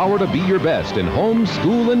you the power to be your best in home,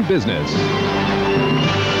 school, and business.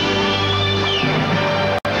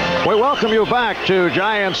 We welcome you back to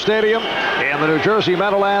Giant Stadium in the New Jersey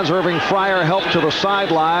Meadowlands. Irving Fryar helped to the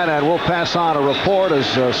sideline, and we'll pass on a report as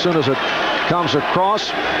soon as it comes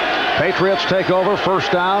across. Patriots take over,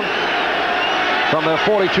 first down from their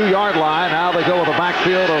 42-yard line. Now they go with the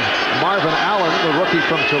backfield of Marvin Allen, the rookie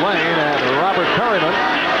from Tulane, and Robert Perryman.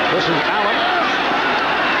 This is Allen.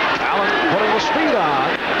 Allen putting the speed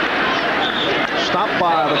on. Stopped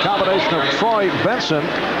by the combination of Troy Benson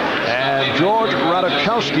and George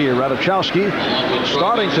Radachowski. Radachowski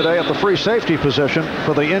starting today at the free safety position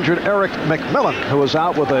for the injured Eric McMillan, who is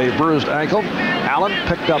out with a bruised ankle. Allen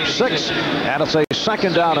picked up 6, and it's a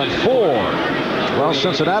second down and 4. Well,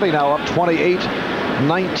 Cincinnati now up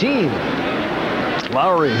 28-19.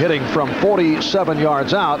 Lowry hitting from 47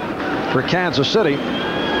 yards out for Kansas City.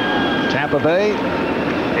 Tampa Bay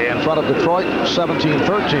in front of Detroit,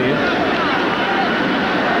 17-13.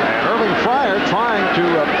 Fryar trying to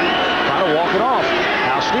walk it off.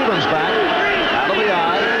 Now Stevens back out of the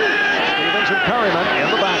eye. Stevens and Perryman in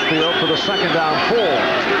the backfield for the second down 4.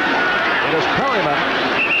 It is Perryman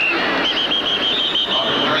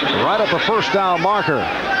right at the first down marker.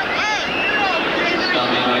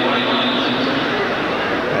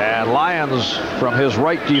 And Lyons from his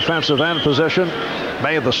right defensive end position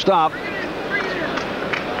made the stop.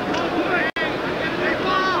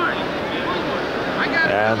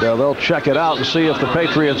 And they'll check it out and see if the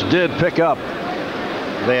Patriots did pick up.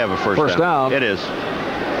 They have a first down. It is.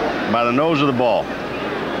 By the nose of the ball.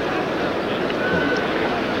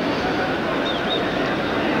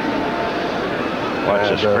 Watch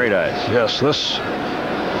this, great eyes. Yes, this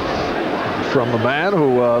from the man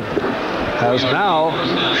who has now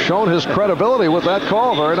shown his credibility with that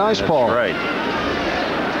call. Very nice, Paul. That's right.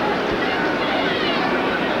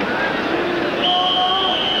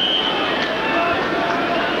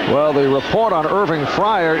 Well, the report on Irving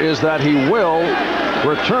Fryar is that he will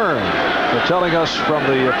return. They're telling us from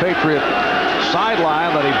the Patriot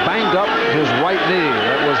sideline that he banged up his right knee.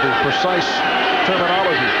 That was the precise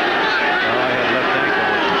terminology. I had left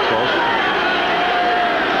ankle, which was close.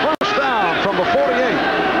 First down from the 48.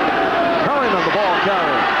 Perryman, the ball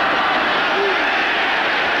carrier.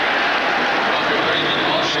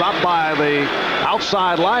 Stopped by the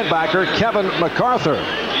outside linebacker, Kevin MacArthur.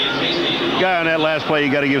 Guy on that last play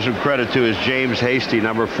you got to give some credit to is James Hasty.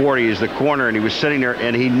 Number 40 is the corner, and he was sitting there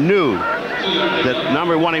and he knew that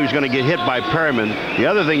number 1 he was going to get hit by Perryman. The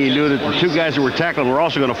other thing he knew that the 2 guys that were tackling were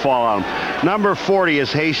also going to fall on him. Number 40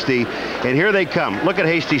 is Hasty, and here they come. Look at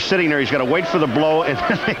Hasty sitting there. He's got to wait for the blow, and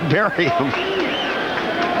then they bury him.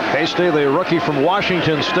 Hasty, the rookie from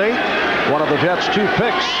Washington State, one of the Jets' 2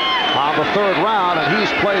 picks on the 3rd round, and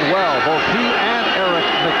he's played well, both he and Eric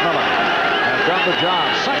McMillan. Done the job.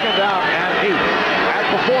 Second down and 8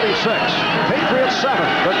 at the 46. Patriots 7,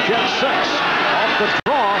 the Jets 6. Off the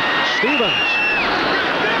draw, Stevens.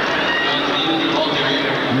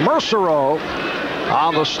 Mercereau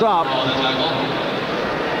on the stop.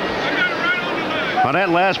 On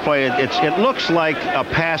that last play, it looks like a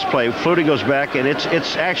pass play. Flutie goes back, and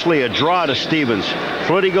it's actually a draw to Stevens.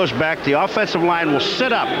 Flutie goes back. The offensive line will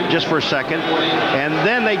sit up just for a second, and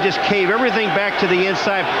then they just cave everything back to the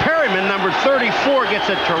inside. Perryman, number 34, gets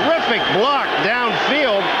a terrific block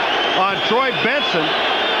downfield on Troy Benson,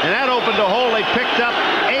 and that opened a hole. They picked up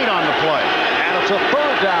 8 on the play. And it's a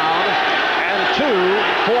 3rd down and 2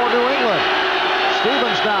 for New England.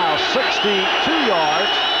 Stevens now 62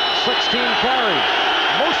 yards. 16 carries.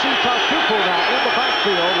 Mosi Tatupu now in the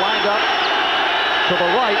backfield, lined up to the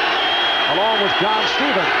right, along with John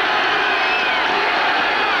Stevens.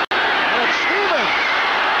 And it's Stevens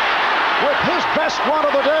with his best run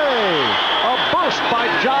of the day. A burst by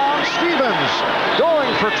John Stevens,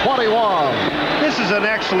 going for 21. This is an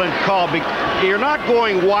excellent call. You're not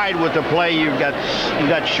going wide with the play. You've got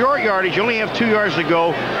short yardage. You only have 2 yards to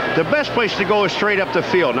go. The best place to go is straight up the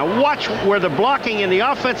field. Now watch where the blocking in the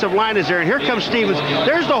offensive line is there. And here comes Stevens.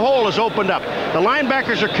 There's the hole is opened up. The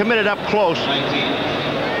linebackers are committed up close.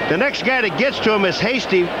 The next guy that gets to him is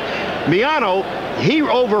Hasty. Miano, he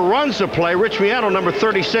overruns the play. Rich Miano, number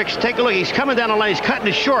 36. Take a look. He's coming down the line. He's cutting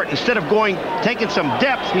it short. Instead of taking some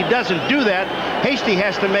depth, he doesn't do that. Hasty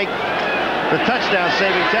has to make the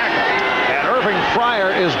touchdown-saving tackle. And Irving Fryar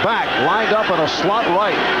is back, lined up in a slot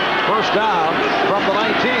right. First down from the 19.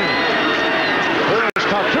 Here's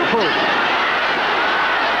Tatupu.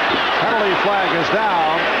 Penalty flag is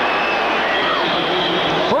down.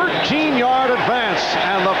 13-yard advance,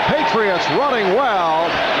 and the running well.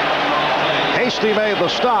 Hasty made the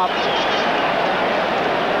stop.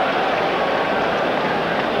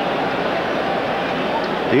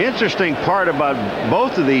 The interesting part about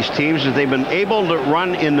both of these teams is they've been able to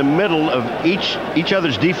run in the middle of each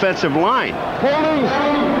other's defensive line. Holding,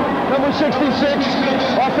 number 66,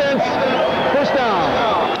 offense, first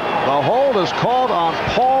down. The hold is called on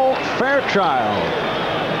Paul Fairchild.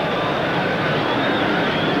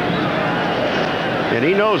 And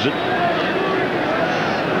he knows it.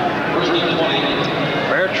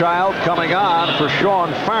 Fairchild coming on for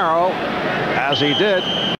Sean Farrell, as he did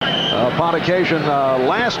upon occasion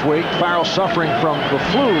last week. Farrell suffering from the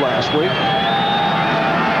flu last week.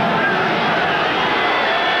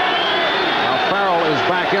 Now Farrell is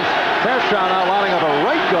back in. Fairchild now lining up a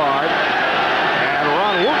right guard. And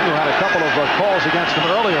Ron Wooten, who had a couple of calls against him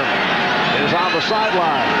earlier, is on the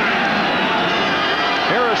sideline.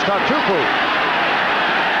 Here is Tatupu.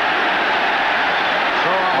 So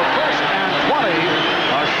on the 1st and 20,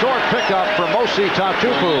 a short pickup for Mosi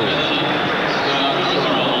Tatupu.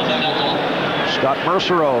 Scott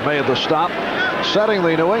Mercereau made the stop. Setting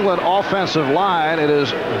the New England offensive line, it is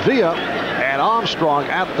Villa and Armstrong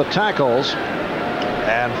at the tackles.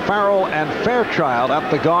 And Farrell and Fairchild at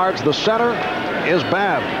the guards. The center is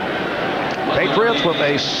Babb. Patriots with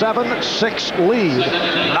a 7-6 lead.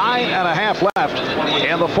 9.5 left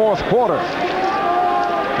in the 4th quarter.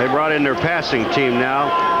 They brought in their passing team now.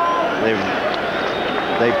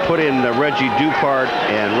 They put in Reggie Dupart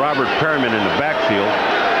and Robert Perriman in the backfield.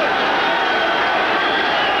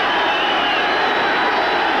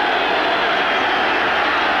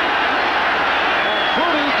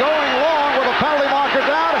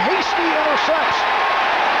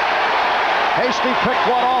 Hasty picked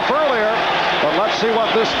one off earlier, but let's see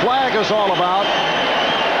what this flag is all about.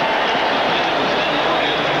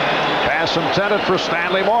 Pass intended for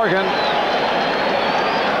Stanley Morgan.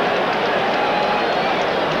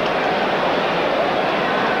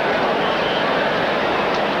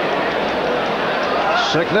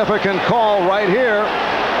 Significant call right here.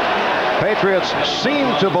 Patriots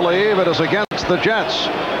seem to believe it is against the Jets.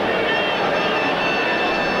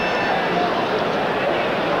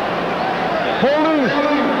 Holding,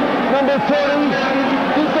 number 40,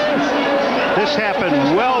 defense. This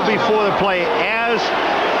happened well before the play as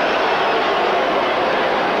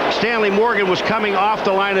Stanley Morgan was coming off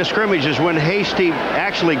the line of scrimmage is when Hasty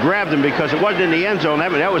actually grabbed him because it wasn't in the end zone.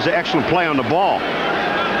 That was an excellent play on the ball.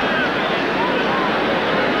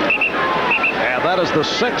 And that is the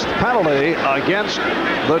 6th penalty against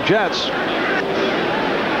the Jets.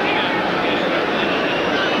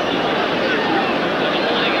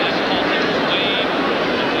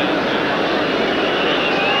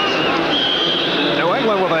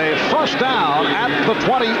 With a first down at the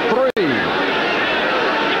 23.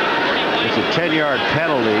 It's a 10-yard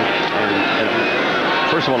penalty.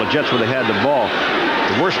 And first of all, the Jets would have had the ball.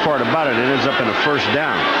 The worst part about it, it ends up in a first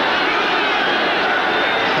down.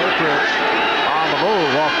 Patriots on the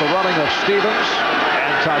move off the running of Stevens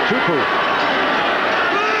and Tatupu.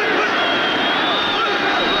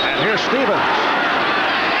 And here's Stevens.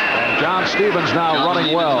 And John Stevens now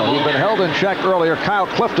running well. He'd been held in check earlier. Kyle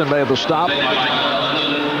Clifton made the stop.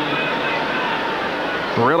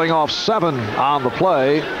 Reeling off 7 on the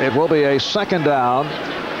play. It will be a 2nd down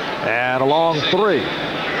and a long 3.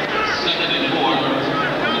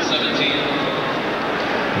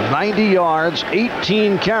 90 yards,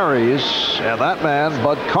 18 carries, and that man,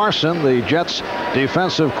 Bud Carson, the Jets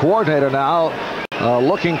defensive coordinator, now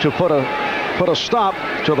looking to put a stop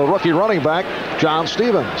to the rookie running back, John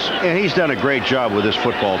Stevens. And he's done a great job with this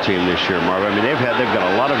football team this year, Marv. I mean, they've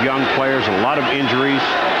got a lot of young players, a lot of injuries.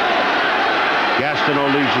 Gastineau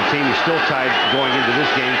leads the team. He's still tied going into this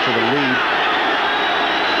game for the lead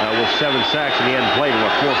with 7 sacks, and he hadn't played in,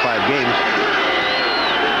 4 or 5 games.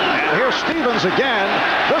 And here's Stevens again,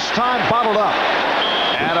 this time bottled up.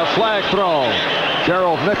 And a flag thrown.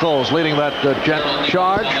 Gerald Nichols leading that Jet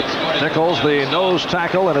charge. Nichols, the nose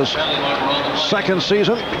tackle in his 2nd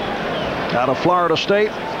season out of Florida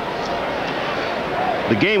State.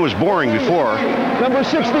 The game was boring before. Number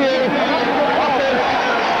 68.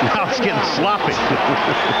 Now it's getting sloppy.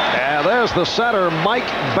 And there's the center, Mike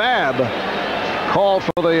Babb, called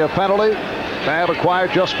for the penalty. Babb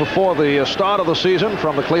acquired just before the start of the season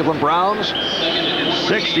from the Cleveland Browns.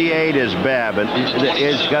 68 is Babb, and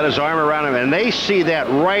he's got his arm around him, and they see that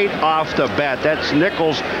right off the bat. That's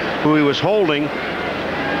Nichols, who he was holding.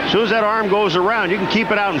 As soon as that arm goes around, you can keep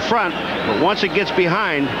it out in front, but once it gets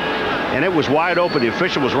behind, and it was wide open, the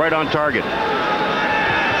official was right on target.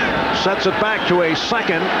 Sets it back to a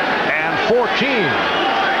 2nd and 14.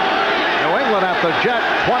 New England at the Jet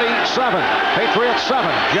 27. Patriots 7,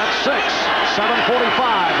 Jets 6.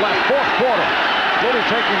 7:45 left, fourth quarter. Flutie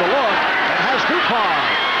taking the look and has Dupont,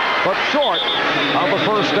 but short of the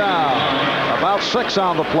first down. About 6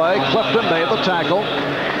 on the play. Clifton made the tackle.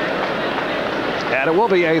 And it will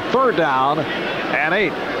be a 3rd down and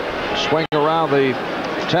 8. Swing around the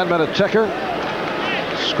 10-minute ticker.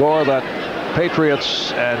 Score that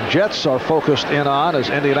Patriots and Jets are focused in on is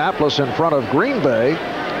Indianapolis in front of Green Bay.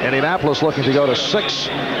 Indianapolis looking to go to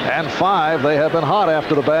 6-5. They have been hot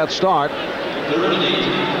after the bad start.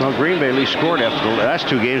 Well, Green Bay at least scored after the last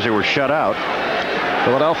 2 games. They were shut out.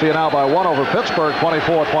 Philadelphia now by 1 over Pittsburgh,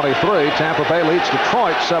 24-23. Tampa Bay leads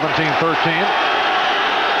Detroit 17-13.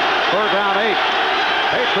 3rd down 8.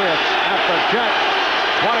 Patriots at the Jet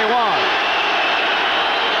 21.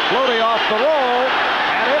 Flutie off the roll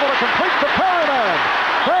and able to complete to Perryman.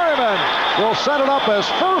 Perryman will set it up as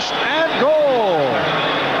 1st and goal.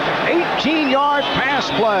 18-yard pass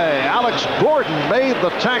play. Alex Gordon made the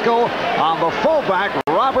tackle on the fullback,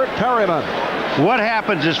 Robert Perryman. What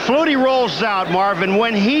happens is Flutie rolls out, Marvin.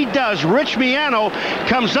 When he does, Rich Miano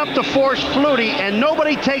comes up to force Flutie, and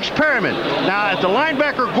nobody takes Perryman. Now, if the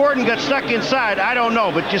linebacker Gordon got stuck inside, I don't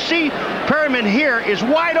know. But you see, Perryman here is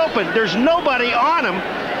wide open. There's nobody on him.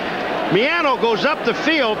 Miano goes up the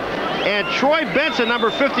field, and Troy Benson, number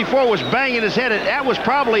 54, was banging his head. That was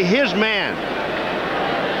probably his man.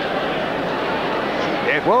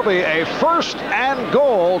 It will be a 1st and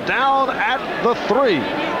goal down at the 3.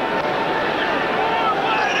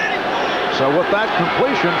 So with that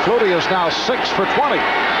completion, Flutie is now 6 for 20,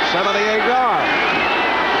 78 yards.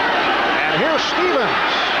 And here's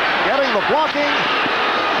Stevens getting the blocking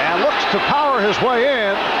and looks to power his way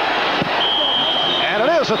in. And it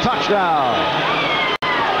is a touchdown.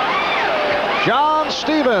 John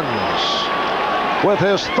Stevens with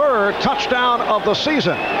his 3rd touchdown of the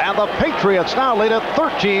season. And the Patriots now lead it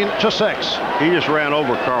 13-6. He just ran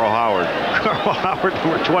over Carl Howard. Carl Howard,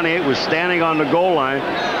 number 28, was standing on the goal line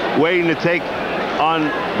waiting to take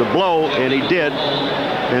on the blow, and he did.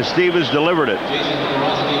 And Stevens delivered it.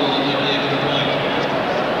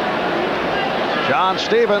 John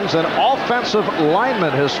Stevens, an offensive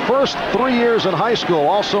lineman, his first 3 years in high school,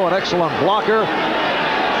 also an excellent blocker.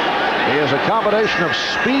 He is a combination of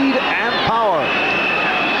speed and power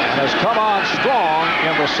and has come on strong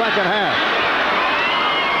in the 2nd half.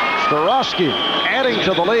 Starosky adding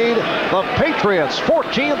to the lead. The Patriots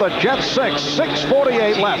 14, the Jets 6.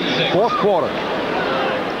 6:48 left, 4th quarter.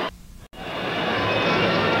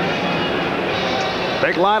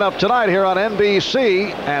 Big lineup tonight here on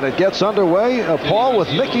NBC, and it gets underway, Paul, with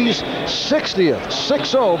Mickey's 60th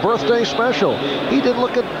 6-0 birthday special. He didn't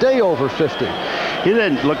look a day over 50. He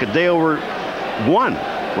didn't look a day over 1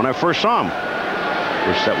 when I first saw him.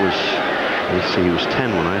 Which that was, let's see, he was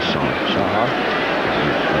 10 when I saw him. So.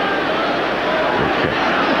 Okay.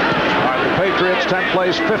 All right, the Patriots 10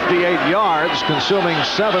 plays, 58 yards, consuming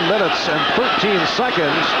 7 minutes and 13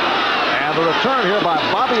 seconds. And the return here by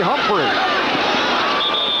Bobby Humphrey.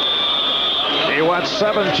 He went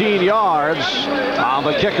 17 yards on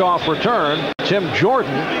the kickoff return. Tim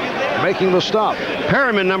Jordan making the stop.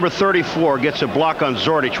 Perryman, number 34, gets a block on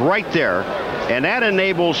Zordich right there, and that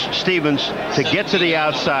enables Stevens to get to the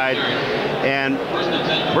outside and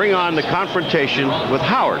bring on the confrontation with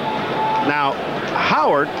Howard. Now,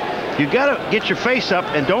 Howard, you got to get your face up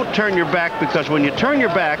and don't turn your back, because when you turn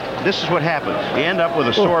your back, this is what happens. You end up with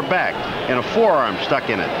a sore back and a forearm stuck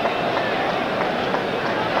in it.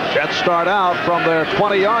 Jets start out from their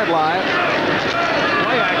 20-yard line.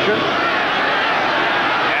 Play action.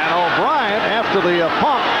 And O'Brien, after the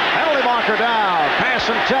pump, penalty marker down. Pass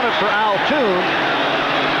intended for Al Toon.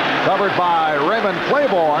 Covered by Raymond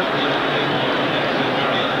Claiborne.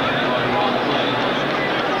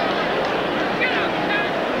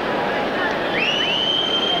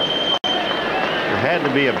 There had to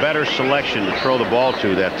be a better selection to throw the ball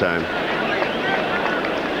to that time.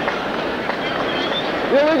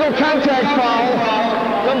 Illegal contact foul,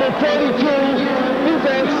 number 32,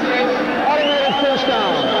 defense, automatic 1st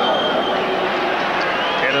down.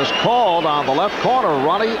 It is called on the left corner,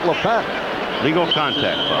 Ronnie Lepet. Legal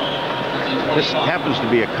contact foul. This happens to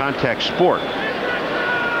be a contact sport.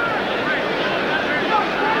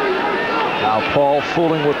 Now Paul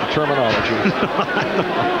fooling with the terminology.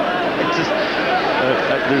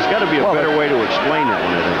 There's got to be a better way to explain that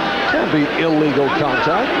one, I think. Can be illegal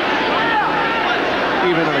contact,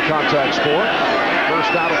 even in a contact sport.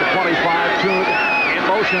 First out at the 25, Toon in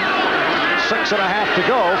motion. 6.5 to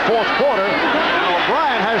go, 4th quarter. And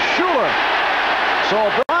O'Brien has Schuler. So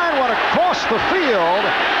O'Brien went across the field,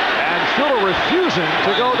 and Schuler refusing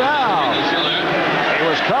to go down. He was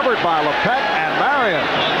is covered by Lepet and Marion.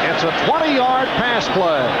 It's a 20-yard pass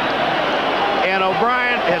play. And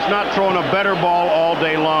O'Brien has not thrown a better ball all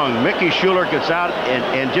day long. Mickey Schuler gets out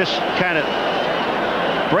and just kind of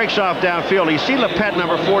breaks off downfield. You see Lepet,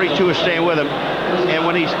 number 42, is staying with him. And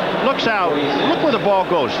when he looks out, look where the ball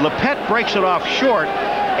goes. Lepet breaks it off short,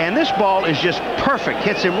 and this ball is just perfect.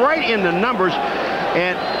 Hits him right in the numbers,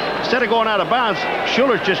 and instead of going out of bounds,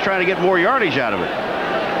 Schuler's just trying to get more yardage out of it.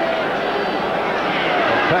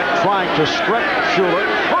 Lepet trying to strip Schuler.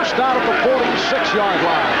 First down at the 46-yard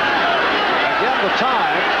line. Again, the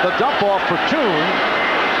time, the dump off for Toon,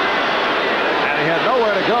 and he had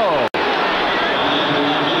nowhere to go.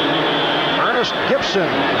 Ernest Gibson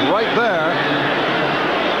right there.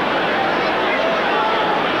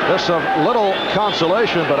 This a little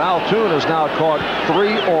consolation, but Al Toon has now caught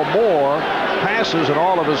 3 or more passes in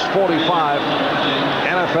all of his 45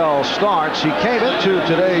 NFL starts. He came into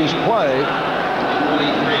today's play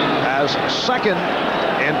as second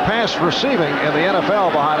in pass receiving in the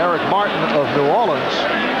NFL behind Eric Martin of New Orleans.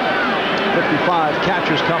 55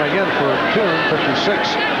 catches coming in for Toon,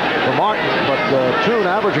 56 for Martin, but Toon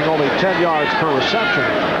averaging only 10 yards per reception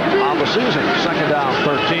on the season. Second down,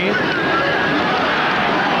 13.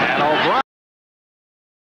 And O'Brien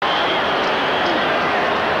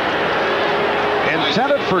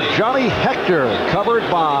intended for Johnny Hector, covered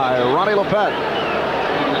by Ronnie Lepet.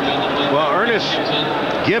 Well, Ernest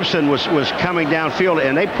Gibson was coming downfield,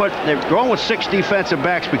 and they're going with 6 defensive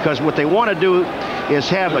backs because what they want to do is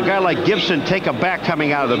have a guy like Gibson take a back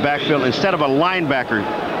coming out of the backfield instead of a linebacker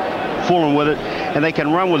fooling with it, and they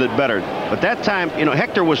can run with it better. But that time,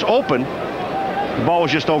 Hector was open. The ball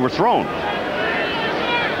was just overthrown.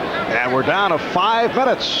 And we're down to 5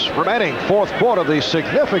 minutes remaining. Fourth quarter. The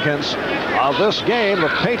significance of this game, the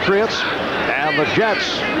Patriots and the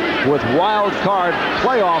Jets with wild card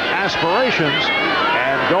playoff aspirations,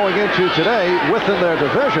 and going into today within their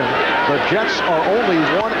division, the Jets are only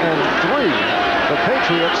 1-3. The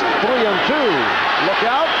Patriots 3-2. Look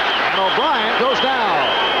out, and O'Brien goes down.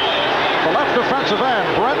 The left defensive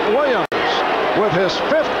end, Brent Williams, with his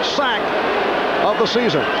 5th sack of the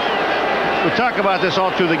season. We talk about this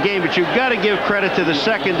all through the game, but you've got to give credit to the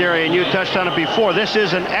secondary, and you touched on it before. This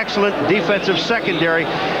is an excellent defensive secondary.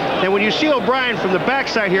 And when you see O'Brien from the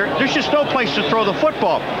backside here, there's just no place to throw the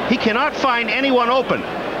football. He cannot find anyone open.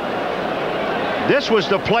 This was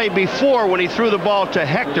the play before when he threw the ball to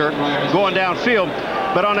Hector going downfield.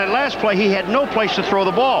 But on that last play, he had no place to throw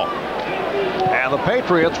the ball. And the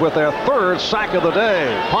Patriots with their 3rd sack of the day.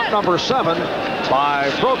 Punt number 7 by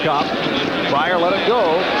Prokop. Pryor let it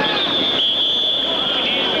go.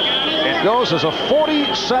 It goes as a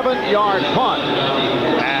 47-yard punt.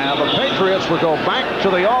 And the Patriots will go back to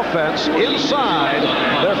the offense inside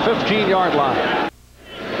their 15-yard line.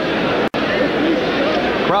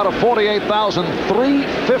 Crowd of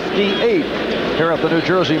 48,358 here at the New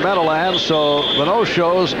Jersey Meadowlands, so the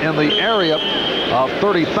no-shows in the area of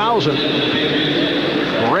 30,000.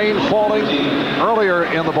 Rain falling earlier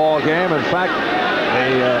in the ball game. In fact,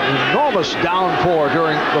 an enormous downpour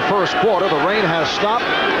during the first quarter. The rain has stopped.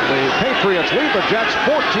 The Patriots lead the Jets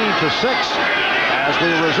 14-6 as we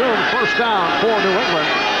resume first down for New England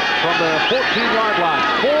from their 14-yard line.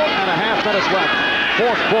 4.5 minutes left.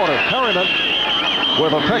 Fourth quarter. Perryman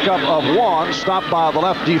with a pickup of 1, stopped by the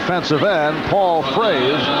left defensive end, Paul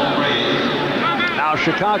Fraze. Now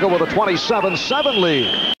Chicago with a 27-7 lead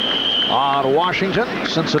on Washington.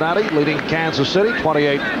 Cincinnati leading Kansas City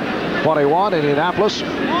 28-21. Indianapolis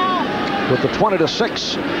with the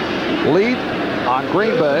 20-6 lead on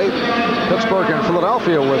Green Bay. Pittsburgh and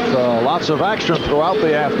Philadelphia with lots of action throughout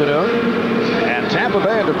the afternoon. And Tampa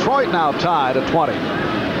Bay and Detroit now tied at 20.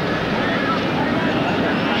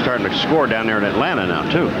 Starting to score down there in Atlanta now,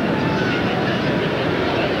 too.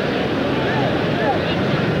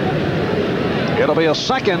 It'll be a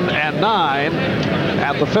 2nd and 9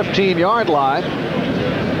 at the 15-yard line.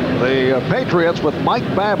 The Patriots with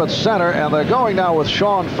Mike Babb at center, and they're going now with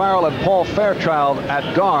Sean Farrell and Paul Fairchild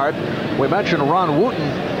at guard. We mentioned Ron Wooten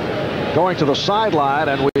going to the sideline,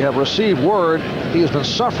 and we have received word he has been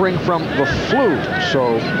suffering from the flu,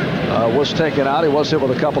 so was taken out. He was hit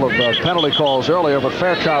with a couple of penalty calls earlier, but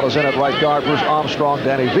Fairchild is in at right guard. Bruce Armstrong,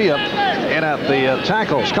 Danny Villa in at the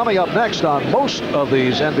tackles. Coming up next on most of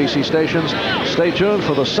these NBC stations, stay tuned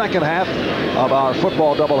for the second half of our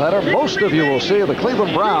football doubleheader. Most of you will see the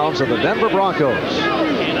Cleveland Browns and the Denver Broncos.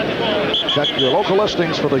 Check your local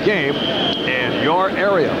listings for the game in your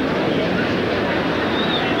area.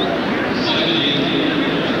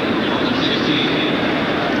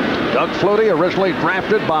 Doug Flutie, originally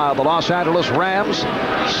drafted by the Los Angeles Rams,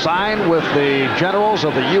 signed with the Generals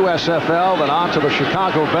of the USFL, then on to the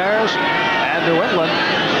Chicago Bears and New England.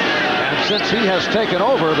 And since he has taken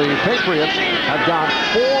over, the Patriots have gone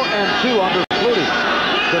 4-2 under Flutie.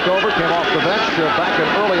 Took over, came off the bench back in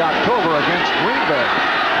early October against Green Bay.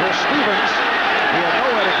 Here's Stevens. He had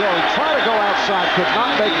nowhere to go. He tried to go outside, could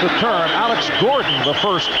not make the turn. Alex Gordon, the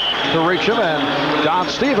first to reach him, and Don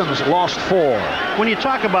Stevens lost 4. When you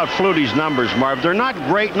talk about Flutie's numbers, Marv, they're not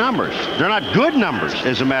great numbers. They're not good numbers,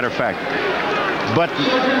 as a matter of fact. But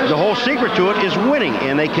the whole secret to it is winning,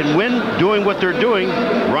 and they can win doing what they're doing,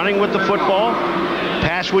 running with the football,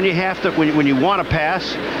 pass when you have to, when you want to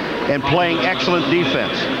pass, and playing excellent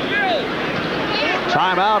defense.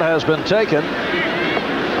 Timeout has been taken.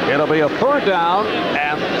 It'll be a 3rd down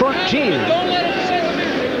and 13.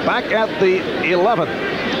 Back at the 11.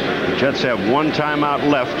 The Jets have 1 timeout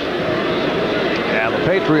left. And the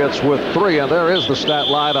Patriots with 3. And there is the stat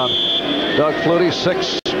line on Doug Flutie.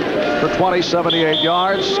 6 for 20, 78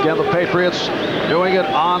 yards. Again, the Patriots doing it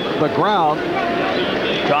on the ground.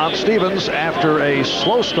 Don Stevens, after a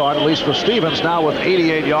slow start, at least for Stevens, now with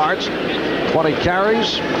 88 yards, 20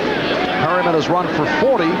 carries. Perryman has run for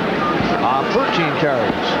 40 on 13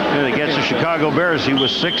 carries. And against the Chicago Bears, he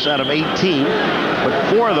was 6 out of 18, but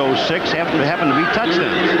 4 of those 6 happened to be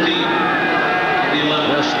touchdowns.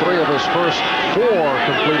 Yes, 3 of his first 4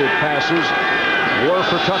 completed passes were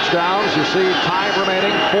for touchdowns. You see time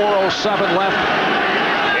remaining, 4:07 left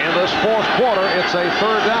in this 4th quarter. It's a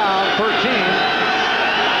 3rd down, 13.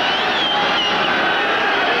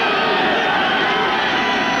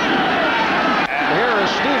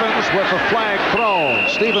 With the flag thrown.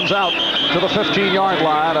 Stevens out to the 15-yard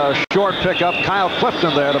line. A short pickup. Kyle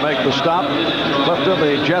Clifton there to make the stop. Clifton,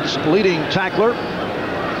 the Jets' leading tackler.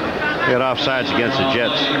 He had offsides against the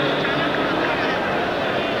Jets.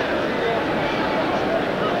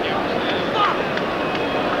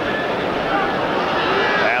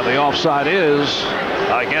 And the offside is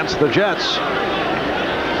against the Jets.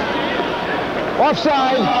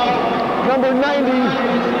 Offside, number 90,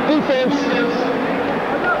 defense.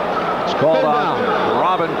 Called on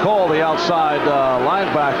Robin Cole, the outside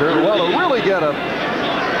linebacker. Well, to really get a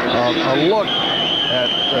look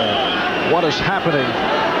at what is happening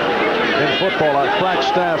in football, our crack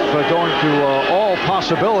staff going through all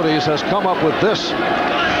possibilities has come up with this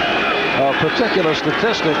particular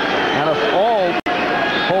statistic. And if all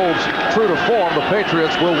holds true to form, the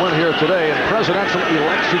Patriots will win here today. In presidential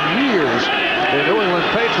election years, the New England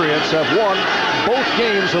Patriots have won both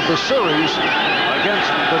games of the series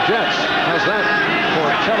against the Jets. How's that for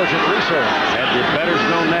intelligent research? Had the bettors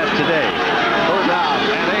known that today. 3rd down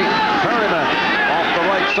and 8. Perryman off the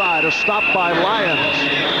right side is stopped by Lyons.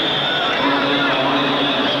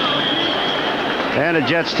 And the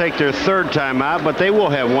Jets take their 3rd timeout, but they will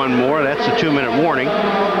have 1 more. That's a 2-minute warning.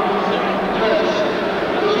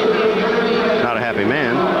 Not a happy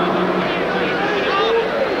man.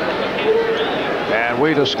 And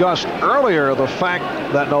we discussed earlier the fact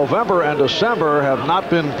that November and December have not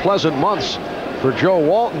been pleasant months for Joe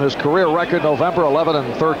Walton. His career record: November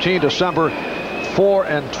 11-13, December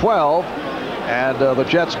 4-12. And the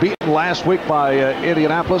Jets beaten last week by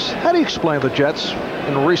Indianapolis. How do you explain the Jets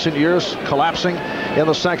in recent years collapsing in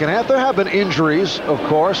the second half? There have been injuries, of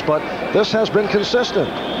course, but this has been consistent.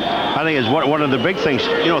 I think it's one of the big things.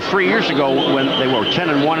 You know, 3 years ago when they were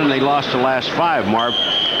 10-1 and they lost the last 5, Marv,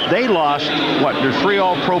 they lost, what, they're 3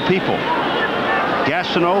 all-pro people.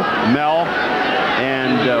 Gastineau, Mel,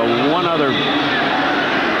 and one other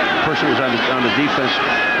person was on the defense,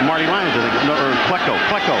 Marty Lyons, I think, or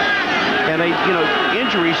Klecko. And they, you know,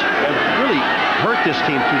 injuries have really hurt this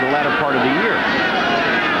team through the latter part of the year.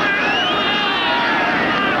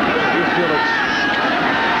 You feel it's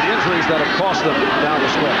the injuries that have cost them down the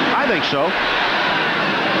stretch? I think so.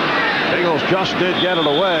 Eagles just did get it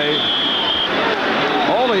away.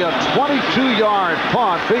 Only a 22-yard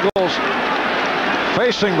punt. Eagles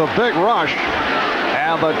facing the big rush,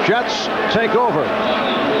 and the Jets take over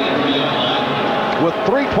with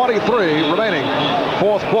 3:23 remaining,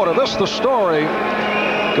 4th quarter. This is the story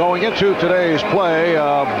going into today's play.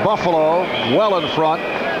 Buffalo well in front.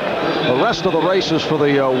 The rest of the race is for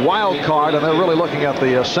the wild card, and they're really looking at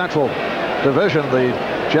the Central Division. The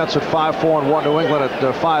Jets at 5-4-1, New England at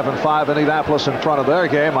 5-5, Indianapolis in front of their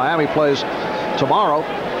game. Miami plays tomorrow.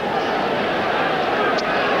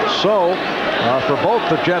 So for both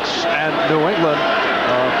the Jets and New England,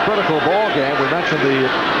 critical ball game. We mentioned the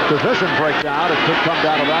division breakdown. It could come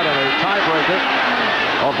down to that in a tiebreaker.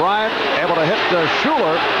 O'Brien able to hit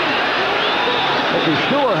Schuler. Ricky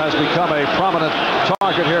Schuler has become a prominent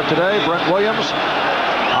target here today. Brent Williams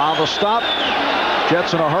on On the stop,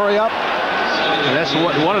 Jets in a hurry up. And that's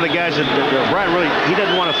one of the guys that Brian really, he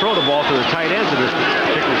doesn't want to throw the ball to the tight ends in this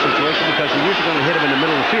particular situation because he's usually going to hit him in the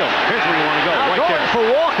middle of the field. Here's where you want to go, now right going there. For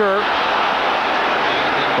Walker,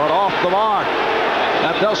 but off the mark.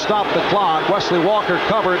 That does stop the clock. Wesley Walker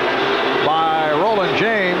covered by Roland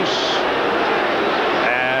James.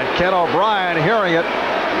 And Ken O'Brien hearing it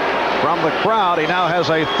from the crowd. He now has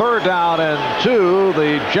a 3rd down and 2.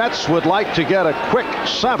 The Jets would like to get a quick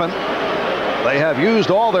 7. They have used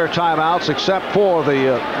all their timeouts except for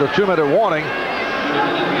the 2-minute warning.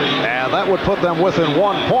 And that would put them within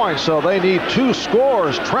 1 point, so they need 2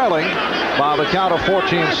 scores trailing by the count of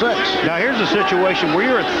 14-6. Now here's a situation where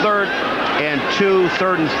you're at 3rd and 2,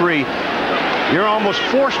 3rd and 3. You're almost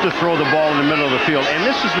forced to throw the ball in the middle of the field. And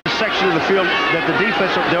this is the section of the field that the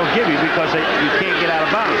defense, they'll give you because you can't get out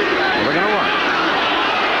of bounds. They're going to run.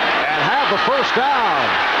 And have the first down.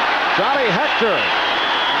 Johnny Hector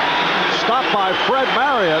stopped by Fred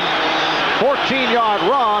Marion. 14-yard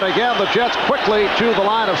run. Again, the Jets quickly to the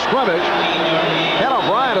line of scrimmage. Ken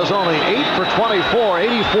O'Brien is only 8 for 24,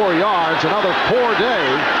 84 yards. Another poor day.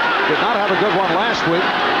 Did not have a good one last week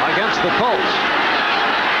against the Colts.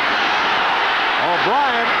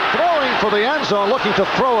 O'Brien throwing for the end zone, looking to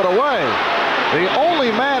throw it away. The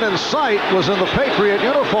only man in sight was in the Patriot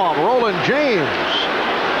uniform, Roland James.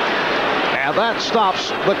 And that stops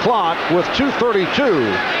the clock with 2:32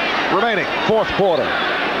 remaining, 4th quarter.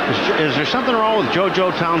 Is there something wrong with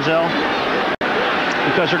JoJo Townsell?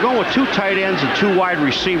 Because they're going with 2 tight ends and 2 wide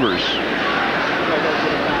receivers.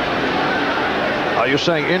 Are you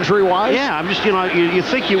saying injury-wise? Yeah, I'm just, you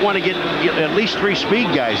think you want to get at least 3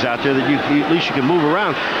 speed guys out there that at least you can move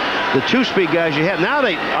around. The 2 speed guys you have. Now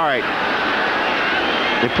they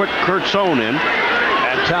put Kurt Sohn in.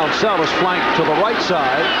 And Townsell is flanked to the right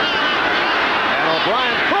side. And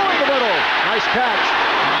O'Brien throwing the middle. Nice catch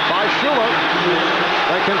by Schuler.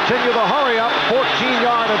 They continue the hurry up.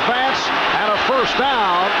 14-yard advance and a first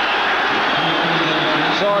down.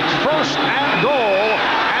 So it's 1st and goal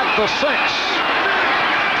at the 6.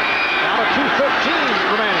 Now to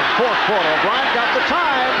 2:15 remaining, 4th quarter. O'Brien got the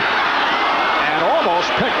time and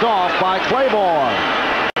almost picked off by Claiborne.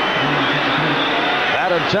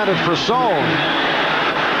 That intended for Sohn.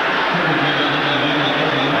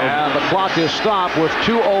 And the clock is stopped with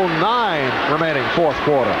 2:09 remaining, 4th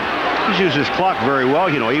quarter. He's used his clock very well.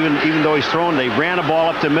 Even though he's thrown, they ran a ball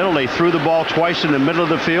up the middle. They threw the ball twice in the middle of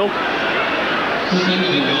the field.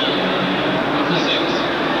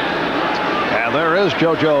 And there is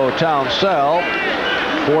JoJo Townsell,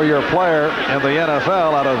 4-year player in the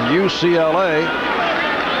NFL out of UCLA.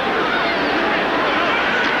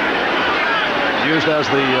 Used as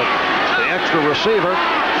the extra receiver.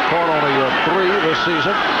 Caught only 3 this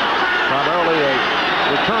season. Primarily a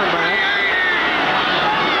return man.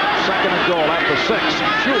 2nd and goal at the 6.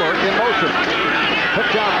 Schuler in motion.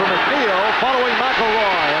 Pitch out for McNeil, following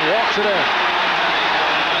McElroy, and walks it in.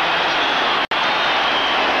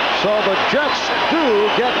 So the Jets do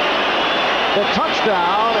get the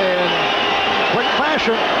touchdown in quick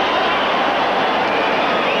fashion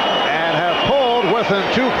and have pulled within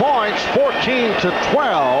 2 points,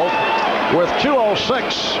 14-12, with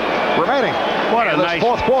 2:06 remaining. What a nice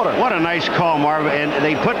 4th quarter. What a nice call, Marv. And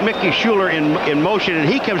they put Mickey Schuler in motion, and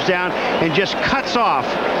he comes down and just cuts off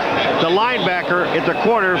the linebacker at the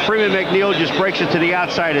corner. Freeman McNeil just breaks it to the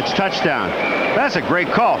outside. It's touchdown. That's a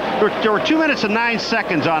great call. There were 2 minutes and 9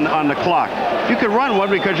 seconds on the clock. You could run one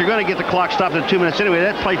because you're going to get the clock stopped at 2 minutes anyway.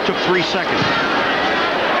 That play took 3 seconds.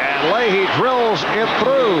 And Leahy drills it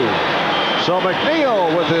through. So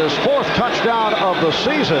McNeil with his 4th touchdown of the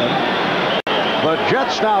season. The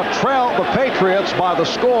Jets now trail the Patriots by the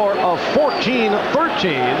score of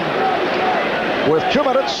 14-13 with 2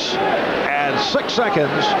 minutes and 6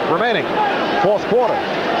 seconds remaining, 4th quarter.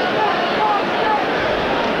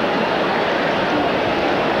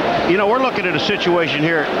 We're looking at a situation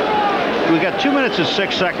here. We got 2 minutes and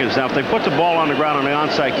 6 seconds. Now, if they put the ball on the ground on the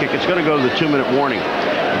onside kick, it's going to go to the 2-minute warning.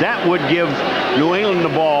 That would give New England the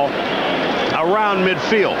ball around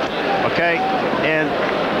midfield, okay? And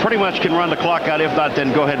pretty much can run the clock out. If not,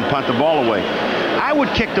 then go ahead and punt the ball away. I would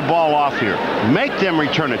kick the ball off here. Make them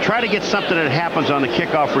return it. Try to get something that happens on the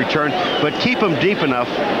kickoff return, but keep them deep enough.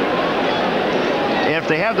 And if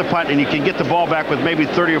they have the punt and you can get the ball back with maybe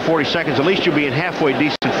 30 or 40 seconds, at least you'll be in halfway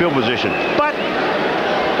decent field position. But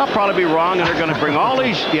I'll probably be wrong, and they're going to bring all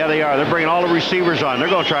these. Yeah, they are. They're bringing all the receivers on. They're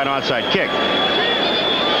going to try an onside kick.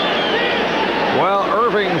 Well,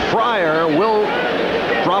 Irving Fryer will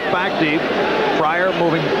drop back deep. Fryer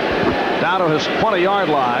moving down to his 20-yard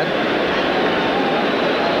line.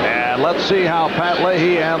 And let's see how Pat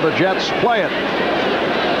Leahy and the Jets play it.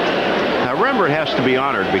 Rembert has to be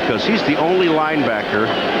honored because he's the only linebacker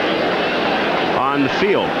on the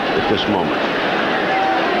field at this moment.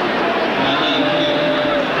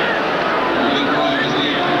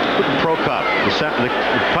 Look at Prokop,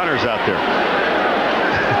 the punter's out there.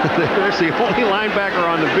 There's the only linebacker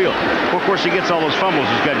on the field. Well, of course, he gets all those fumbles.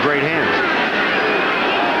 He's got great hands.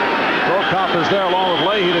 Prokop is there along with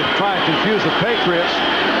Leahy to try and confuse the Patriots,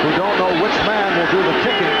 who don't know which man will do the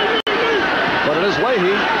kicking. But it is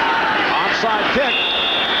Leahy. Onside kick.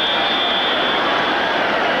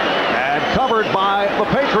 And covered by the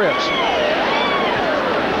Patriots.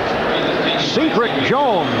 Cedric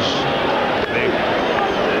Jones,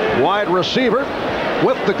 the wide receiver,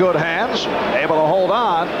 with the good hands, able to hold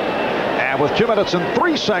on. And with 2 minutes and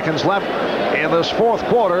 3 seconds left in this fourth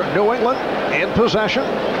quarter, New England in possession.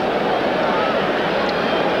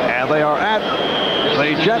 And they are at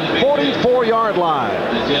the Jet 44-yard line.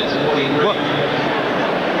 Look,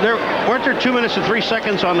 weren't there 2 minutes and 3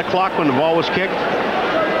 seconds on the clock when the ball was kicked?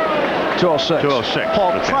 2:06. 2:06.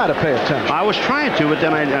 Paul, Okay. try to pay attention. I was trying to, but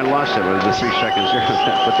then I lost it with the 3 seconds there.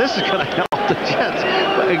 But this is going to help the Jets.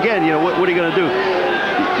 But again, you know, what are you going to do?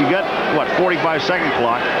 You got, what, 45-second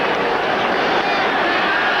clock.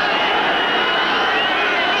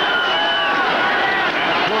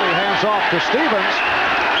 Clooney hands off to Stevens.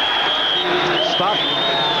 Stopped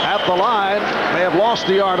at the line. May have lost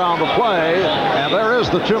the yard on the play. And there is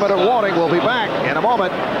the 2-minute warning. We'll be back in a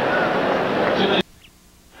moment.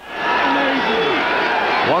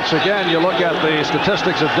 Once again, you look at the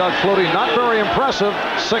statistics of Doug Flutie. Not very impressive.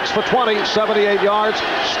 6 for 20, 78 yards.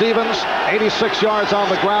 Stevens, 86 yards on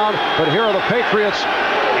the ground. But here are the Patriots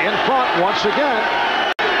in front once again.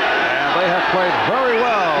 And they have played very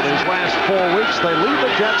well these last 4 weeks. They lead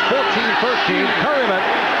the Jets 14-13. Perryman,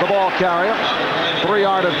 the ball carrier.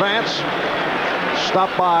 3-yard advance.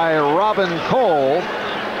 Stopped by Robin Cole.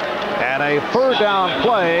 And a third down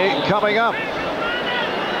play coming up.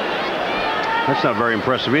 That's not very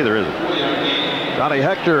impressive either, is it? Johnny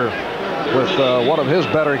Hector with one of his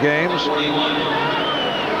better games.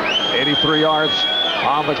 83 yards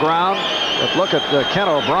on the ground. But look at Ken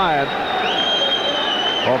O'Brien.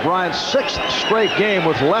 O'Brien's 6th straight game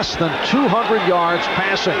with less than 200 yards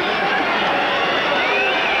passing.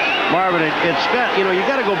 Marvin, it's got, you know, you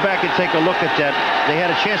got to go back and take a look at that. They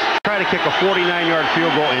had a chance to try to kick a 49-yard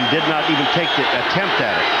field goal and did not even take the attempt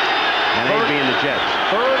at it. And they being the Jets.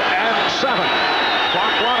 3rd and 7.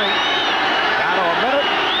 Clock running. Down to 1 minute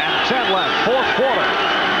and 10 left. Fourth quarter.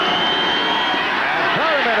 And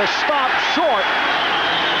Perryman is stopped short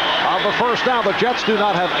of the first down. The Jets do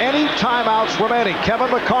not have any timeouts remaining.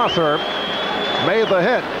 Kevin MacArthur made the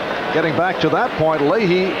hit. Getting back to that point,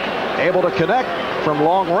 Leahy able to connect from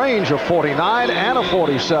long range of 49 and a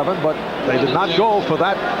 47, but they did not go for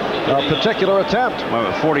that particular attempt.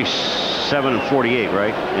 Well, 47 and 48,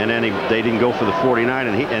 right? And then they didn't go for the 49,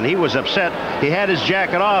 and he was upset. He had his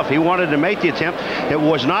jacket off. He wanted to make the attempt. It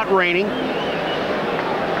was not raining.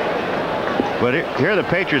 But here the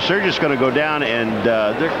Patriots, they're just going to go down,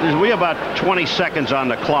 and we have about 20 seconds on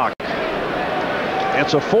the clock.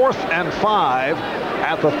 It's a 4th and 5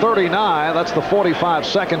 at the 39. That's the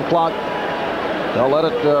 45-second clock. They'll let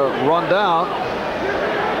it run down.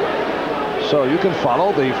 So you can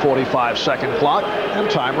follow the 45-second clock and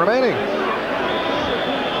time remaining.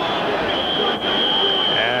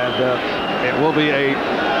 And it will be a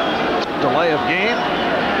delay of game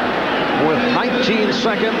with 19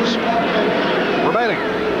 seconds remaining.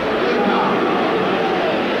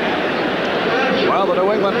 Well, the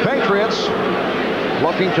New England Patriots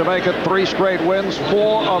looking to make it 3 straight wins,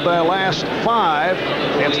 4 of their last 5.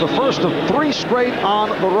 It's the first of 3 straight on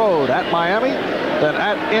the road, at Miami, then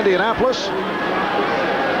at Indianapolis,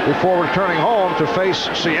 before returning home to face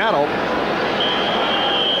Seattle.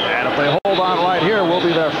 And if they hold on right here, will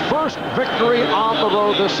be their first victory on the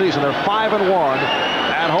road this season. They're 5-1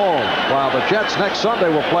 at home, while the Jets next Sunday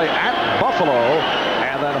will play at Buffalo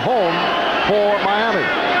and then home for Miami.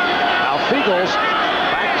 Now Fiegels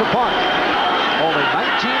back to punt. Only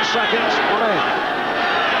 19 seconds remain.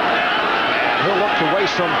 He'll look to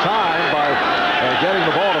waste some time by getting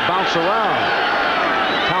the ball to bounce around.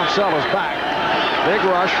 Townsell is back. Big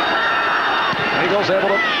rush. Eagles able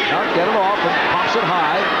to get it off and pops it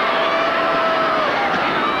high.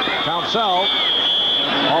 Townsell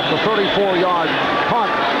off the 34-yard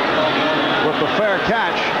punt with the fair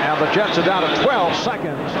catch, and the Jets are down to 12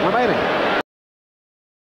 seconds remaining.